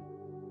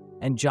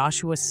 And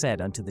Joshua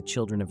said unto the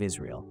children of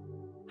Israel,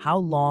 How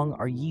long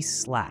are ye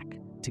slack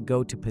to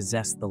go to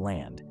possess the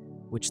land,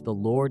 which the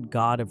Lord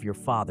God of your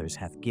fathers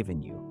hath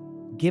given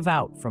you? Give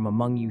out from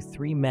among you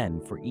 3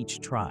 men for each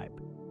tribe.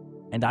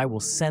 And I will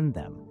send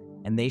them,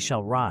 and they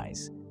shall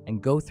rise,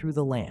 and go through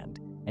the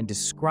land, and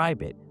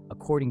describe it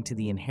according to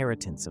the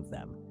inheritance of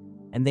them.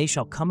 And they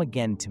shall come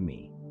again to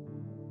me.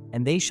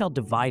 And they shall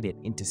divide it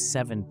into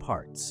 7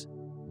 parts.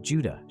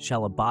 Judah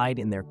shall abide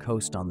in their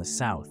coast on the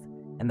south,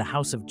 and the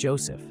house of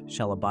Joseph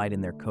shall abide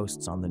in their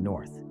coasts on the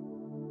north.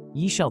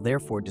 Ye shall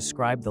therefore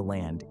describe the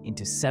land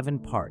into 7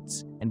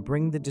 parts, and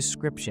bring the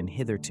description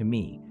hither to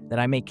me, that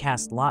I may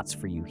cast lots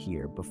for you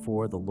here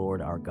before the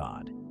Lord our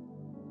God.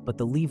 But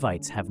the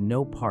Levites have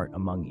no part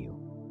among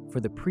you, for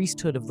the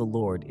priesthood of the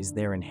Lord is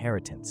their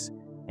inheritance,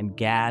 and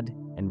Gad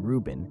and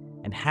Reuben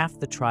and half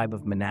the tribe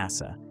of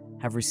Manasseh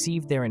have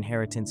received their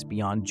inheritance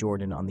beyond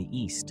Jordan on the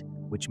east,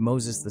 which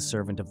Moses the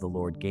servant of the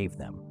Lord gave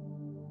them.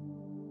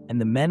 And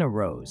the men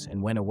arose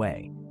and went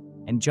away,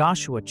 and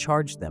Joshua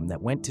charged them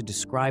that went to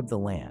describe the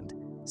land,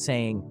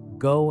 saying,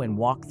 Go and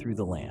walk through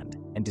the land,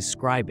 and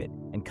describe it,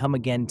 and come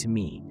again to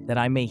me, that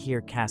I may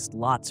here cast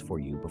lots for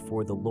you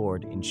before the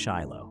Lord in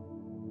Shiloh.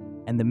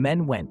 And the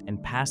men went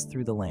and passed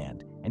through the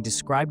land, and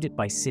described it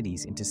by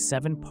cities into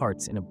 7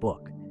 parts in a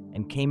book,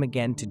 and came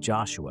again to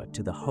Joshua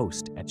to the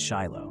host at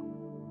Shiloh.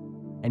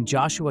 And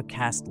Joshua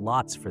cast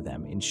lots for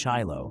them in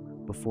Shiloh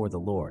before the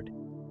Lord.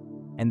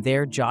 And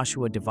there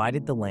Joshua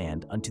divided the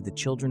land unto the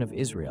children of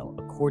Israel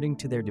according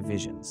to their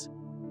divisions.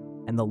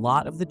 And the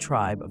lot of the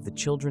tribe of the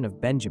children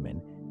of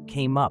Benjamin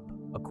came up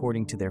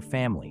according to their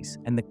families,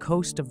 and the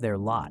coast of their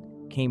lot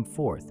came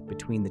forth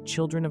between the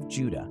children of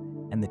Judah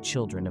and the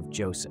children of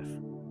Joseph.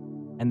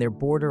 And their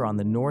border on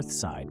the north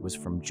side was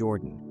from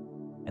Jordan,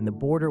 and the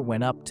border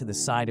went up to the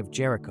side of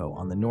Jericho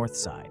on the north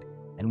side,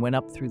 and went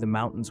up through the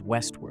mountains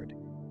westward,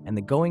 and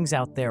the goings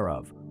out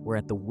thereof were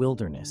at the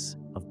wilderness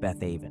of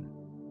Bethaven.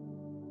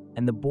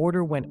 And the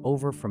border went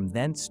over from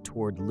thence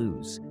toward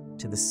Luz,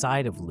 to the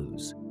side of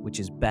Luz, which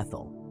is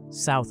Bethel,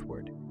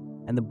 southward,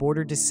 and the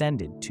border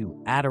descended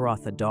to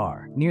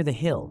Adaroth-adar, near the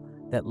hill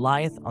that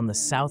lieth on the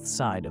south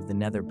side of the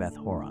nether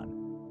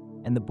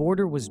Beth-horon. And the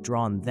border was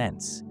drawn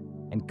thence,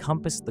 and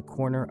compassed the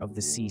corner of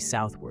the sea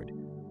southward,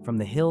 from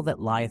the hill that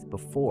lieth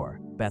before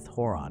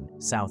Beth-horon,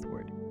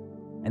 southward.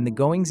 And the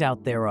goings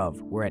out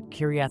thereof were at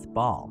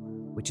Kiriath-baal,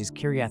 which is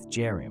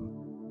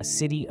Kiriath-jearim, a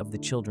city of the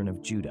children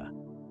of Judah.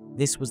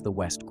 This was the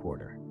west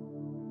quarter.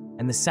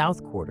 And the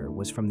south quarter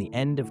was from the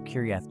end of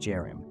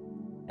Kiriath-jearim,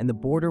 and the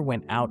border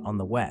went out on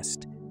the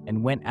west,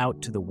 and went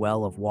out to the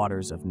well of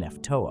waters of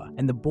Nephtoah.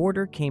 And the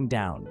border came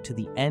down to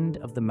the end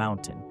of the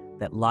mountain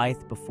that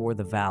lieth before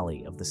the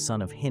valley of the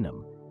son of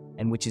Hinnom,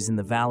 and which is in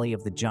the valley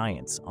of the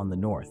giants on the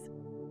north,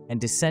 and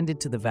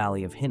descended to the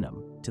valley of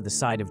Hinnom, to the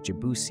side of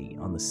Jebusi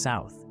on the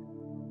south,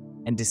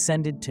 and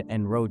descended to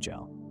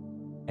En-rogel,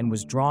 and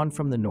was drawn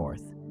from the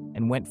north,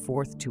 and went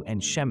forth to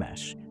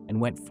En-shemesh,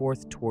 and went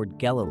forth toward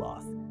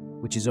Geliloth,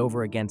 which is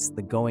over against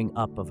the going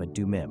up of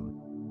Adumim,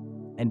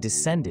 and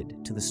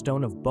descended to the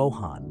stone of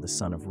Bohan the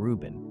son of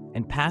Reuben,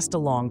 and passed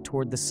along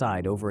toward the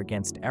side over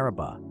against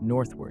Arabah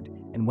northward,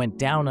 and went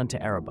down unto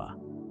Arabah,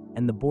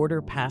 and the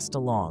border passed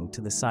along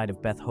to the side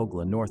of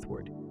Beth-hoglah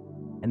northward,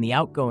 and the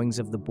outgoings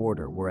of the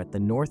border were at the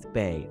north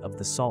bay of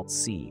the Salt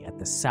Sea at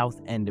the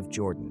south end of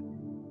Jordan.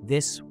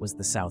 This was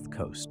the south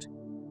coast.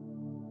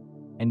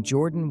 And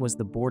Jordan was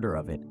the border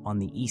of it on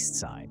the east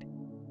side.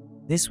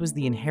 This was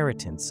the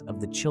inheritance of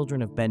the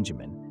children of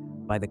Benjamin,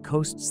 by the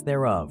coasts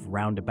thereof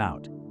round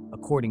about,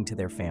 according to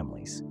their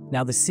families.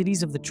 Now the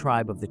cities of the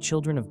tribe of the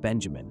children of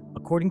Benjamin,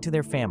 according to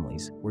their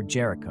families, were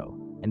Jericho,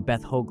 and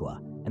Beth-hoglah,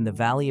 and the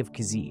valley of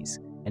Keziz,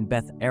 and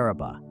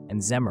Beth-arabah, and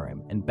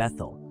Zemarim, and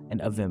Bethel,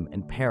 and Avim,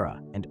 and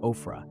Perah, and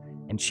Ophrah,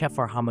 and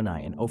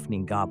Shephar-Hammonai, and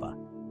Ophni-Gaba,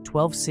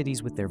 12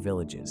 cities with their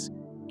villages,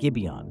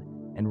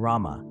 Gibeon, and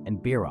Ramah, and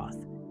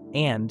Beeroth,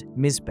 and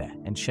Mizpeh,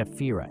 and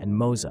Shephirah, and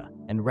Moza,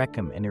 and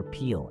Rechem, and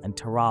Irpeel, and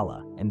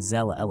Tarala, and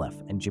Zela-Eleph,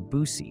 and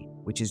Jebusi,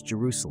 which is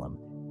Jerusalem,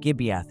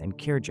 Gibeath, and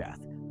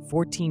Kirjath,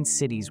 14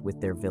 cities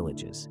with their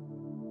villages.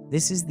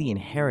 This is the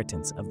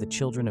inheritance of the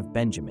children of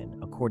Benjamin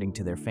according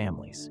to their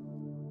families.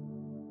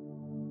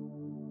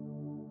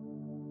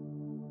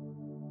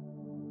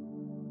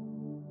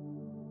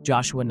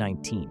 Joshua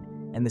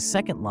 19. And the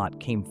second lot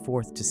came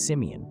forth to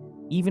Simeon,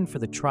 even for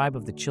the tribe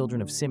of the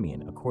children of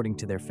Simeon according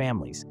to their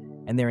families,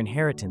 and their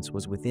inheritance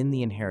was within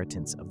the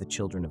inheritance of the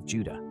children of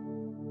Judah.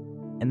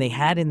 And they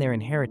had in their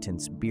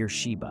inheritance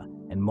Beersheba,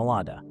 and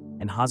Moladah,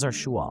 and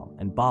Hazar-Shual,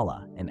 and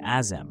Bala, and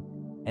Azem,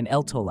 and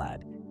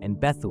Eltolad, and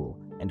Bethul,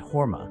 and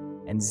Hormah,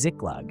 and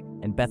Ziklag,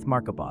 and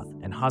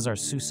Beth-Markaboth, and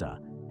Hazar-Susah,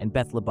 and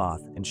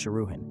Beth-Lebaoth, and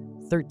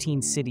Sharuhen,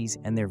 13 cities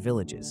and their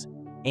villages,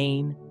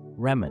 Ain,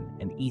 Rimmon,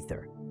 and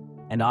Ether,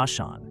 and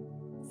Ashan,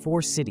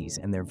 4 cities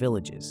and their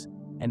villages,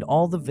 and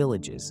all the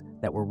villages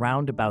that were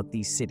round about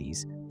these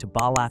cities to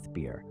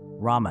Baalath-beer,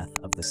 Ramath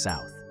of the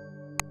south.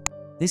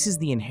 This is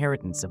the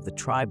inheritance of the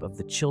tribe of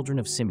the children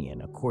of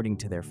Simeon according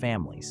to their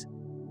families.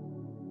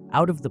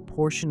 Out of the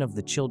portion of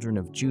the children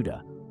of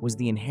Judah was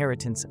the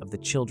inheritance of the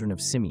children of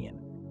Simeon.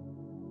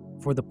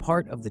 For the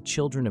part of the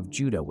children of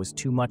Judah was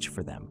too much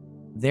for them.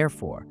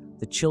 Therefore,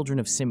 the children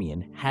of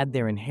Simeon had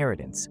their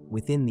inheritance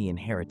within the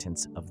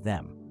inheritance of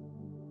them.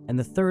 And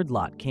the third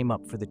lot came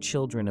up for the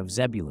children of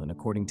Zebulun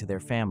according to their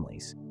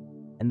families.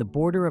 And the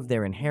border of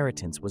their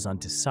inheritance was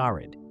unto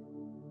Sarid.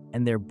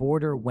 And their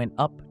border went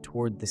up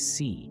toward the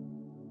sea,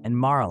 and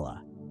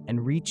Maralah,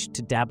 and reached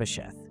to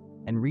Dabbesheth,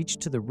 and reached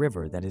to the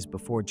river that is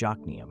before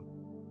Jokneam,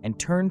 and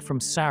turned from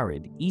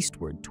Sarid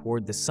eastward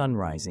toward the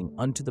sunrising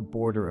unto the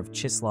border of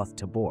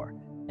Chisloth-Tabor,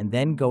 and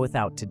then goeth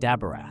out to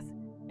Daberath,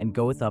 and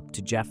goeth up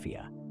to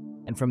Japhia,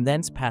 and from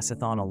thence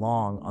passeth on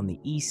along on the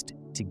east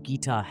to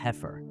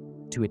Gitah-Hefer,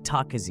 to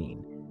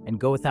Itakazin, and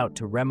goeth out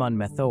to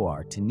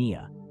Remon-Methoar to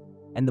Neah,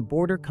 and the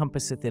border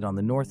compasseth it on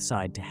the north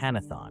side to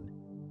Hanathon,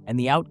 and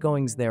the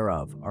outgoings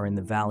thereof are in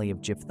the valley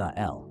of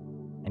Jiphthah-el,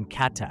 and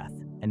Katath,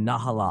 and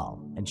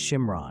Nahalal, and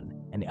Shimron,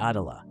 and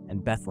Adalah,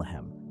 and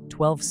Bethlehem,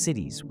 12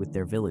 cities with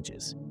their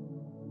villages.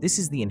 This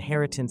is the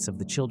inheritance of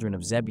the children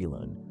of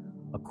Zebulun,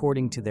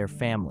 according to their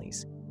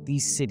families,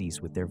 these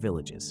cities with their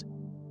villages.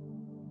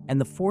 And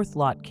the fourth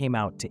lot came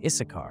out to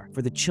Issachar,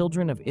 for the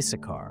children of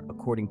Issachar,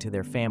 according to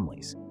their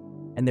families.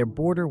 And their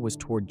border was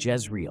toward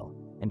Jezreel,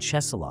 and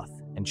Chesulloth,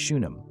 and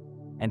Shunem,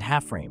 and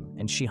Haphraim,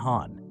 and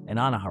Shihon, and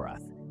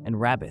Anaharath, and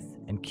Rabbith,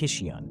 and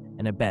Kishion,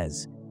 and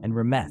Abez, and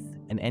Remeth,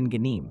 and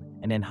En-ganim,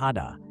 and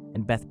En-haddah,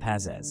 and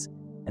Beth-pazez.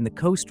 And the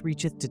coast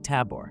reacheth to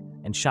Tabor,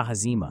 and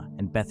Shahazimah,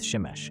 and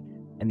Beth-shemesh.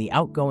 And the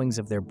outgoings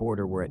of their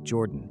border were at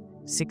Jordan,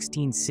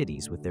 16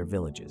 cities with their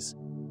villages.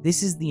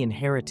 This is the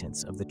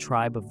inheritance of the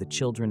tribe of the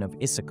children of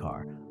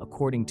Issachar,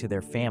 according to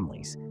their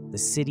families, the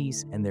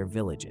cities and their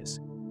villages.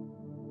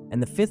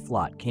 And the fifth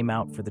lot came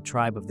out for the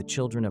tribe of the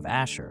children of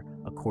Asher,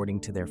 according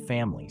to their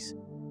families.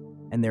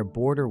 And their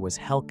border was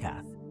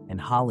Helkath, and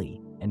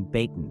Hali, and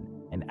Batan,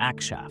 and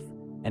Akshaph,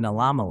 and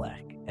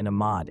Elamelech, and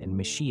Amad, and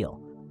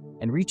Mishiel,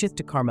 and reacheth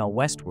to Carmel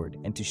westward,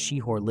 and to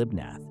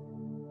Shihor-Libnath,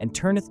 and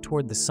turneth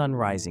toward the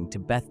sunrising to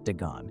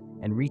Beth-dagon,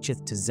 and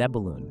reacheth to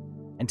Zebulun,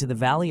 and to the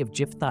valley of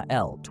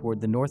Jiphthah-el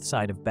toward the north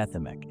side of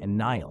Bethemek and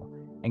Nile,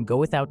 and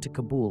goeth out to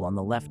Kabul on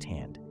the left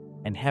hand,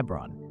 and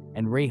Hebron,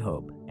 and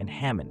Rehob, and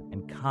Hammon,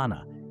 and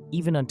Kana,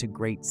 even unto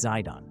great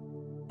Zidon.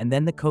 And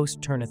then the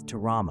coast turneth to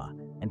Ramah,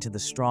 and to the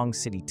strong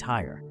city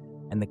Tyre,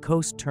 and the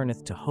coast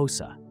turneth to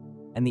Hosa,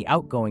 and the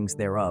outgoings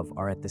thereof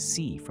are at the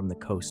sea from the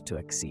coast to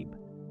Exib.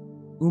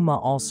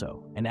 Umah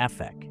also, and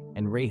Aphek,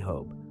 and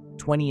Rehob,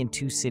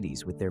 22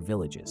 cities with their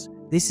villages.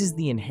 This is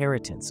the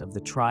inheritance of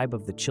the tribe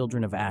of the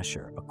children of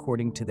Asher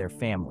according to their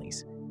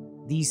families,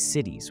 these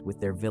cities with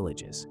their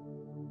villages.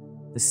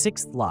 The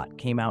sixth lot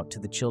came out to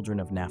the children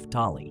of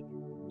Naphtali,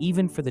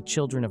 even for the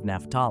children of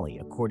Naphtali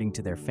according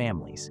to their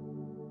families.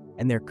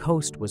 And their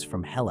coast was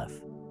from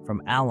Heleph,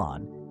 from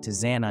Alon to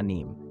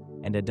Zananim,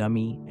 and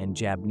Adummi and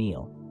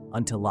Jabneel,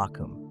 unto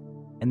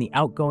Lakum, and the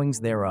outgoings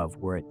thereof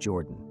were at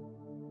Jordan.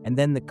 And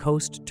then the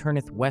coast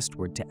turneth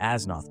westward to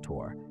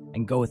Aznoth-tor,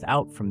 and goeth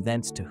out from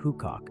thence to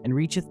Hukok, and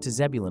reacheth to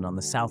Zebulun on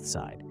the south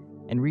side,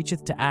 and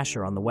reacheth to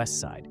Asher on the west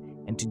side,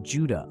 and to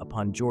Judah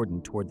upon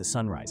Jordan toward the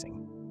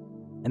sunrising.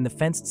 And the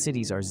fenced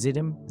cities are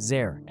Ziddim,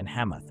 Zer, and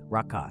Hamath,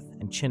 Rakath,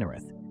 and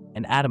Chinnereth,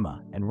 and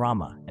Adamah, and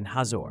Ramah, and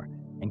Hazor,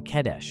 and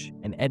Kedesh,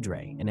 and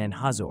Edrei, and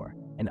En-Hazor,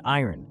 and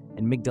Iron,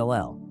 and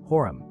Migdalel,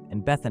 Horem,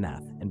 and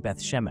Bethanath, and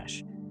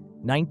Beth-Shemesh,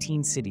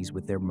 19 cities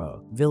with their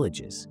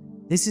villages.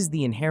 This is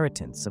the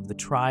inheritance of the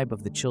tribe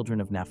of the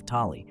children of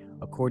Naphtali,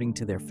 according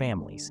to their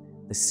families,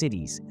 the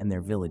cities and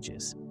their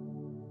villages.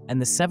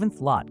 And the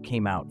seventh lot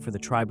came out for the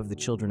tribe of the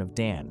children of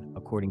Dan,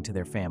 according to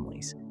their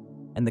families.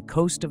 And the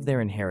coast of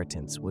their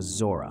inheritance was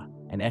Zorah,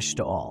 and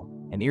Eshtaol,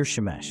 and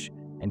Irshemesh,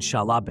 and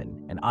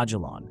Shalabin, and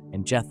Ajalon,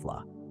 and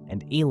Jethlah,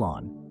 and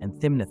Elon, and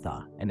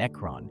Thimnathah, and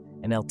Ekron,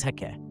 and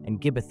Eltekeh,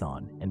 and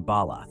Gibbethon, and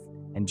Baalath,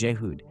 and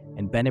Jehud,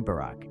 and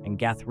Beneberak, and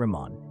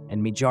Gath-Rimmon,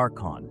 and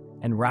Mijarkon,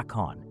 and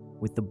Rakon,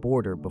 with the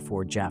border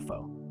before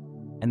Japho.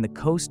 And the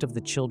coast of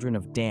the children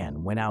of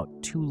Dan went out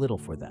too little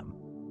for them.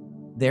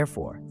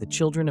 Therefore the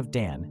children of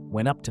Dan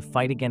went up to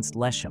fight against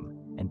Leshem,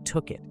 and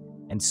took it,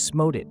 and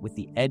smote it with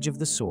the edge of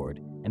the sword,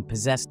 and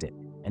possessed it,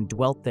 and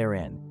dwelt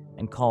therein,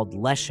 and called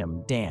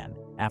Leshem Dan,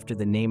 after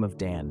the name of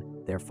Dan,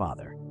 their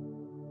father.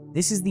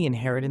 This is the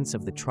inheritance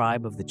of the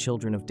tribe of the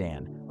children of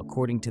Dan,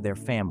 according to their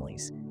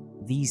families,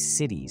 these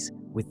cities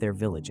with their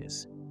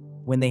villages.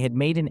 When they had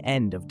made an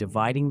end of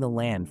dividing the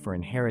land for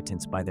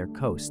inheritance by their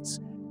coasts,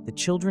 the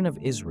children of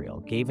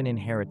Israel gave an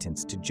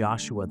inheritance to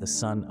Joshua the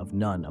son of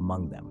Nun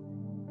among them.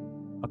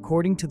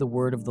 According to the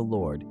word of the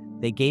Lord,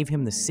 they gave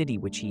him the city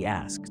which he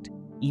asked,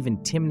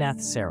 even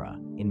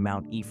Timnath-Serah in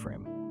Mount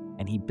Ephraim,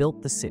 and he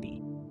built the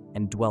city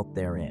and dwelt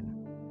therein.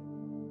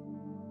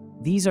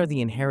 These are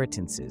the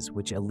inheritances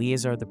which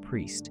Eleazar the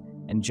priest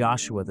and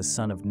Joshua the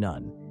son of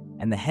Nun,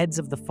 and the heads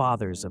of the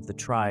fathers of the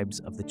tribes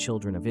of the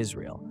children of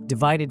Israel,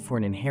 divided for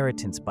an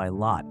inheritance by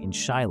lot in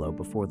Shiloh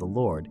before the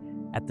Lord,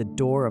 at the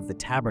door of the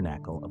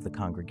tabernacle of the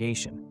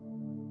congregation.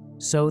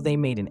 So they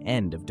made an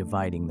end of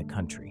dividing the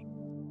country.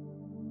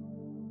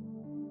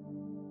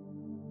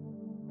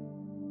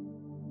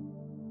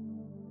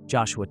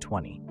 Joshua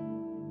 20.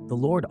 The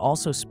Lord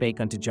also spake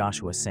unto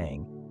Joshua,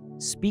 saying,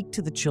 Speak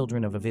to the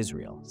children of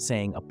Israel,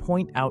 saying,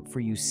 Appoint out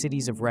for you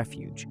cities of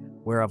refuge,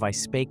 whereof I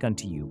spake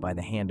unto you by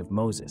the hand of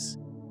Moses,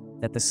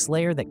 that the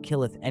slayer that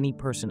killeth any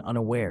person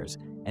unawares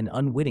and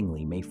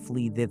unwittingly may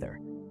flee thither,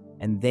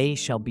 and they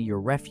shall be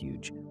your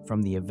refuge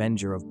from the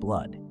avenger of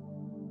blood.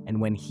 And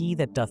when he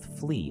that doth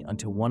flee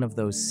unto one of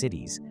those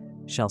cities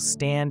shall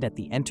stand at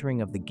the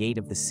entering of the gate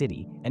of the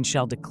city, and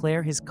shall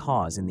declare his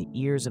cause in the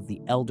ears of the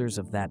elders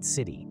of that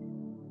city,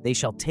 they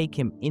shall take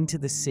him into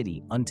the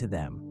city unto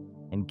them,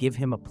 and give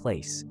him a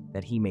place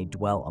that he may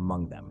dwell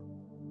among them.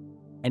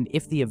 And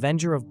if the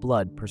avenger of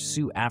blood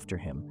pursue after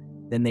him,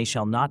 then they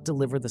shall not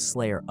deliver the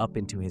slayer up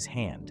into his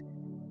hand,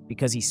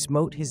 because he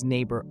smote his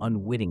neighbor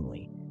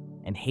unwittingly,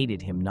 and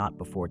hated him not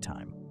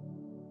beforetime.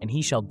 And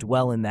he shall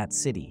dwell in that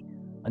city,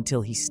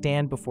 until he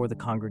stand before the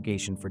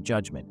congregation for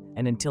judgment,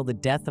 and until the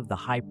death of the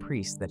high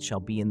priest that shall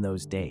be in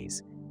those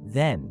days.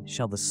 Then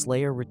shall the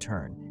slayer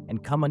return,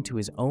 and come unto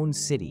his own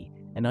city,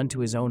 and unto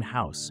his own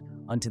house,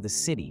 unto the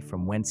city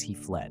from whence he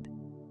fled.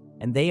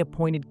 And they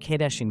appointed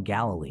Kadesh in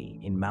Galilee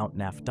in Mount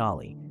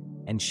Naphtali,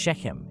 and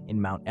Shechem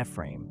in Mount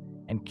Ephraim,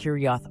 and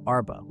Kiriath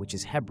Arba, which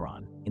is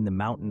Hebron, in the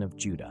mountain of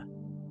Judah.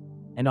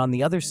 And on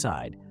the other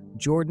side,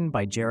 Jordan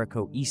by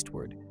Jericho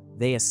eastward,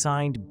 they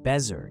assigned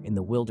Bezer in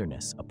the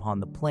wilderness upon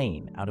the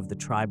plain out of the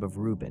tribe of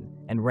Reuben,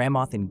 and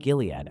Ramoth in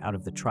Gilead out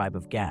of the tribe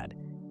of Gad,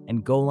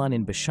 and Golan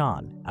in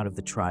Bashan out of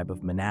the tribe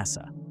of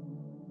Manasseh.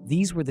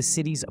 These were the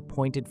cities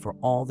appointed for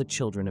all the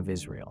children of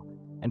Israel,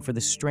 and for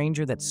the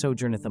stranger that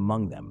sojourneth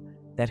among them,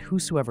 that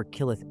whosoever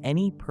killeth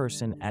any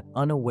person at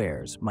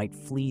unawares might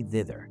flee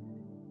thither,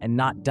 and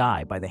not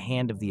die by the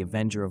hand of the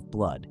avenger of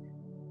blood,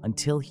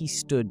 until he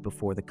stood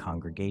before the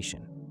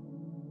congregation.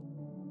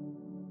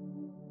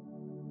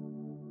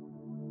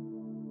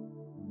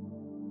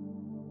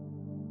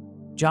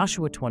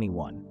 Joshua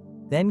 21.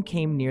 Then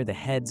came near the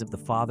heads of the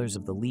fathers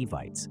of the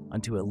Levites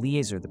unto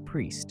Eleazar the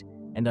priest,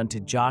 and unto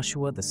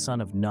Joshua the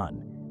son of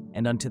Nun,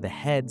 and unto the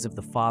heads of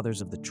the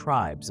fathers of the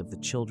tribes of the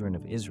children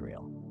of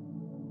Israel.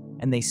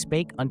 And they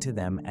spake unto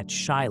them at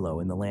Shiloh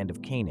in the land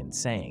of Canaan,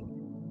 saying,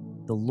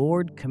 The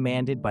Lord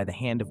commanded by the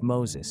hand of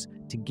Moses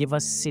to give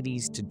us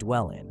cities to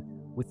dwell in,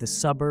 with the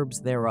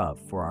suburbs thereof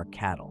for our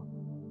cattle.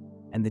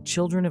 And the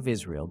children of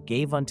Israel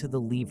gave unto the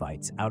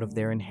Levites out of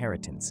their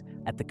inheritance,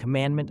 at the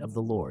commandment of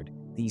the Lord,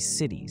 these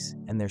cities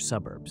and their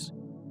suburbs.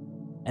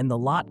 And the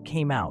lot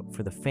came out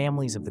for the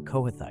families of the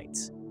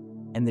Kohathites.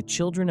 And the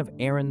children of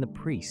Aaron the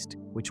priest,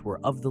 which were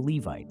of the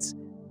Levites,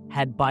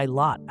 had by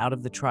lot out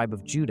of the tribe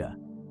of Judah,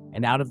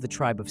 and out of the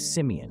tribe of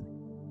Simeon,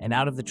 and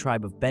out of the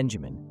tribe of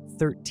Benjamin,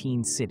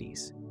 13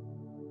 cities.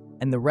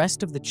 And the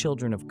rest of the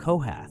children of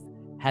Kohath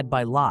had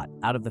by lot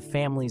out of the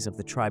families of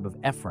the tribe of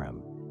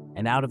Ephraim,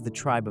 and out of the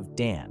tribe of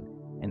Dan,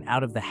 and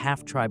out of the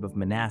half-tribe of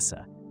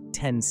Manasseh,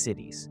 10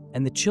 cities.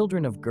 And the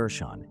children of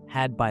Gershon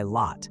had by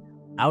lot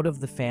out of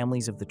the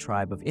families of the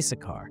tribe of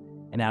Issachar,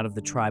 and out of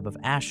the tribe of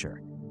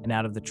Asher, and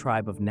out of the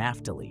tribe of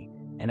Naphtali,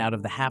 and out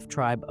of the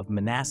half-tribe of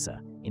Manasseh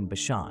in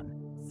Bashan,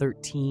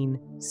 13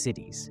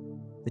 cities.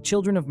 The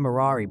children of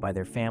Merari by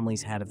their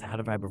families had of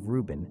the tribe of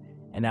Reuben,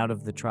 and out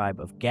of the tribe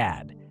of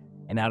Gad,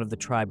 and out of the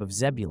tribe of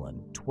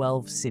Zebulun,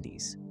 12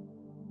 cities.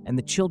 And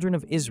the children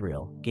of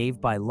Israel gave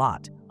by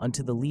lot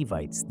unto the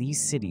Levites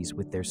these cities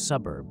with their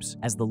suburbs,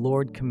 as the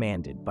Lord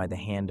commanded by the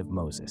hand of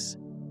Moses.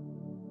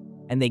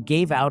 And they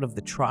gave out of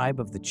the tribe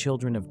of the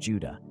children of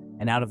Judah,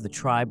 and out of the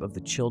tribe of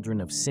the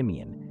children of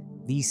Simeon,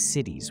 these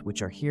cities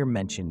which are here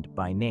mentioned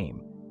by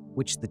name,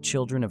 which the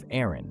children of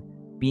Aaron,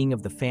 being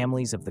of the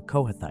families of the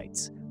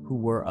Kohathites, who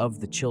were of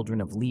the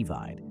children of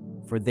Levi,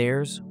 for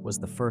theirs was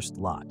the first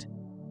lot.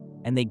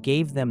 And they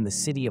gave them the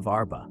city of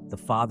Arba, the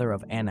father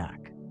of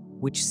Anak,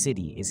 which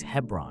city is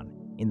Hebron,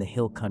 in the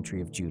hill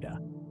country of Judah,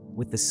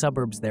 with the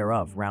suburbs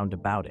thereof round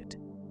about it.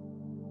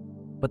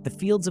 But the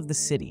fields of the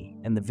city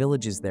and the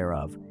villages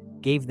thereof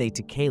gave they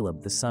to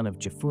Caleb the son of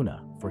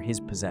Jephunneh for his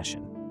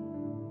possession.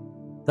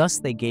 Thus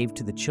they gave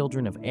to the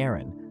children of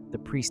Aaron the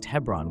priest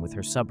Hebron with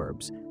her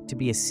suburbs, to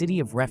be a city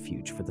of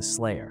refuge for the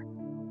slayer,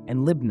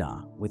 and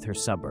Libnah with her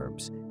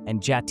suburbs, and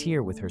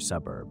Jatir with her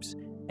suburbs,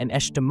 and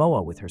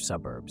Eshtemoa with her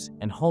suburbs,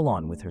 and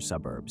Holon with her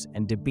suburbs,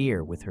 and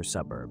Debir with her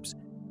suburbs,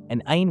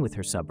 and Ain with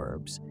her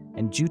suburbs,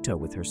 and Juttah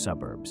with her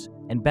suburbs,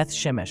 and Beth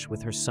Shemesh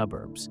with her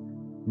suburbs,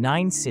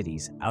 9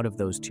 cities out of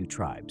those 2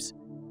 tribes.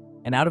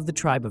 And out of the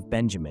tribe of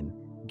Benjamin,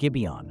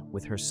 Gibeon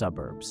with her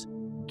suburbs,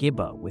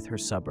 Gibeah with her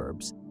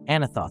suburbs,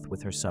 Anathoth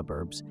with her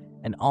suburbs,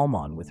 and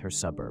Almon with her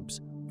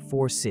suburbs,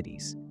 4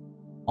 cities.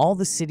 All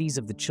the cities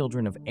of the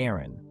children of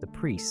Aaron, the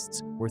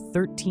priests, were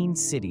 13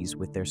 cities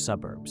with their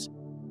suburbs.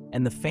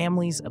 And the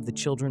families of the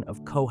children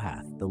of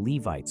Kohath, the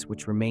Levites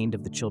which remained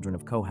of the children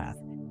of Kohath,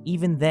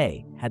 even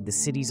they had the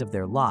cities of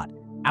their lot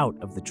out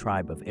of the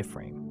tribe of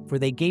Ephraim. For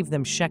they gave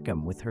them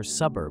Shechem with her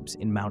suburbs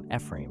in Mount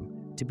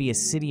Ephraim, to be a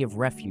city of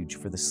refuge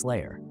for the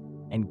slayer,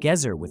 and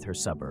Gezer with her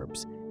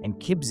suburbs, and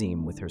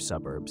Kibzim with her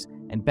suburbs,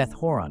 and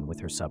Beth-horon with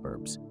her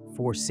suburbs,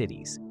 4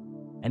 cities.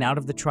 And out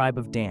of the tribe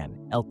of Dan,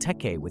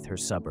 Eltekeh with her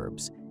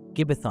suburbs,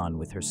 Gibbethon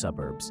with her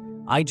suburbs,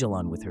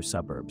 Aijalon with her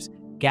suburbs,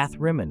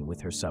 Gath-rimmon with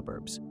her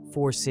suburbs,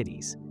 4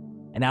 cities.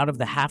 And out of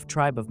the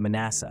half-tribe of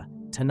Manasseh,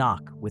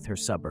 Tanakh with her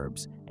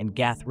suburbs, and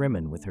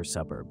Gath-rimmon with her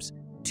suburbs,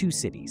 2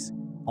 cities.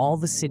 All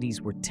the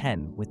cities were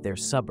 10 with their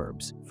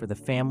suburbs for the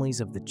families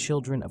of the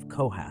children of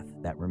Kohath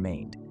that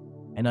remained.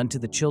 And unto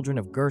the children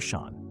of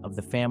Gershon, of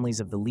the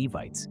families of the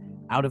Levites,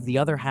 out of the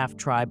other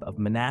half-tribe of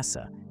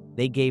Manasseh,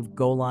 they gave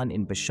Golan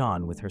in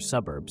Bashan with her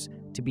suburbs,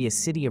 to be a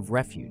city of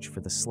refuge for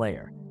the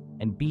slayer,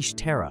 and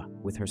Beeshtera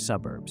with her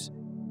suburbs,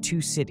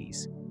 2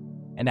 cities.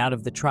 And out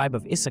of the tribe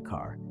of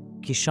Issachar,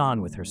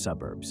 Kishan with her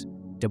suburbs,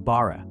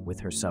 Debarah with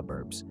her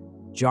suburbs,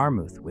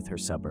 Jarmuth with her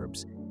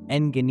suburbs,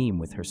 En-Ganim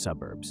with her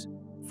suburbs,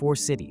 4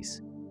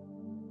 cities.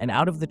 And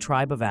out of the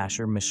tribe of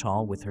Asher,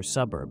 Mishal with her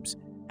suburbs,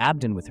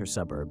 Abdon with her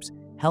suburbs,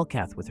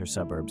 Helkath with her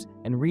suburbs,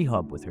 and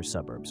Rehob with her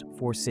suburbs,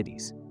 4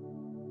 cities.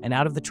 And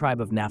out of the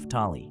tribe of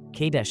Naphtali,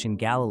 Kadesh in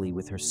Galilee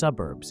with her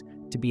suburbs,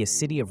 to be a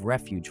city of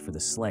refuge for the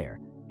slayer,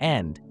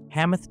 and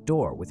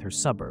Hamath-dor with her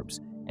suburbs,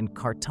 and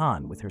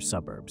Kartan with her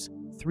suburbs,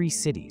 3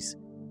 cities.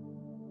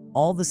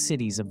 All the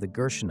cities of the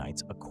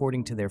Gershonites,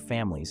 according to their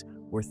families,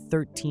 were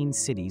 13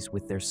 cities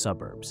with their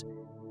suburbs.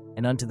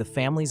 And unto the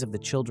families of the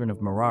children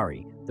of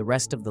Merari, the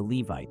rest of the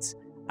Levites,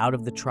 out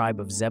of the tribe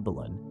of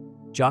Zebulun,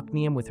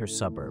 Jokneam with her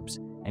suburbs,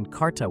 and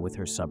Karta with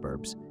her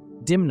suburbs,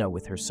 Dimnah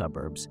with her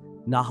suburbs,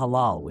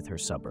 Nahalal with her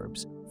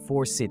suburbs,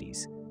 4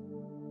 cities.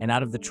 And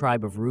out of the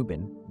tribe of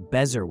Reuben,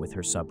 Bezer with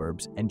her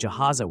suburbs, and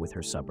Jahaza with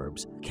her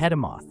suburbs,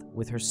 Kedemoth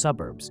with her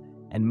suburbs,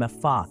 and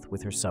Mephath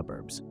with her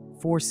suburbs,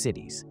 4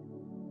 cities.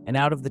 And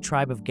out of the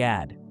tribe of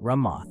Gad,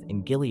 Ramoth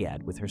in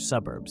Gilead with her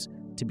suburbs,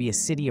 to be a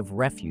city of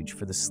refuge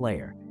for the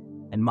slayer,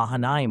 and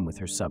Mahanaim with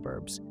her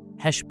suburbs,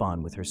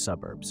 Heshbon with her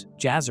suburbs,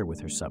 Jazer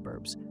with her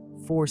suburbs,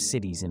 4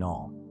 cities in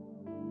all.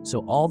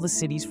 So all the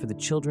cities for the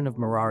children of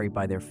Merari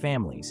by their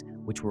families,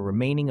 which were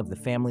remaining of the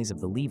families of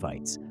the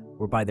Levites,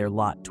 were by their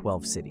lot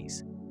 12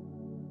 cities.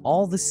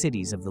 All the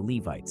cities of the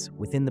Levites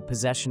within the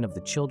possession of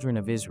the children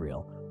of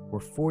Israel were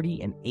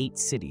 48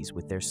 cities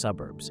with their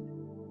suburbs.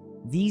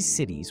 These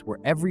cities were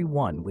every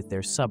one with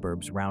their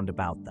suburbs round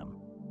about them.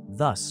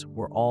 Thus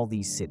were all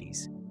these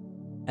cities.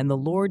 And the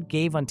Lord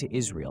gave unto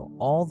Israel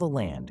all the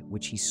land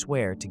which he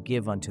sware to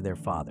give unto their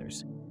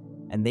fathers,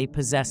 and they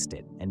possessed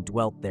it and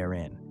dwelt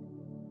therein.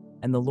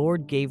 And the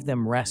Lord gave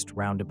them rest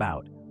round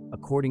about,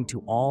 according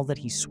to all that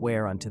he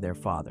sware unto their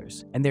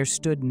fathers. And there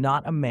stood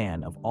not a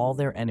man of all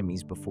their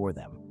enemies before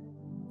them.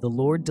 The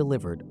Lord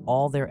delivered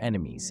all their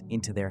enemies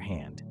into their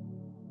hand.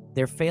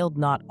 There failed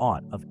not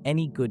aught of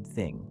any good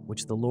thing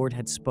which the Lord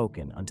had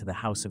spoken unto the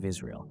house of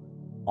Israel.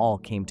 All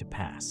came to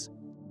pass.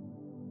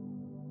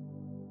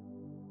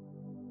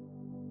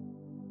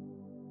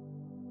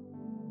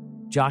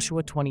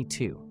 Joshua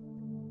 22.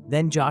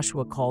 Then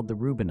Joshua called the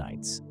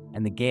Reubenites,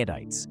 and the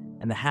Gadites,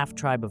 and the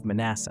half-tribe of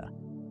Manasseh,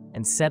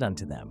 and said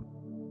unto them,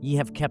 Ye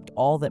have kept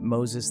all that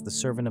Moses the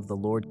servant of the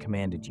Lord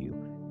commanded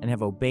you, and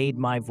have obeyed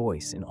my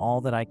voice in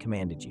all that I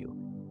commanded you.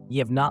 Ye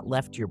have not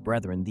left your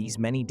brethren these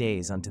many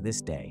days unto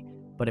this day,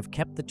 but have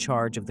kept the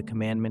charge of the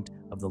commandment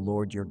of the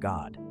Lord your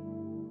God.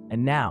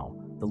 And now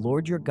the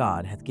Lord your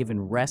God hath given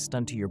rest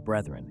unto your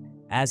brethren,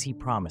 as he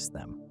promised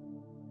them.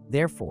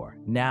 Therefore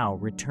now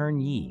return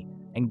ye,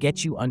 and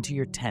get you unto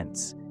your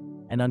tents,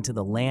 and unto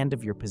the land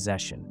of your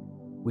possession,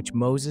 which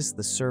Moses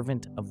the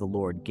servant of the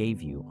Lord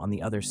gave you on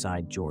the other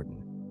side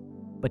Jordan.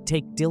 But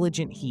take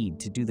diligent heed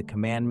to do the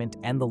commandment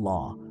and the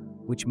law,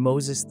 which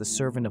Moses the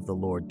servant of the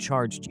Lord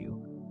charged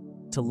you,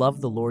 to love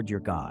the Lord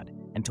your God,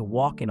 and to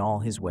walk in all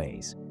his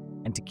ways,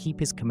 and to keep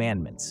his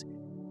commandments,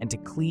 and to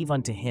cleave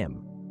unto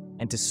him,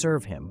 and to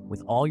serve him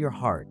with all your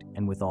heart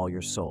and with all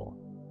your soul.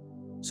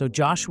 So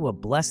Joshua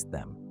blessed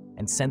them,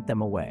 and sent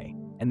them away,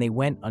 and they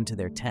went unto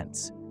their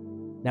tents.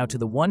 Now to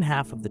the one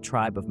half of the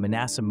tribe of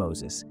Manasseh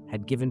Moses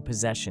had given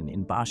possession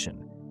in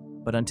Bashan,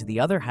 but unto the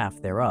other half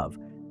thereof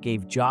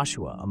gave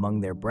Joshua among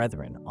their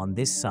brethren on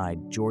this side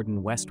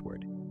Jordan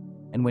westward.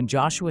 And when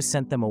Joshua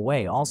sent them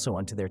away also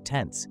unto their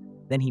tents,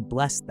 then he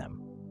blessed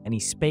them, and he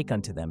spake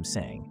unto them,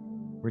 saying,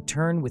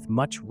 Return with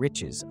much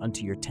riches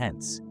unto your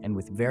tents, and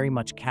with very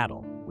much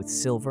cattle, with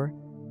silver,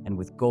 and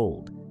with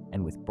gold,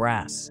 and with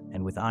brass,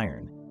 and with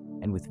iron,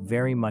 and with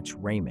very much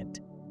raiment.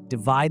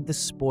 Divide the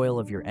spoil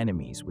of your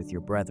enemies with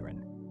your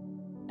brethren.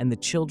 And the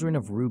children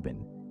of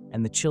Reuben,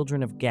 and the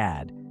children of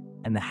Gad,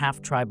 and the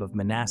half-tribe of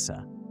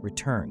Manasseh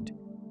returned,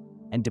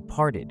 and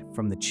departed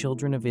from the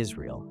children of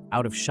Israel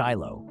out of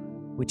Shiloh,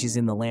 which is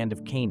in the land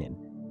of Canaan,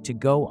 to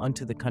go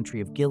unto the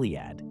country of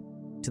Gilead,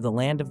 to the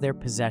land of their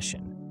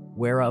possession,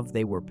 whereof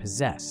they were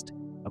possessed,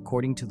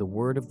 according to the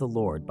word of the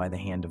Lord by the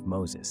hand of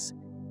Moses.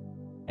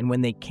 And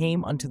when they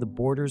came unto the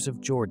borders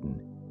of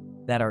Jordan,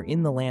 that are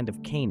in the land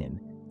of Canaan,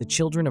 the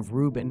children of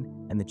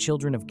Reuben, and the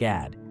children of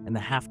Gad, and the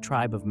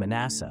half-tribe of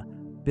Manasseh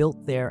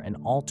built there an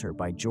altar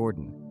by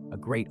Jordan, a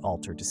great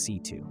altar to see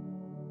to.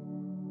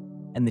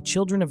 And the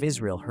children of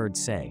Israel heard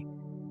say,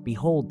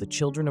 Behold, the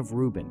children of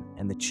Reuben,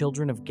 and the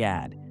children of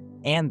Gad,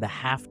 and the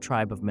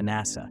half-tribe of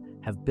Manasseh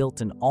have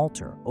built an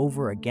altar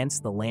over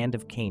against the land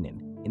of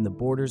Canaan, in the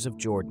borders of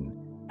Jordan,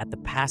 at the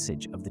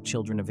passage of the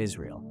children of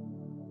Israel.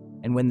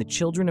 And when the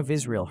children of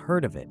Israel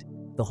heard of it,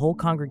 the whole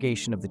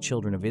congregation of the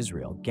children of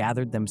Israel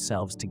gathered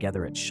themselves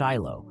together at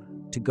Shiloh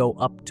to go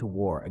up to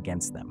war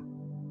against them.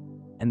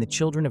 And the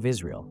children of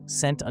Israel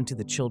sent unto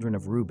the children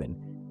of Reuben,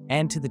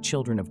 and to the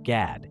children of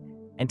Gad,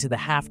 and to the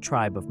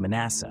half-tribe of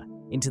Manasseh,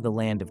 into the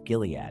land of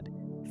Gilead,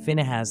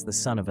 Phinehas the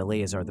son of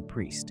Eleazar the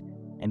priest,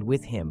 and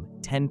with him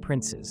 10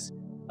 princes,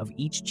 of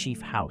each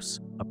chief house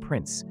a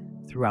prince,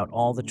 throughout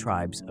all the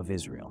tribes of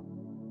Israel.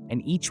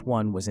 And each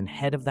one was an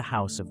head of the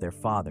house of their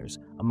fathers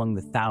among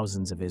the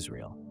thousands of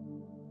Israel.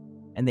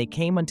 And they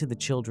came unto the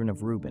children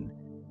of Reuben,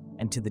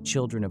 and to the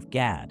children of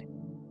Gad,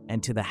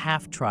 and to the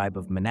half-tribe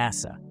of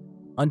Manasseh,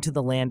 unto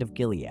the land of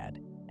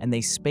Gilead, and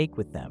they spake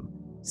with them,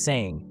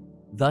 saying,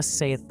 Thus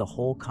saith the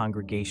whole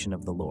congregation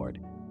of the Lord,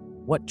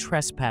 What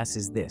trespass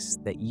is this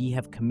that ye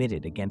have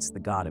committed against the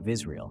God of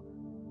Israel,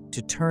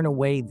 to turn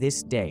away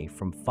this day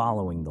from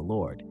following the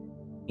Lord,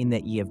 in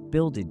that ye have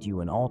builded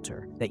you an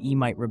altar, that ye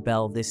might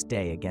rebel this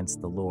day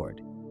against the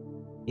Lord?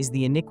 Is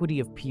the iniquity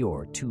of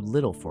Peor too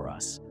little for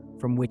us,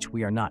 from which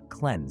we are not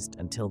cleansed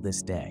until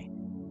this day,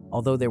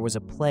 although there was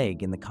a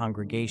plague in the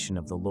congregation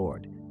of the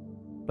Lord?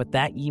 But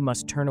that ye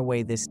must turn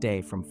away this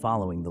day from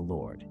following the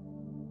Lord.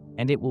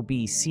 And it will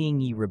be,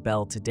 seeing ye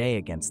rebel today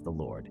against the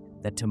Lord,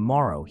 that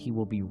tomorrow he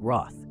will be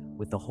wroth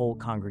with the whole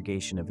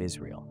congregation of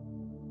Israel.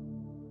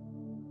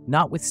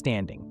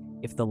 Notwithstanding,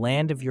 if the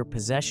land of your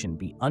possession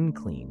be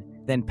unclean,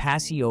 then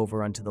pass ye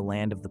over unto the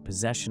land of the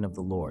possession of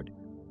the Lord,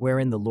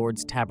 wherein the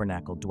Lord's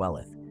tabernacle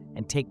dwelleth,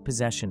 and take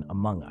possession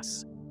among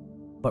us.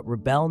 But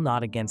rebel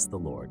not against the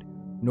Lord,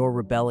 nor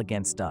rebel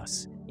against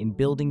us, in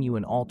building you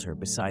an altar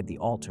beside the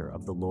altar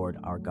of the Lord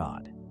our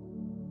God.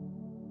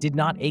 Did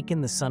not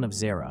Achan the son of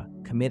Zerah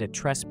commit a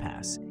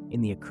trespass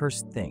in the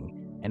accursed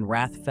thing, and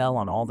wrath fell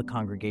on all the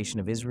congregation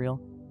of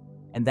Israel?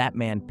 And that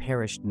man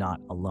perished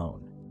not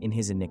alone in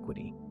his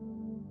iniquity.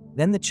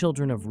 Then the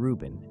children of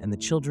Reuben, and the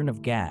children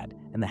of Gad,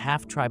 and the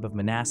half-tribe of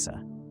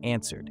Manasseh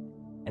answered,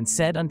 and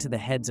said unto the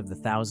heads of the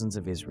thousands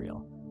of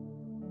Israel,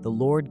 The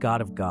Lord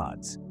God of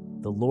gods,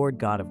 the Lord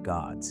God of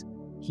gods,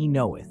 he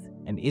knoweth,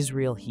 and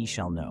Israel he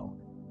shall know,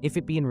 if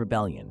it be in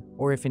rebellion,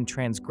 or if in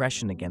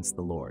transgression against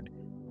the Lord.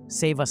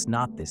 Save us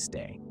not this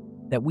day,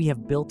 that we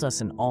have built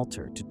us an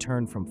altar to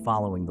turn from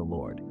following the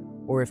Lord,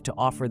 or if to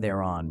offer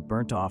thereon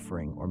burnt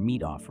offering or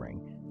meat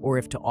offering, or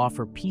if to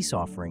offer peace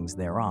offerings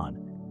thereon,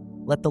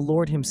 let the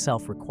Lord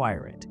himself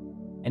require it.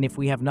 And if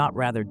we have not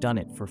rather done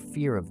it for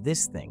fear of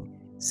this thing,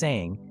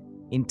 saying,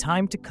 in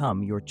time to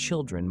come your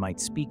children might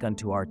speak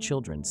unto our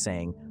children,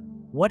 saying,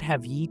 what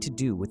have ye to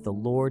do with the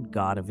Lord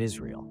God of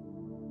Israel?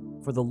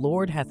 For the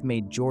Lord hath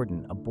made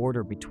Jordan a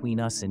border between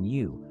us and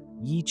you,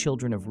 ye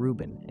children of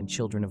Reuben and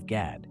children of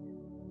Gad.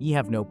 Ye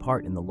have no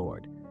part in the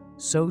Lord.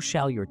 So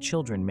shall your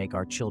children make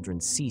our children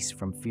cease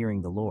from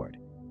fearing the Lord.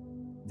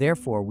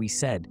 Therefore we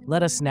said,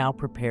 let us now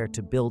prepare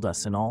to build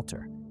us an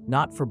altar,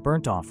 not for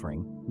burnt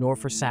offering, nor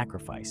for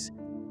sacrifice,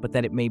 but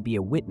that it may be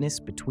a witness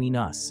between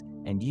us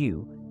and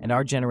you and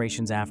our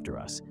generations after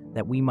us,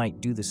 that we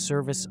might do the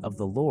service of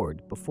the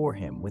Lord before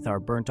him with our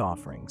burnt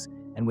offerings,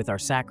 and with our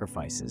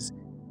sacrifices,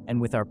 and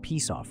with our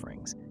peace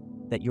offerings,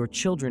 that your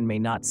children may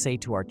not say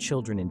to our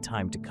children in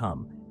time to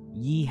come,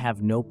 ye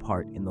have no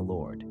part in the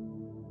Lord.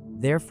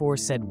 Therefore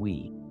said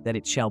we, that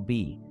it shall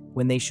be,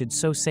 when they should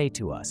so say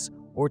to us,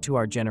 or to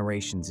our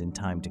generations in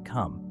time to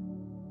come,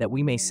 that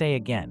we may say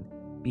again,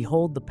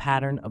 behold the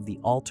pattern of the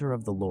altar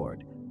of the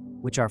Lord,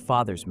 which our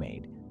fathers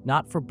made,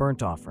 not for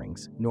burnt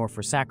offerings, nor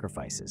for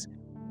sacrifices,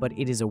 but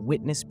it is a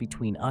witness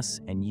between us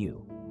and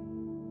you.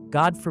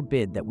 God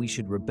forbid that we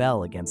should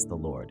rebel against the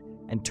Lord,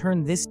 and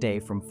turn this day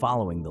from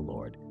following the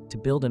Lord, to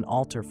build an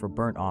altar for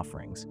burnt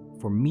offerings,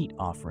 for meat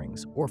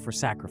offerings, or for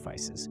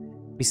sacrifices,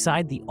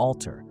 beside the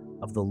altar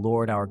of the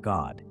Lord our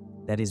God,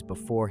 that is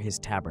before his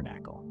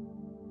tabernacle.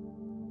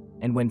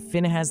 And when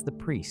Phinehas the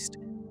priest,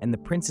 and the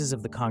princes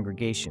of the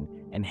congregation,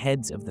 and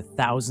heads of the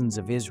thousands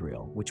of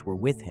Israel, which were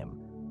with him,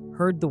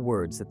 heard the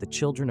words that the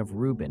children of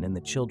Reuben and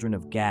the children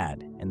of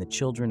Gad and the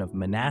children of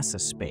Manasseh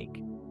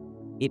spake,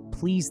 it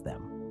pleased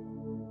them.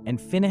 And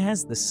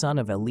Phinehas the son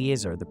of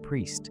Eleazar the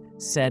priest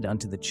said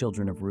unto the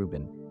children of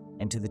Reuben,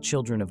 and to the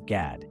children of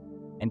Gad,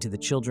 and to the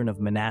children of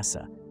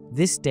Manasseh,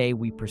 this day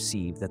we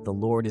perceive that the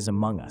Lord is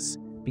among us,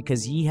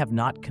 because ye have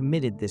not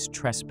committed this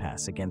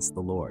trespass against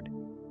the Lord.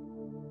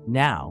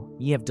 Now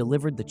ye have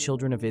delivered the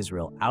children of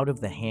Israel out of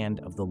the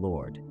hand of the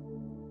Lord.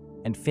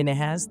 And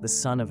Phinehas the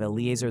son of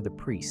Eleazar the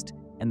priest,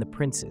 and the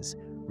princes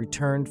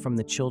returned from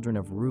the children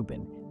of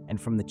Reuben and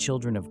from the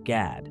children of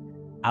Gad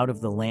out of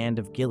the land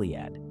of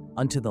Gilead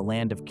unto the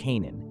land of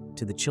Canaan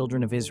to the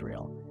children of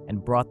Israel,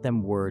 and brought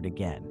them word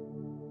again.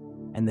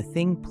 And the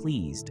thing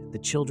pleased the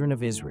children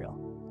of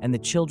Israel, and the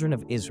children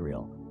of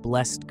Israel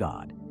blessed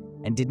God,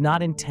 and did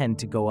not intend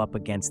to go up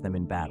against them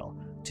in battle,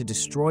 to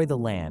destroy the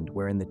land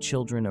wherein the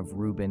children of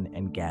Reuben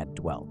and Gad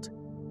dwelt.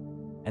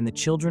 And the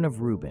children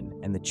of Reuben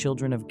and the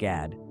children of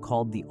Gad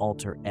called the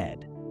altar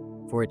Ed,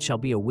 for it shall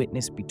be a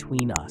witness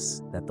between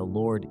us that the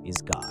Lord is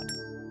God.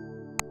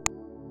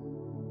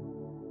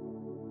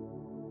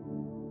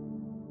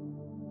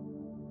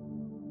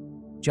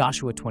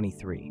 Joshua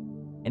 23.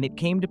 And it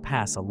came to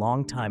pass a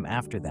long time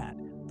after that,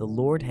 the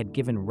Lord had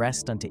given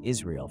rest unto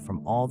Israel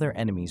from all their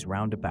enemies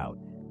round about,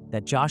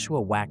 that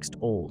Joshua waxed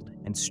old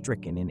and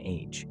stricken in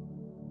age.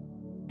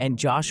 And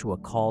Joshua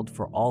called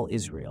for all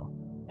Israel,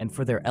 and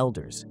for their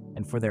elders,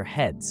 and for their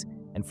heads,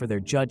 and for their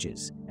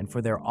judges, and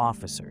for their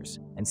officers,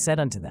 and said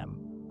unto them,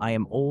 I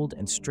am old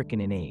and stricken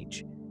in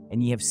age,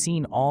 and ye have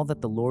seen all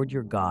that the Lord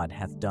your God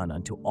hath done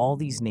unto all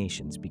these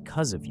nations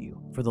because of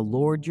you. For the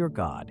Lord your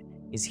God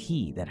is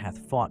he that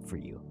hath fought for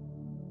you.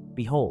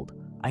 Behold,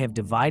 I have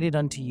divided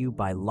unto you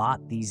by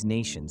lot these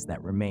nations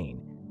that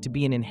remain, to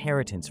be an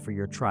inheritance for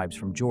your tribes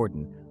from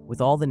Jordan,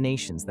 with all the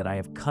nations that I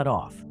have cut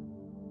off,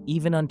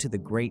 even unto the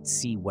great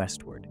sea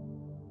westward.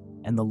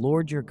 And the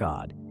Lord your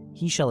God,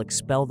 he shall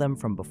expel them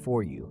from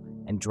before you,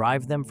 and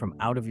drive them from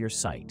out of your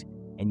sight,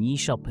 and ye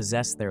shall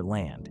possess their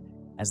land,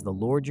 as the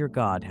Lord your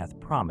God hath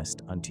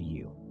promised unto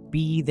you. Be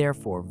ye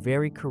therefore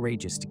very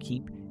courageous to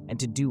keep and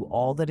to do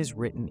all that is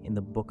written in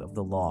the book of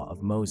the law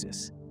of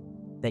Moses,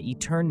 that ye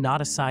turn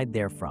not aside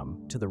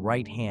therefrom to the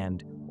right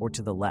hand or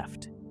to the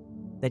left,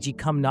 that ye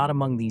come not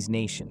among these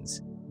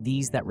nations,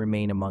 these that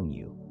remain among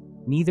you,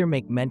 neither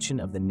make mention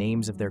of the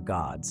names of their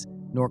gods,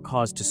 nor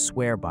cause to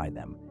swear by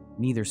them,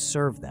 neither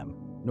serve them,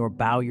 nor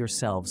bow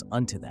yourselves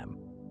unto them,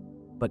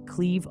 but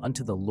cleave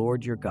unto the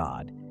Lord your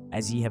God,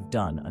 as ye have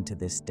done unto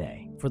this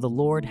day. For the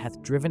Lord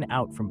hath driven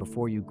out from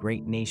before you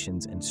great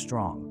nations and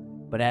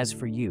strong, but as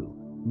for you,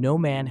 no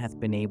man hath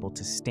been able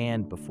to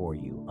stand before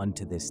you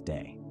unto this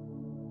day.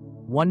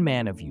 One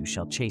man of you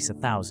shall chase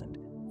 1,000,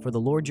 for the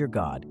Lord your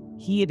God,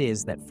 he it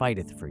is that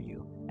fighteth for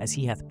you, as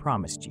he hath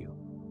promised you.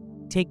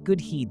 Take good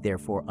heed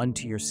therefore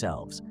unto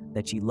yourselves,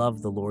 that ye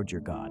love the Lord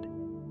your God.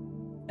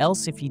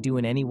 Else if ye do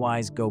in any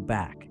wise go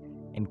back,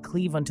 and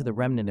cleave unto the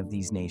remnant of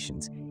these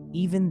nations,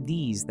 even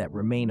these that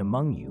remain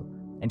among you,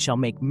 and shall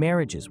make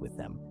marriages with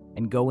them,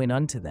 and go in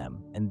unto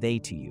them, and they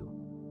to you.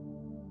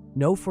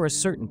 Know for a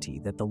certainty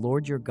that the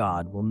Lord your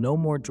God will no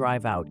more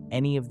drive out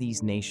any of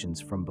these nations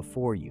from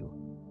before you,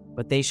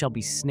 but they shall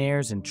be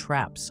snares and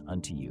traps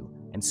unto you,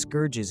 and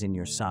scourges in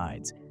your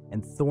sides,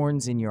 and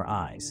thorns in your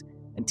eyes,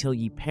 until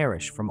ye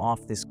perish from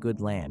off this good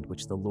land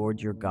which the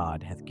Lord your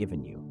God hath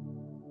given you.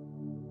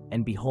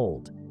 And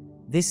behold,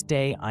 This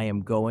day I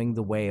am going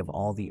the way of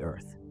all the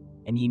earth,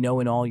 and ye know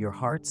in all your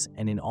hearts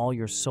and in all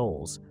your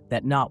souls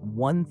that not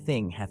one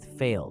thing hath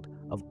failed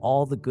of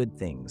all the good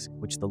things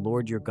which the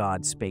Lord your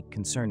God spake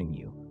concerning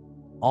you.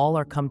 All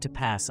are come to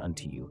pass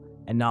unto you,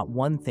 and not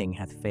one thing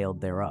hath failed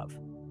thereof.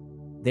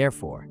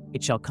 Therefore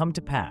it shall come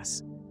to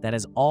pass, that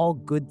as all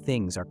good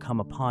things are come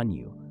upon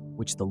you,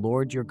 which the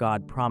Lord your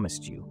God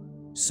promised you,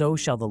 so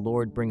shall the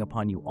Lord bring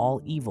upon you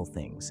all evil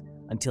things,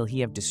 until he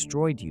have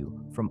destroyed you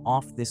from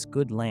off this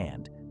good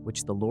land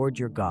which the Lord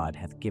your God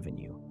hath given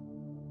you.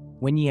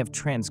 When ye have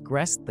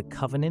transgressed the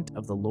covenant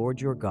of the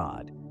Lord your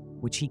God,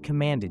 which he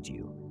commanded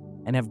you,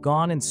 and have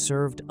gone and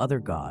served other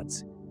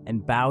gods,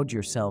 and bowed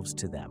yourselves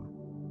to them,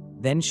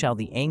 then shall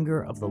the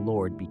anger of the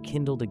Lord be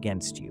kindled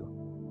against you,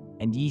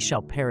 and ye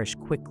shall perish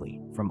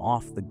quickly from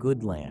off the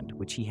good land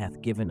which he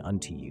hath given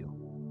unto you.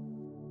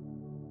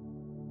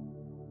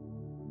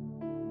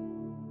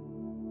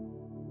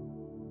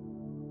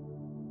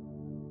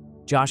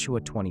 Joshua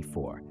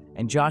 24.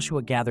 And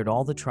Joshua gathered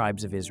all the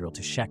tribes of Israel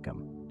to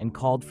Shechem, and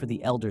called for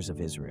the elders of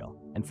Israel,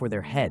 and for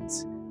their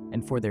heads,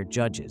 and for their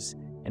judges,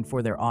 and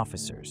for their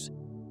officers,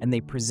 and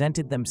they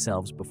presented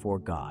themselves before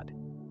God.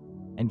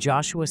 And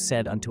Joshua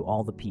said unto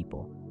all the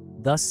people,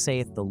 Thus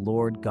saith the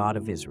Lord God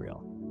of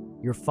Israel,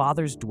 Your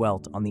fathers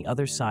dwelt on the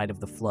other side of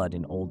the flood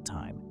in old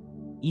time,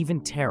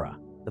 even Terah,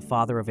 the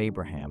father of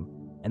Abraham,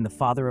 and the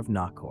father of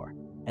Nachor,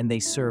 and they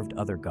served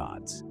other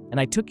gods. And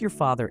I took your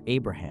father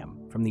Abraham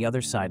from the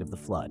other side of the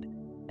flood,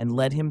 and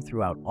led him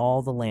throughout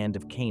all the land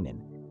of Canaan,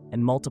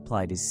 and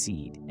multiplied his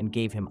seed, and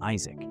gave him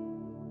Isaac.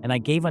 And I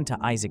gave unto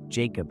Isaac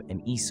Jacob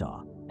and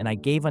Esau, and I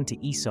gave unto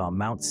Esau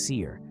Mount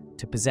Seir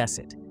to possess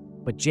it.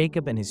 But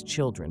Jacob and his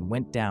children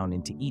went down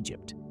into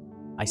Egypt.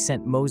 I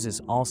sent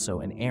Moses also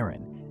and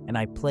Aaron, and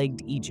I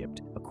plagued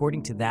Egypt,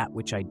 according to that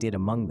which I did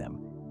among them.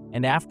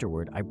 And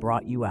afterward I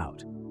brought you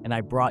out, and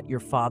I brought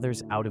your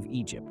fathers out of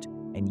Egypt,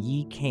 and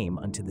ye came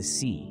unto the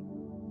sea.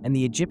 And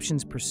the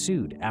Egyptians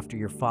pursued after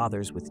your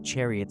fathers with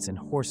chariots and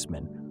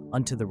horsemen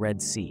unto the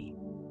Red Sea.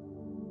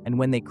 And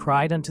when they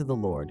cried unto the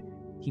Lord,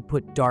 he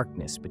put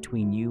darkness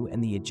between you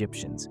and the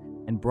Egyptians,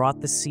 and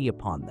brought the sea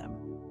upon them,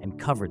 and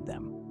covered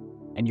them.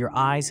 And your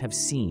eyes have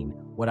seen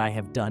what I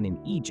have done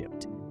in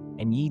Egypt,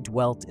 and ye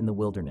dwelt in the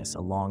wilderness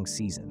a long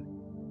season.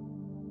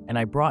 And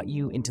I brought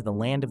you into the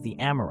land of the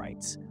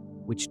Amorites,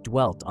 which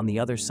dwelt on the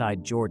other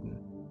side Jordan,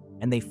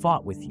 and they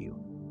fought with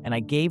you, and I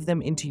gave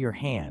them into your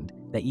hand,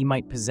 that ye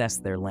might possess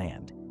their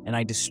land, and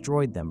I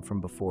destroyed them from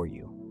before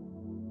you.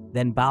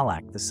 Then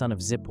Balak the son of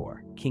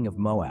Zippor, king of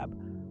Moab,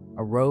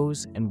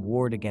 arose and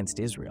warred against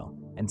Israel,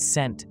 and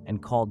sent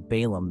and called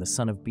Balaam the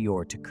son of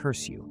Beor to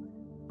curse you.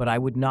 But I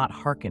would not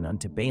hearken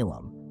unto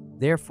Balaam,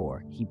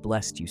 therefore he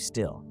blessed you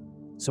still.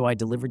 So I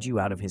delivered you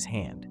out of his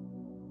hand.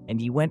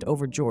 And ye went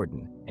over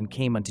Jordan, and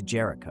came unto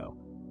Jericho.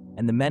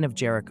 And the men of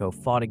Jericho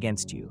fought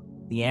against you,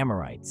 the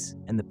Amorites,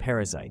 and the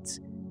Perizzites,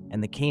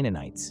 and the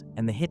Canaanites,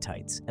 and the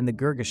Hittites, and the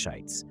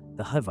Girgashites,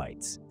 the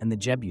Hivites, and the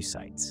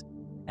Jebusites.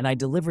 And I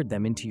delivered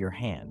them into your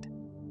hand.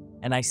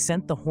 And I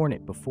sent the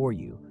hornet before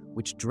you,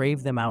 which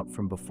drave them out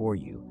from before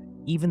you,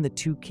 even the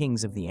 2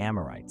 kings of the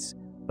Amorites,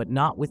 but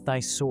not with thy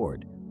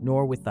sword,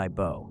 nor with thy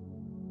bow.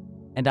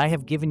 And I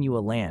have given you a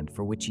land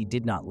for which ye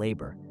did not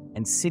labor,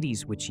 and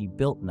cities which ye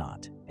built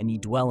not, and ye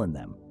dwell in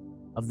them.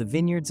 Of the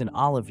vineyards and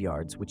olive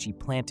yards which ye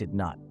planted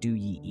not do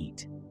ye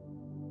eat.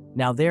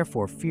 Now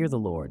therefore fear the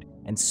Lord,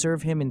 and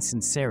serve him in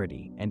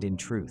sincerity and in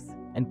truth,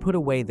 and put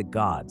away the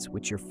gods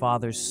which your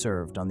fathers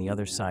served on the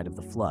other side of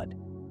the flood,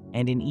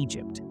 and in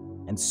Egypt,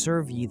 and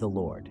serve ye the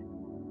Lord.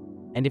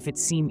 And if it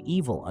seem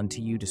evil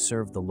unto you to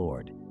serve the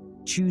Lord,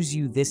 choose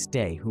you this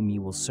day whom ye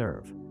will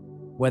serve,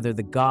 whether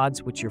the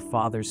gods which your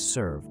fathers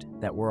served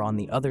that were on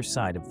the other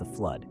side of the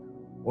flood,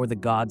 or the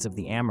gods of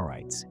the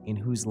Amorites, in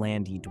whose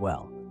land ye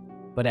dwell.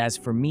 But as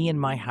for me and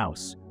my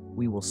house,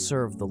 we will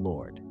serve the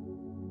Lord.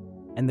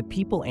 And the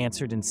people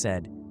answered and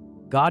said,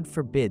 God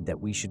forbid that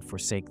we should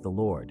forsake the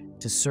Lord,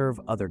 to serve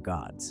other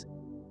gods.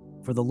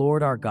 For the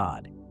Lord our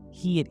God,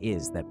 he it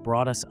is that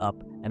brought us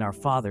up and our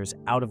fathers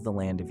out of the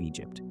land of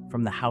Egypt,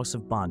 from the house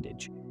of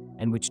bondage,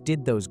 and which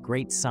did those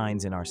great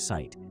signs in our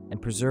sight,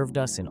 and preserved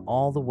us in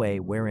all the way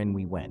wherein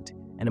we went,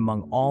 and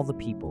among all the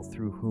people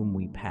through whom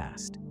we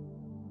passed.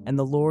 And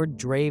the Lord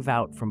drave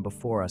out from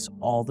before us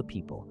all the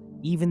people,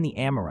 even the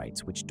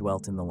Amorites which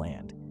dwelt in the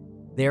land.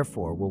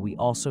 Therefore will we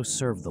also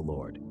serve the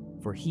Lord,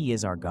 for he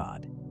is our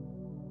God.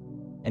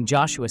 And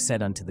Joshua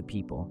said unto the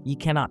people, Ye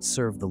cannot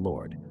serve the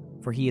Lord,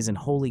 for he is an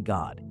holy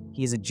God,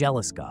 he is a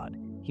jealous God,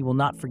 he will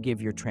not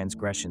forgive your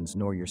transgressions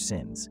nor your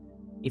sins.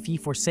 If ye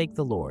forsake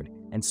the Lord,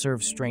 and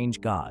serve strange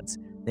gods,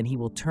 then he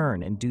will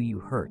turn and do you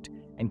hurt,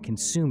 and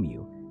consume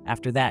you,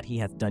 after that he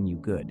hath done you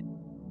good.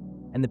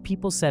 And the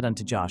people said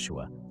unto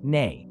Joshua,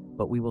 Nay,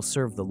 but we will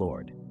serve the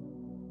Lord.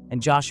 And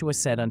Joshua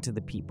said unto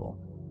the people,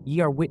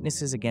 Ye are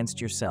witnesses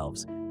against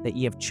yourselves, that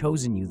ye have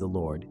chosen you the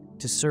Lord,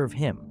 to serve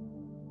him.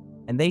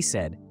 And they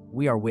said,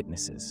 We are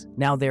witnesses.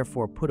 Now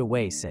therefore put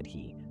away, said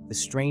he, the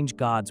strange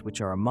gods which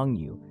are among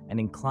you, and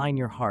incline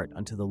your heart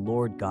unto the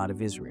Lord God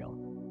of Israel.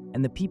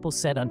 And the people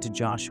said unto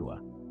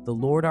Joshua, The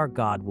Lord our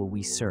God will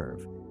we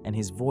serve, and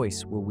his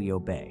voice will we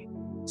obey.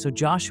 So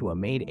Joshua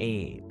made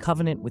a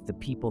covenant with the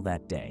people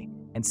that day,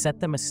 and set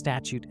them a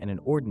statute and an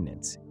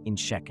ordinance in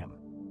Shechem.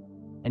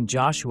 And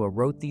Joshua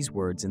wrote these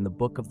words in the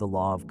book of the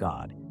law of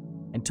God,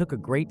 and took a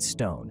great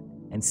stone,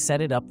 and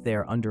set it up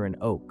there under an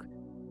oak,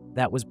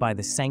 that was by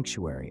the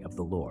sanctuary of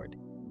the Lord.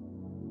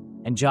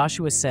 And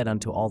Joshua said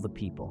unto all the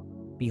people,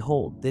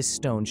 Behold, this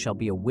stone shall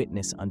be a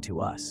witness unto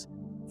us,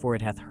 for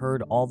it hath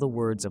heard all the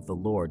words of the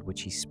Lord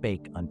which he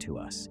spake unto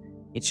us.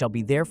 It shall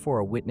be therefore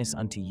a witness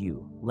unto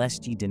you,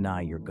 lest ye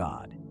deny your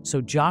God.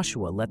 So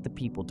Joshua let the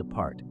people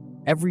depart,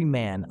 every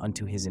man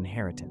unto his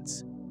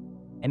inheritance.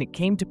 And it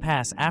came to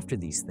pass after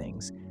these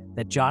things,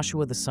 that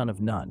Joshua the son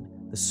of Nun,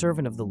 the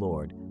servant of the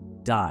Lord,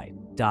 died,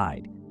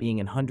 being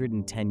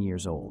 110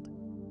 years old.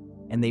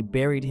 And they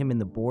buried him in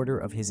the border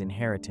of his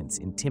inheritance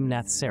in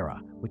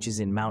Timnath-serah, which is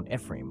in Mount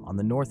Ephraim, on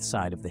the north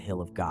side of the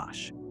hill of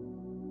Gosh.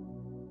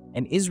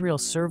 And Israel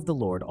served the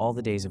Lord all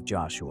the days of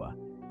Joshua,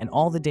 and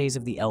all the days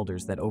of the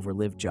elders that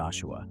overlived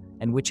Joshua,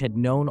 and which had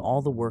known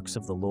all the works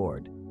of the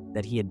Lord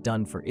that he had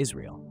done for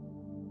Israel.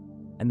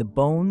 And the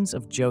bones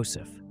of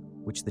Joseph,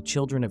 which the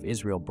children of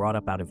Israel brought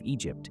up out of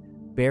Egypt,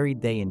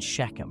 buried they in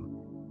Shechem,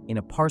 in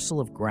a parcel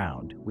of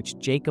ground which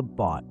Jacob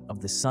bought of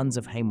the sons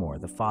of Hamor,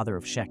 the father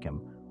of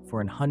Shechem, for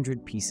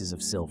 100 pieces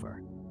of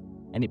silver.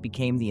 And it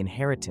became the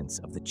inheritance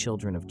of the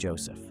children of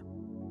Joseph.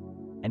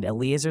 And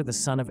Eleazar the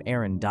son of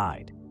Aaron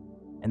died,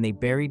 and they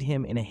buried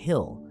him in a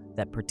hill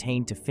that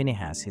pertained to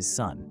Phinehas his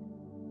son,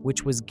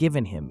 which was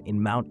given him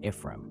in Mount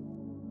Ephraim.